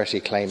sincerity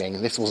claiming,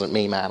 this wasn't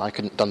me, man, I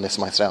couldn't have done this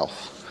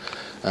myself,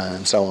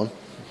 and so on.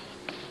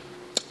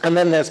 And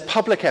then there's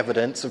public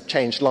evidence of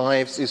changed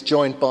lives is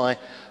joined by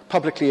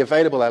publicly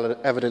available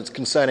evidence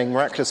concerning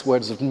miraculous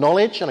words of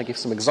knowledge, and I give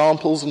some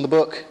examples in the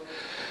book.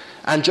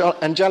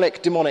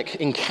 Angelic demonic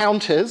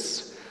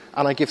encounters,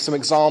 and I give some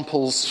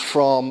examples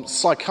from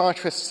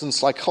psychiatrists and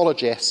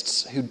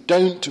psychologists who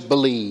don't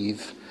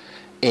believe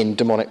in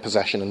demonic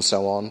possession and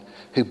so on,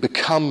 who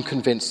become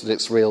convinced that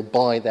it's real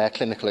by their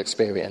clinical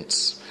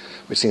experience,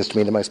 which seems to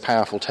me the most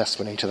powerful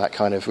testimony to that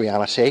kind of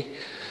reality.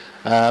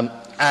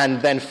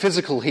 And then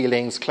physical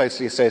healings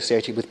closely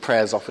associated with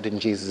prayers offered in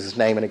Jesus'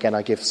 name, and again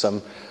I give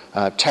some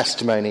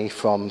testimony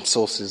from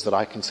sources that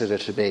I consider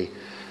to be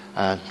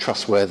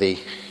trustworthy,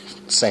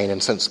 sane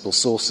and sensible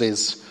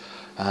sources,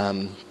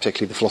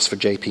 particularly the philosopher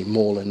J.P.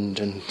 Moreland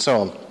and so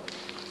on.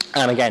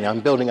 And again, I'm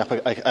building up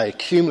a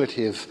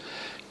cumulative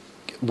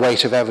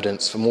weight of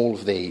evidence from all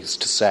of these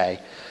to say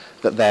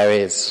that there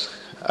is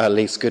at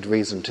least good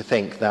reason to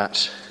think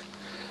that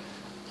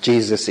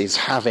Jesus is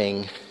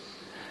having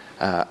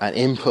an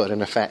input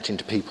and effect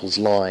into people's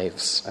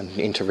lives and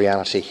into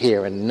reality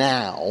here and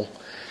now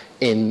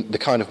in the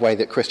kind of way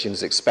that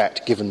Christians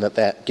expect, given their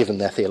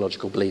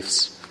theological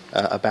beliefs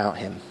about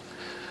him.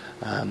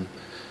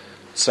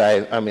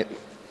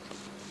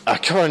 I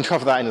try and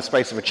cover that in the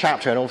space of a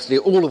chapter, and obviously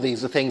all of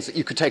these are things that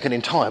you could take an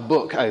entire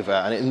book over.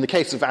 And in the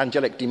case of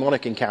angelic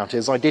demonic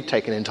encounters, I did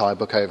take an entire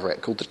book over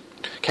it, called The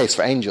Case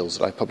for Angels,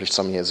 that I published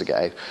some years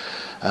ago.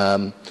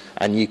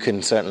 And you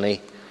can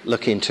certainly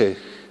look into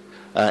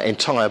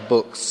entire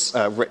books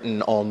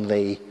written on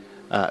the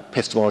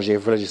epistemology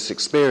of religious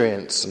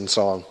experience and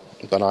so on.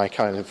 But I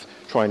kind of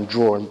try and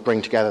draw and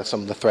bring together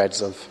some of the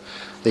threads of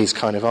these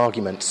kind of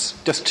arguments,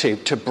 just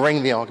to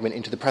bring the argument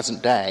into the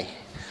present day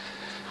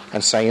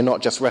and say you're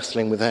not just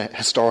wrestling with a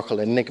historical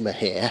enigma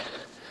here.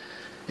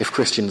 If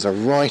Christians are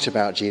right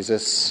about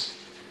Jesus,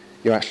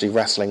 you're actually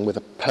wrestling with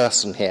a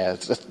person here.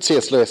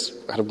 C.S. Lewis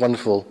had a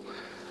wonderful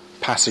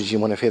passage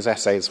in one of his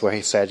essays where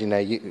he said,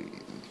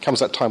 comes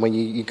that time when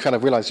you kind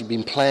of realise you've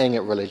been playing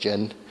at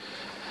religion,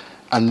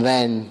 and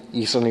then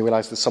you suddenly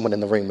realise there's someone in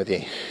the room with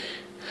you.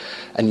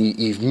 And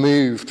you've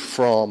moved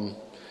from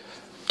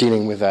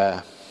dealing with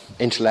an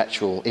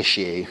intellectual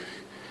issue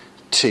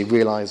to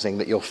realising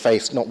that you're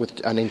faced not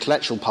with an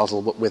intellectual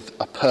puzzle, but with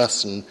a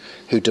person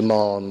who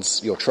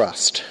demands your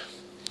trust.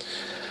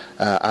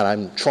 And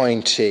I'm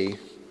trying to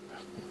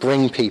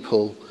bring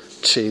people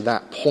to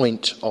that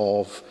point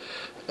of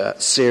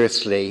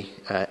seriously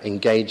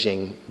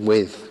engaging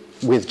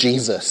with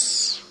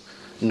Jesus,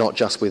 not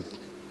just with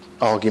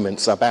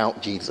arguments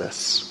about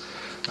Jesus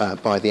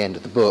by the end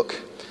of the book.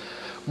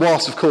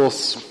 Whilst, of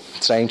course,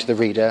 saying to the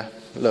reader,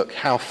 look,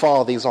 how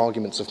far these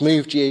arguments have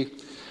moved you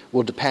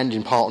will depend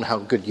in part on how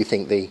good you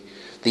think the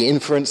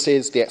inference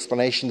is, the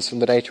explanations from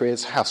the data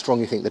is, how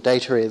strong you think the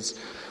data is,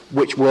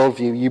 which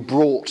worldview you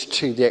brought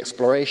to the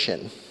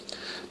exploration.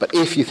 But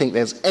if you think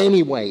there's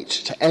any weight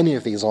to any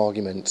of these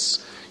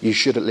arguments, you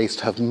should at least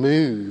have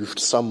moved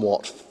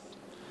somewhat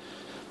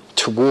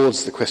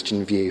towards the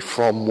Christian view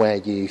from where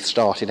you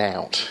started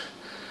out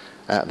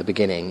at the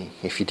beginning,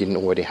 if you didn't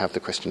already have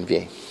the Christian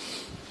view.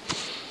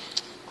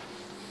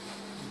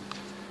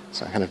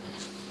 So I kind of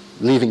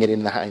leaving it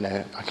in the,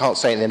 I can't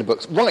say it in the end of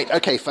books. Right,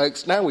 okay,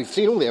 folks, now we've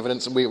seen all the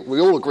evidence and we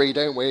all agree,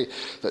 don't we,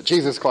 that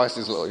Jesus Christ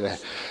is Lord.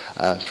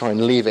 Try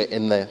and leave it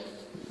in the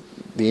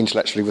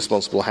intellectually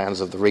responsible hands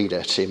of the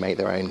reader to make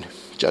their own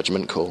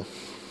judgment call.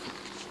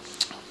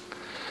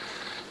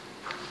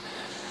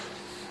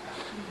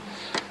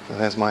 So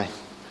there's my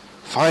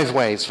 5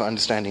 ways for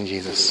understanding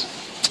Jesus.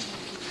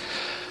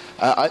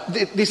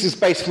 This is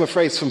based from a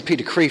phrase from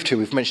Peter Kreeft, who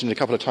we've mentioned a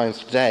couple of times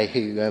today,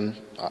 who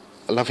I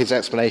love his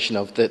explanation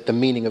of the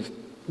meaning of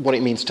what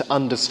it means to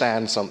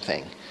understand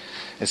something.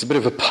 It's a bit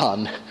of a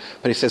pun,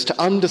 but he says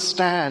to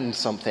understand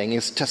something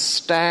is to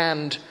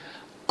stand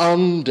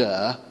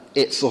under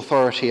its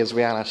authority as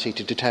reality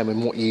to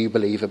determine what you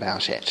believe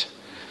about it.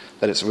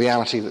 That it's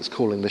reality that's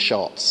calling the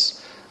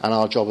shots, and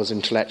our job as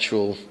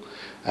intellectual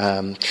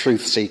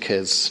truth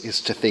seekers is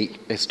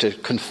to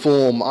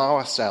conform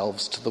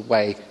ourselves to the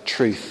way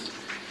truth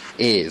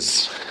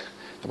is,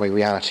 the way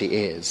reality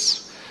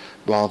is,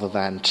 rather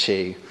than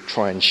to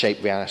try and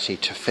shape reality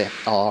to fit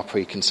our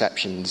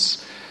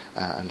preconceptions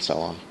and so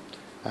on.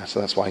 So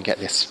that's why I get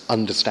this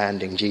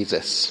understanding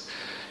Jesus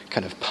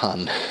kind of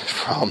pun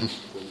from.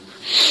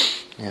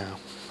 Yeah.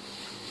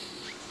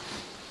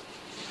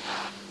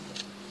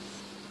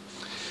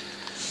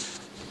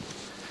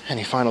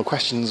 Any final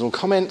questions or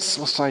comments?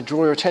 Whilst I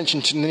draw your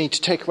attention to the need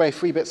to take away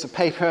free bits of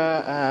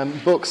paper,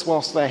 books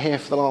whilst they're here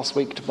for the last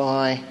week to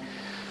buy.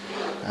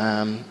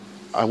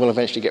 I will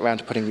eventually get around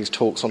to putting these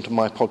talks onto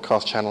my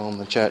podcast channel, and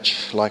the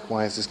church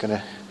likewise is going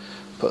to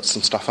put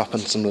some stuff up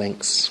and some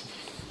links.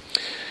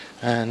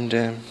 And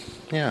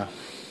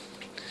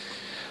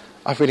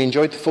I've really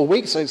enjoyed the 4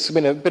 weeks. So it's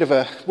been a bit of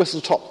a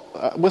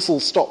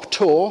whistle-stop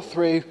tour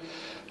through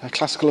a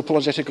classical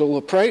apologetical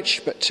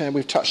approach, but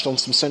we've touched on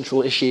some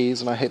central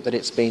issues, and I hope that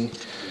it's been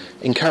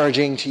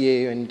encouraging to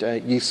you and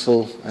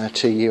useful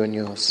to you and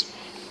yours.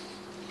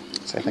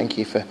 So thank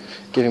you for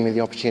giving me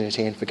the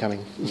opportunity and for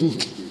coming.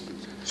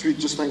 Should we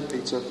just thank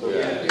Peter for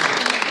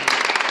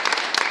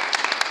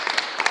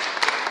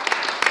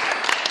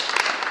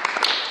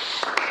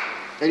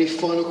Any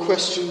final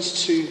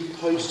questions to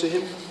pose to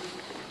him?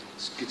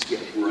 It's good to get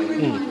a break.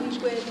 Can you remind me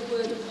where the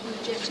word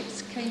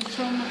apologetics came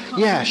from?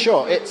 Yeah,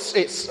 sure. It's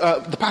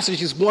the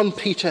passage is 1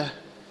 Peter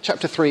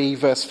chapter 3,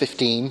 verse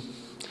 15,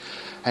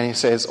 and it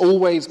says,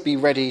 "Always be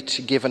ready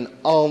to give an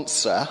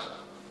answer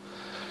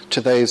to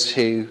those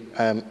who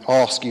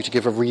ask you to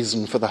give a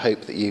reason for the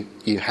hope that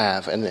you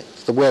have." And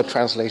the word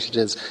translated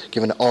as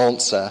give an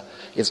answer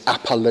is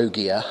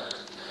apologia.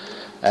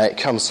 It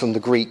comes from the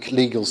Greek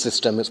legal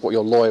system. It's what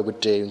your lawyer would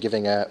do in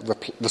giving a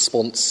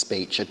response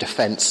speech, a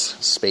defence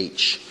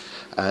speech.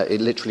 It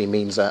literally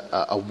means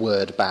a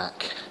word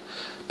back,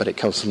 but it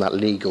comes from that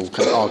legal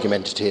kind of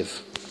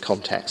argumentative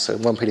context. So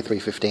 1 Peter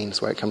 3:15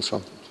 is where it comes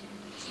from.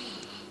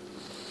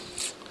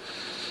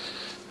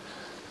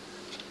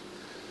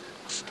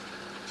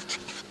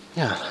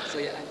 Yeah. So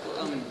yeah, I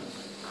thought it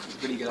was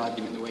a really good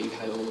argument the way you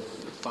had all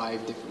the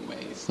 5 different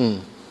ways.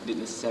 It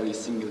didn't necessarily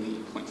singularly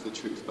point to the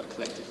truth, but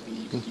collectively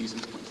you could use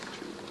them to point to the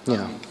truth.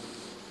 Yeah.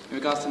 In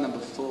regards to number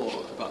 4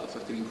 about the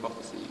fulfilling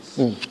prophecies,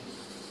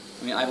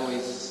 I mean, I've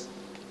always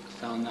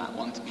found that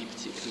one to be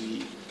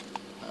particularly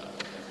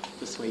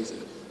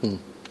persuasive in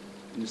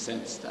the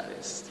sense that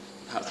it's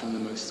perhaps one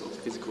of the most sort of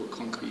physical,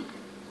 concrete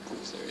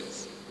proofs there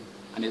is.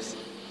 And I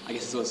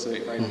guess it's also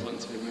very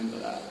important to remember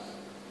that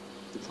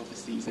the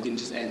prophecies, they didn't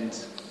just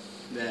end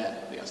there.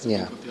 They have to be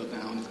fulfilled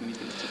now, and there's many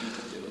things to be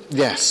fulfilled.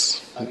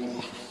 Yes. I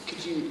mean,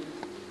 could you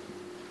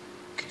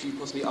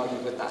possibly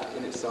argue that that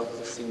in itself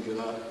is a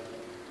singular,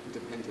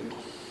 independent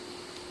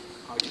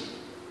argument?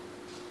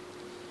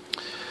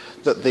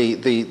 That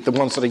the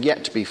ones that are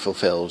yet to be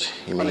fulfilled,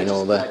 you mean,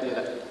 or the idea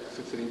that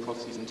fulfilling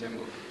prophecies in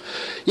general.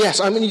 Yes,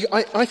 I mean,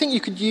 I think you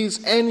could use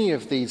any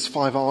of these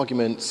 5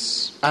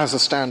 arguments as a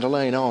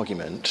standalone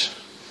argument.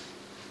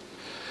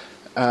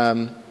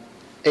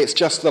 It's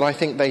just that I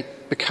think they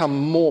become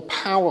more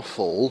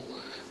powerful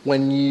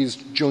when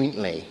used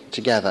jointly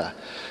together,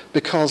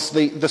 because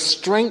the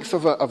strength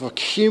of a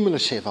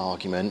cumulative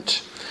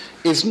argument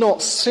is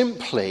not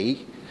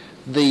simply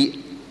the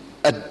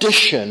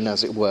addition,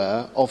 as it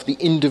were, of the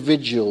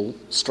individual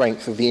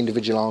strength of the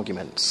individual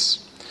arguments.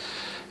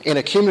 In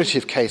a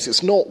cumulative case,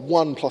 it's not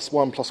 1 plus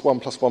 1 plus 1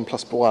 plus 1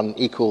 plus 1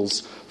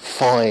 equals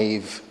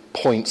 5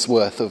 points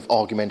worth of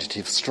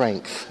argumentative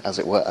strength, as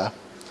it were.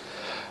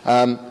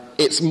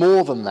 It's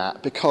more than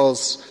that,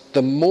 because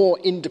the more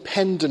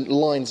independent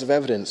lines of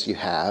evidence you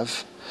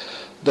have,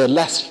 the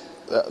less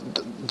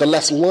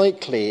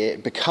likely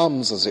it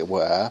becomes, as it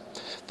were,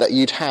 that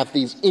you'd have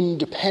these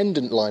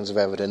independent lines of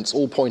evidence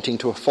all pointing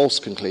to a false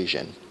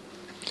conclusion.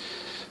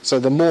 So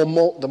the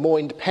more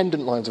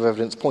independent lines of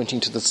evidence pointing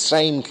to the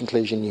same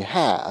conclusion you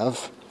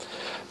have,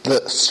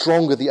 the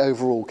stronger the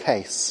overall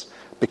case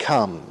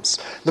becomes.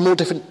 The more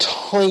different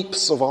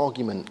types of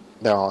argument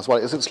there are as well.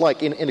 It's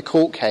like in a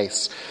court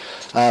case,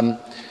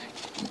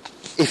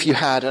 if you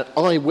had an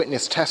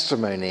eyewitness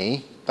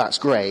testimony, that's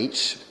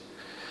great.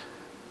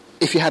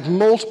 If you had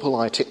multiple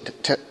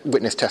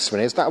eyewitness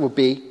testimonies, that would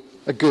be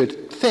a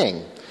good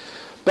thing.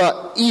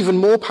 But even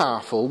more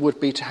powerful would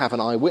be to have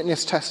an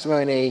eyewitness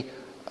testimony,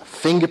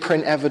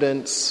 fingerprint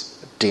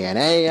evidence,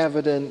 DNA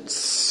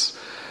evidence,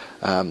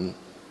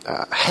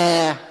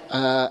 hair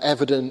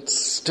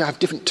evidence, to have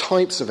different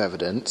types of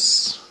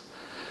evidence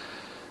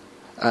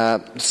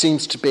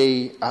seems to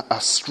be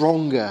a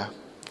stronger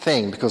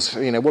thing, because,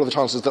 what are the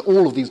chances that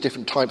all of these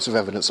different types of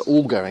evidence are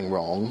all going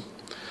wrong,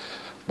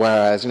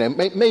 whereas,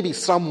 maybe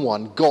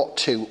someone got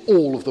to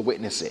all of the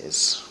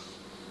witnesses,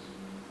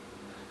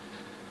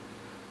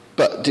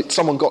 but did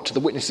someone got to the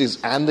witnesses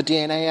and the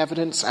DNA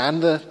evidence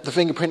and the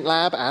fingerprint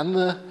lab and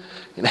the,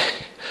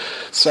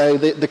 so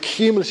the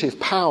cumulative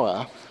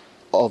power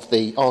of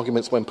the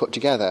arguments when put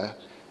together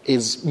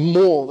is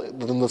more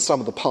than the sum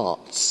of the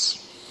parts,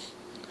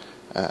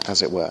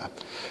 as it were.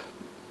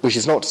 Which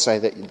is not to say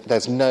that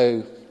there's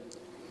no,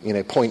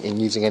 point in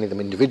using any of them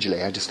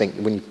individually. I just think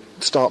when you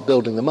start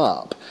building them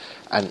up,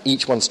 and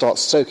each one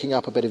starts soaking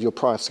up a bit of your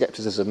prior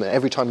scepticism, and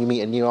every time you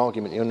meet a new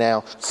argument, you're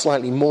now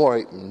slightly more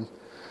open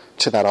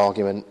to that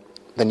argument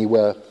than you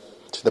were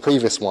to the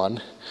previous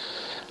one,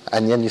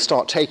 and then you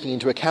start taking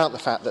into account the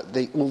fact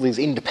that all these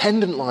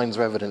independent lines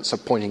of evidence are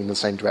pointing in the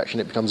same direction,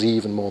 it becomes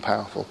even more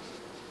powerful.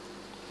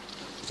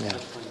 Yeah. I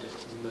find it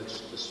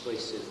most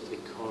persuasive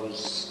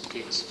because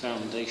it's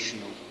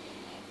foundational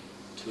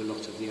to a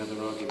lot of the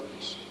other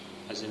arguments,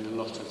 as in a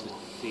lot of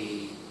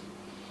the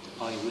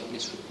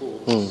eyewitness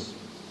reports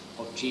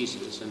of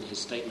Jesus and his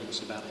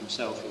statements about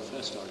himself, your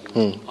first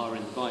argument, are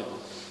in the Bible.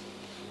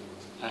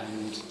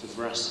 And the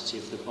veracity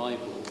of the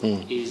Bible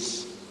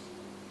is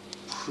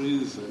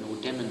proven or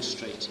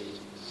demonstrated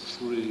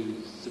through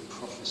the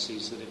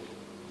prophecies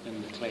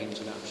and the claims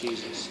about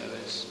Jesus. So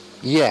it's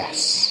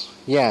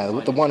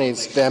the one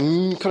is they're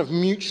kind of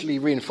mutually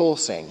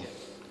reinforcing,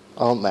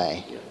 aren't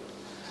they?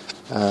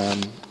 Yeah.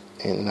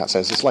 In that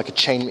sense, it's like a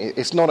chain.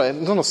 It's not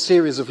a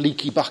series of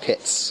leaky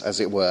buckets,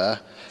 as it were.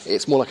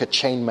 It's more like a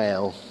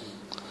chainmail.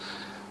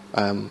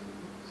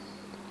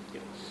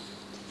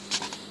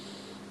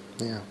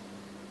 Yeah.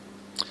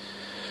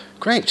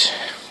 Great.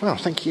 Well,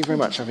 thank you very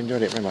much. I've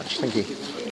enjoyed it very much. Thank you.